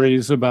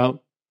stories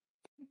about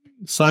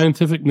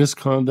scientific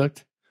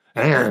misconduct,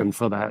 and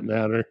for that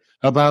matter,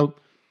 about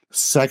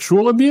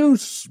sexual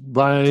abuse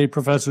by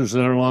professors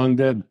that are long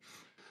dead,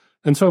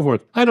 and so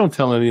forth. I don't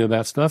tell any of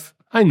that stuff.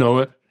 I know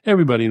it.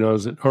 Everybody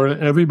knows it, or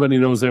everybody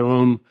knows their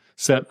own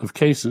set of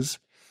cases.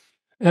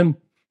 And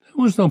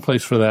there was no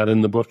place for that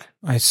in the book.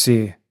 I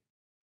see.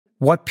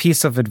 What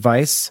piece of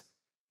advice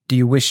do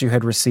you wish you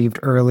had received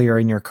earlier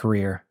in your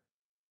career?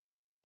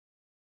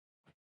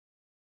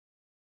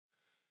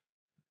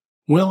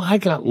 Well, I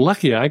got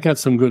lucky. I got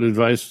some good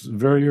advice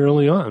very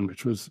early on,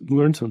 which was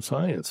learn some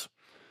science.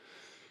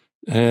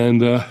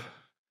 And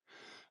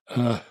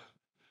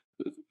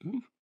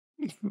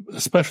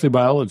especially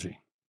biology.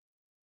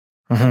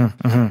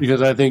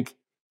 Because I think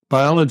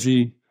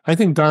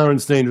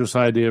Darwin's dangerous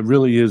idea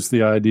really is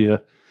the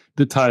idea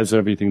that ties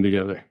everything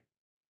together.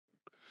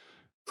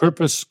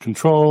 Purpose,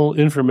 control,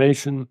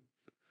 information,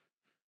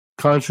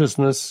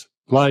 consciousness,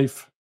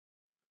 life,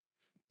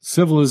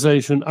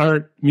 civilization,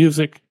 art,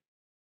 music,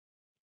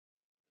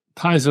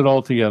 ties it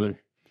all together.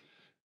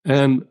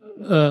 And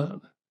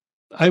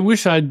I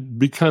wish I'd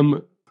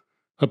become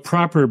a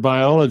proper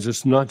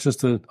biologist, not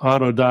just an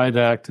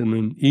autodidact and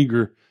an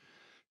eager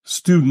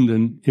student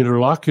and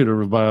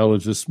interlocutor of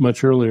biologists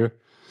much earlier.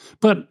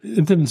 But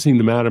it didn't seem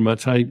to matter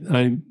much.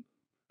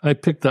 I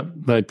picked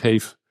up my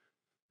pace,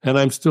 and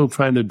I'm still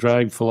trying to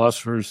drag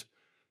philosophers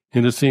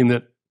into seeing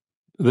that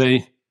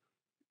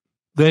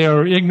they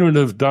are ignorant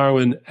of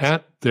Darwin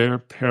at their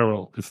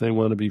peril if they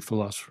want to be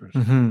philosophers.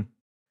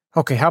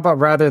 Okay, how about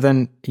rather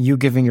than you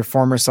giving your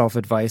former self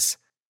advice,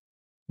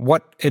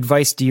 what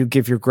advice do you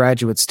give your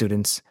graduate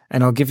students?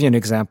 And I'll give you an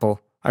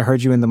example. I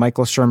heard you in the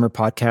Michael Shermer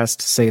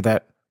podcast say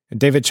that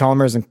David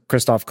Chalmers and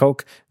Christoph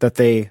Koch, that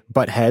they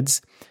butt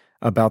heads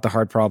about the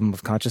hard problem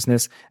of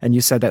consciousness. And you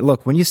said that,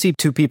 look, when you see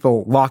 2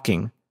 people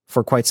locking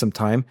for quite some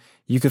time,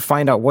 you could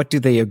find out what do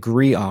they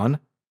agree on,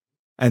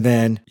 and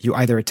then you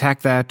either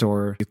attack that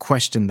or you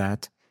question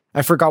that.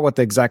 I forgot what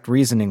the exact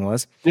reasoning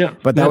was,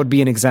 but that would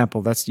be an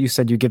example. You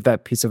said you give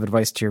that piece of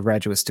advice to your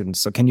graduate students.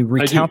 So can you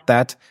recount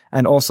that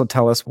and also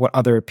tell us what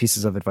other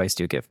pieces of advice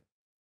do you give?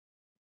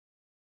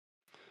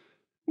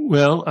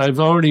 Well, I've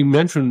already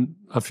mentioned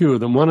a few of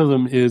them. One of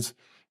them is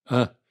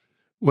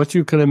what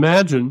you can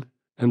imagine,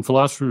 and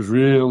philosophers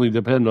really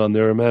depend on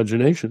their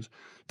imaginations,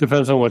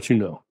 depends on what you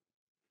know.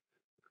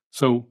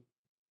 So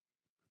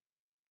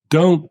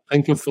don't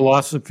think of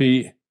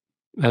philosophy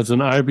as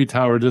an ivory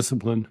tower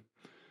discipline,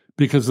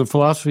 because the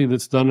philosophy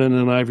that's done in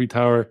an ivory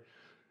tower,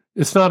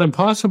 it's not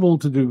impossible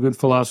to do good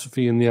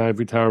philosophy in the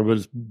ivory tower, but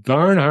it's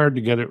darn hard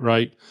to get it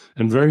right,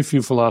 and very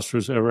few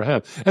philosophers ever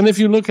have. And if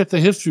you look at the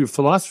history of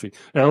philosophy,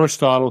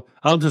 Aristotle,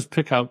 I'll just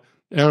pick out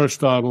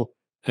Aristotle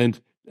and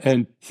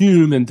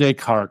Hume and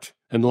Descartes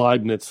and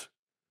Leibniz,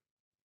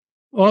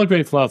 all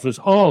great philosophers,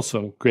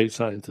 also great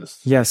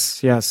scientists.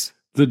 Yes.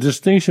 the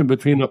distinction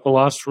between a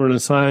philosopher and a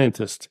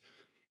scientist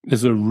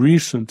is a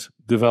recent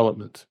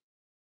development.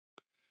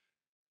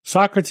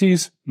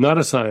 Socrates, not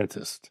a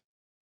scientist.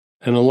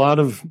 And a lot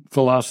of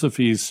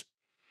philosophy's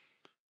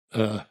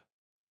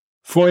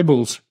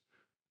foibles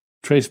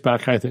trace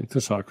back, I think,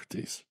 to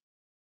Socrates.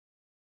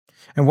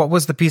 And what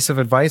was the piece of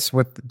advice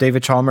with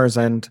David Chalmers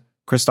and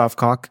Christoph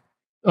Koch?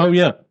 Oh,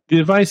 yeah. The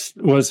advice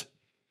was,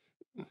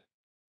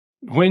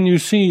 when you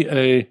see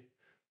an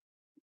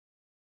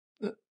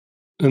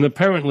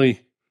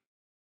apparently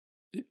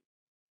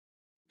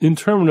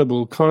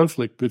interminable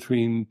conflict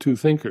between two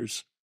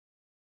thinkers,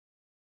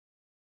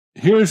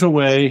 here's a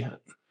way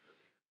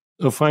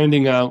of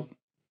finding out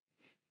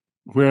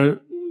where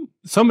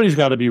somebody's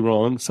got to be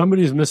wrong,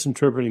 somebody's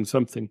misinterpreting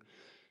something.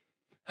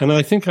 And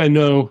I think I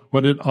know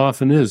what it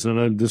often is, and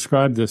I've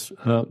described this.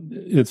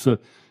 It's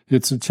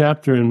a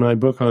chapter in my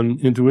book on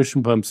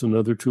intuition pumps and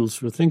other tools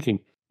for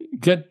thinking.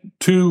 Get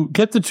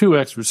the two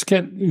experts,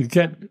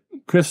 get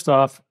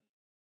Christoph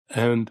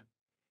and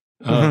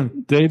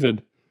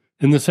David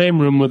in the same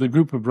room with a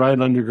group of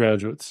bright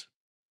undergraduates,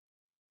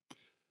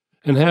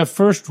 and have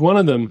first one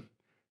of them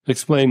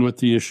explain what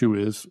the issue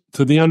is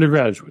to the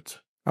undergraduates.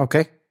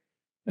 Okay.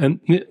 And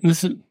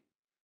this is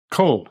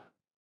cold.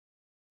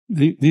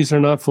 These are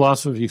not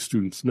philosophy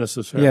students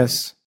necessarily.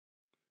 Yes.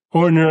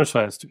 Or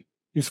neuroscience students.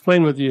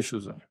 Explain what the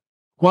issues are,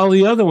 while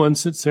the other one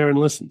sits there and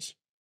listens.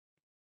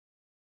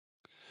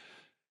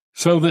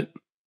 So that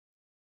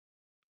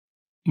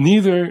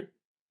neither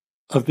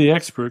of the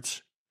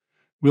experts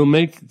will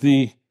make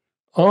the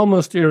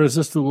almost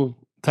irresistible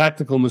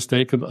tactical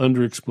mistake of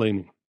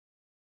under-explaining.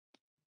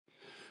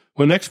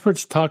 When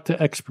experts talk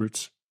to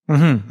experts,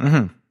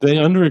 they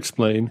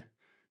under-explain,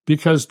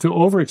 because to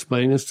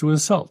over-explain is to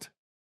insult.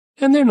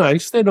 And they're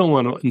nice, they don't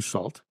want to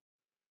insult.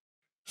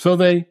 So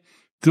they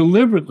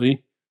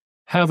deliberately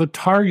have a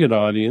target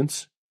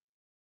audience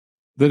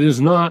that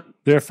is not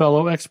their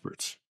fellow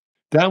experts.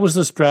 That was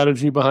the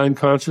strategy behind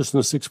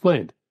Consciousness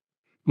Explained.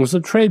 It was a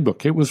trade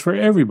book. It was for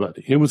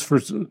everybody. It was for,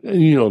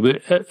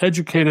 the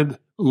educated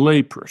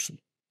layperson,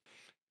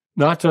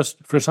 not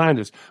just for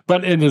scientists.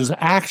 But it is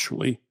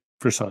actually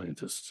for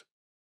scientists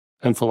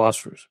and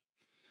philosophers.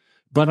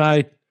 But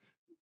I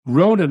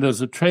wrote it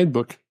as a trade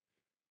book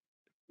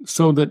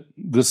so that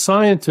the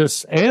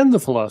scientists and the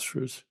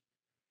philosophers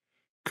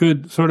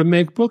could sort of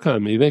make book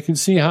on me. They could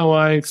see how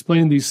I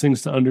explain these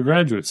things to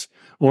undergraduates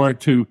or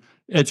to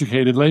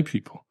educated lay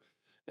people.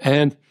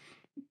 And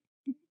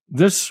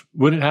this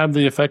would have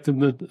the effect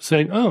of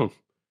saying, oh,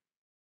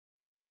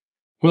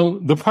 well,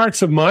 the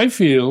parts of my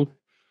field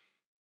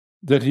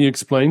that he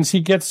explains,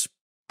 he gets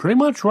pretty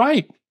much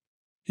right.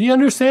 He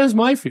understands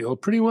my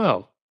field pretty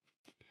well.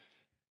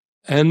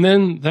 And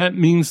then that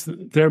means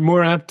that they're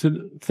more apt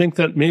to think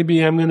that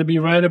maybe I'm going to be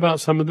right about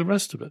some of the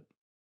rest of it.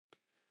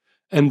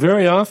 And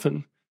very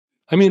often,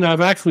 I've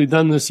actually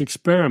done this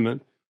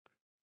experiment,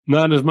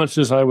 not as much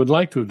as I would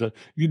like to have done.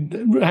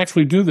 You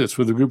actually do this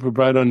with a group of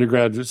bright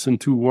undergraduates and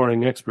two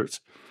warring experts.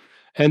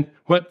 And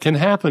what can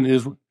happen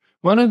is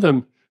one of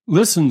them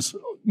listens,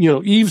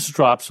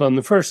 eavesdrops on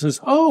the first and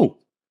says, oh,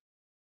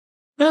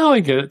 now I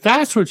get it.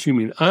 That's what you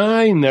mean.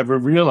 I never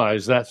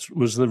realized that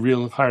was the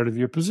real heart of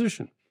your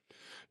position.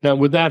 Now,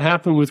 would that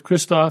happen with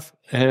Christoph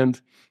and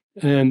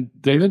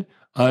David?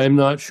 I'm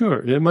not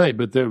sure. It might,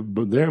 but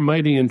they're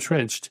mighty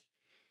entrenched.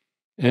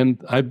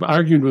 And I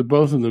argued with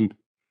both of them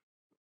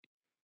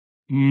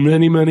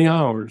many, many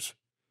hours,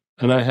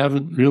 and I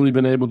haven't really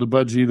been able to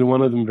budge either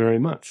one of them very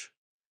much.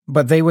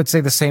 But they would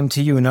say the same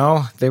to you,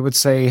 no? They would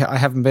say, I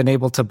haven't been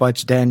able to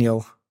budge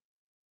Daniel.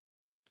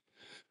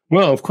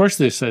 Well, of course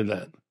they say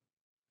that.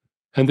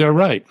 And they're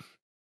right.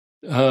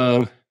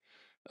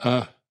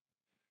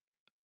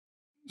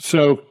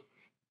 So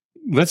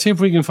let's see if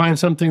we can find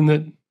something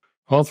that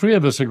all three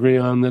of us agree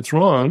on that's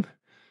wrong.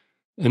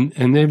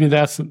 And maybe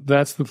that's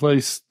the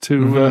place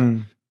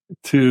to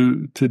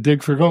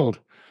dig for gold.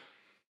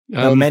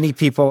 Many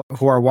people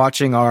who are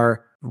watching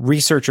are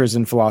researchers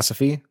in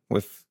philosophy,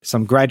 with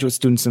some graduate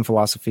students in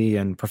philosophy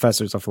and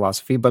professors of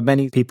philosophy, but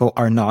many people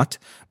are not,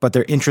 but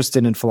they're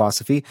interested in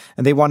philosophy,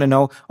 and they want to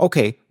know,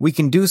 okay, we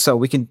can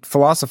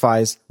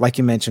philosophize, like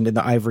you mentioned, in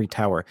the ivory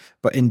tower,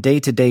 but in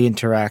day-to-day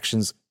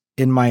interactions,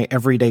 in my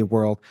everyday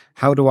world,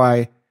 how do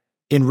I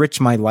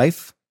enrich my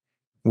life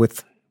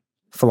with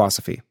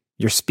philosophy?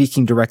 You're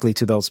speaking directly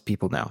to those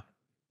people now.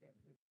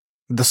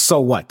 The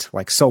so what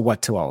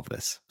to all of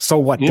this? So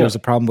what? Yeah. There's a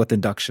problem with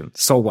induction.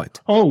 So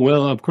what? Oh,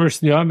 well, of course,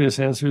 the obvious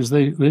answer is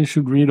they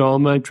should read all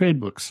my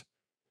trade books.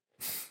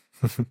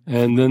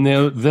 And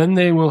then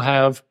they will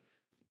have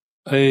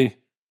a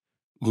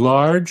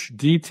large,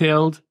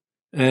 detailed,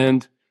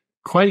 and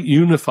quite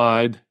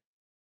unified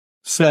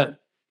set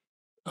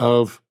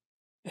of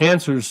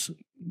answers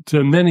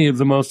to many of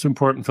the most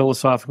important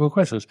philosophical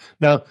questions.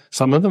 Now,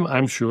 some of them,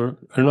 I'm sure,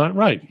 are not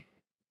right.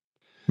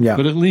 Yeah.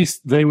 But at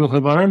least they will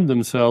have armed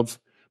themselves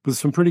with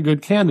some pretty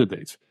good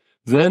candidates.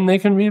 Then they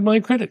can read my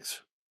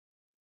critics.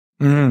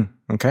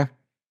 Okay.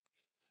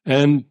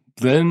 And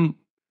then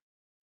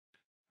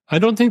I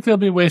don't think they'll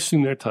be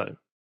wasting their time.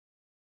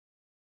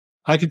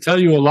 I could tell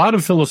you a lot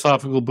of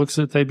philosophical books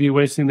that they'd be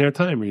wasting their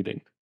time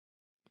reading.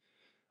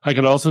 I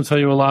could also tell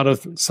you a lot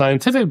of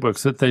scientific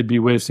books that they'd be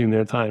wasting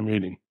their time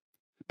reading.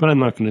 But I'm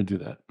not going to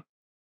do that.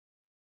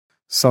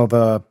 So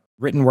the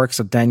written works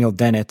of Daniel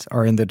Dennett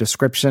are in the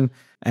description,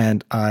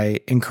 and I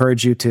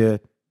encourage you to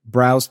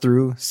browse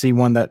through, see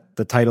one that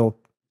the title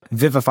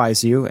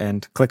vivifies you,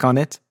 and click on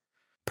it,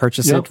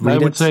 purchase it, read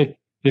it. I would say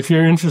if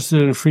you're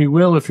interested in free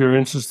will, if you're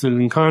interested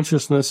in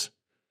consciousness,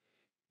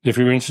 if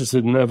you're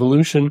interested in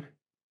evolution,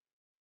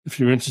 if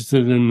you're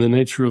interested in the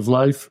nature of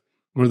life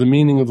or the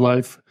meaning of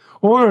life,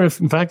 or if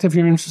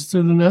you're interested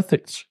in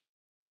ethics,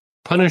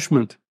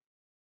 punishment.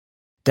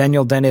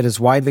 Daniel Dennett is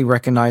widely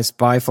recognized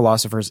by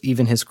philosophers,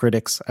 even his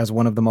critics, as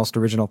one of the most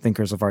original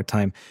thinkers of our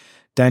time.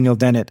 Daniel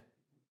Dennett,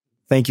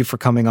 thank you for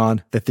coming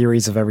on the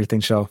Theories of Everything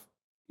show.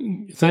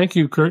 Thank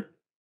you, Kurt.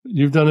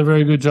 You've done a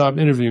very good job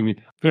interviewing me.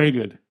 Very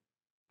good.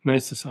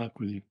 Nice to talk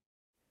with you.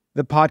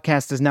 The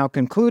podcast is now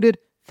concluded.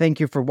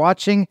 Thank you for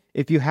watching.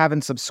 If you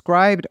haven't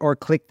subscribed or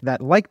clicked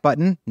that like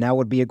button, now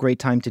would be a great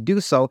time to do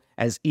so,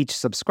 as each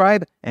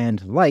subscribe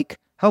and like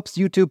helps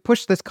YouTube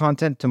push this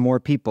content to more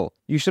people.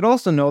 You should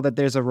also know that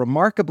there's a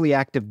remarkably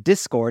active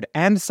Discord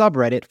and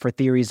subreddit for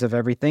Theories of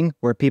Everything,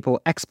 where people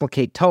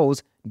explicate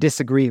toes,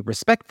 disagree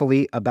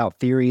respectfully about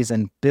theories,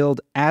 and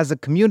build as a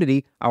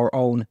community our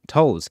own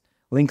toes.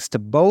 Links to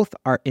both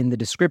are in the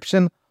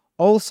description.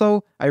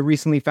 Also, I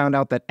recently found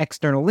out that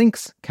external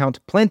links count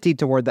plenty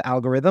toward the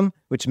algorithm,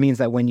 which means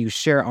that when you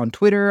share on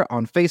Twitter,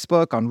 on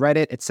Facebook, on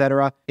Reddit,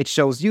 etc., it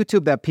shows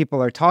YouTube that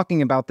people are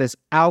talking about this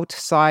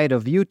outside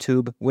of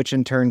YouTube, which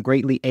in turn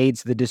greatly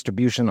aids the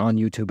distribution on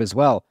YouTube as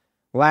well.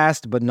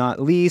 Last but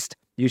not least,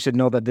 you should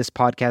know that this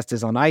podcast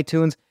is on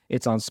iTunes,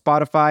 it's on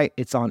Spotify,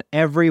 it's on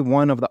every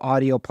one of the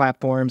audio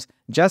platforms.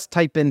 Just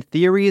type in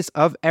Theories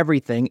of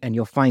Everything and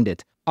you'll find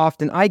it.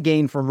 Often I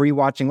gain from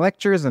rewatching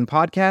lectures and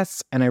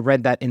podcasts, and I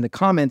read that in the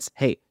comments,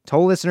 hey,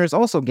 Toe listeners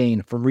also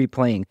gain from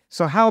replaying.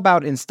 So how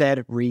about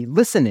instead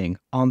re-listening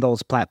on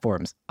those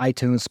platforms?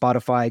 iTunes,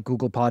 Spotify,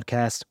 Google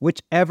Podcasts,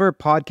 whichever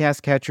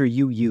podcast catcher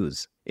you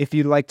use. If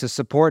you'd like to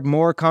support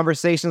more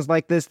conversations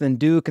like this, then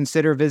do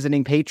consider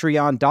visiting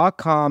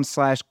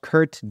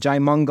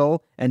patreon.com/KurtJaimungal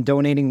and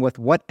donating with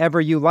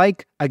whatever you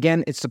like.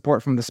 Again, it's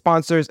support from the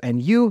sponsors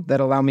and you that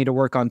allow me to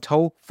work on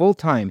Toe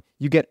full-time.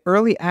 You get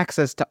early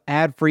access to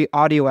ad-free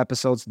audio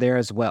episodes there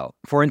as well.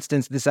 For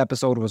instance, this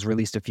episode was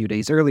released a few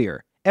days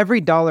earlier.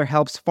 Every dollar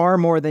helps far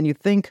more than you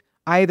think.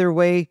 Either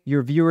way,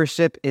 your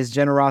viewership is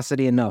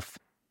generosity enough.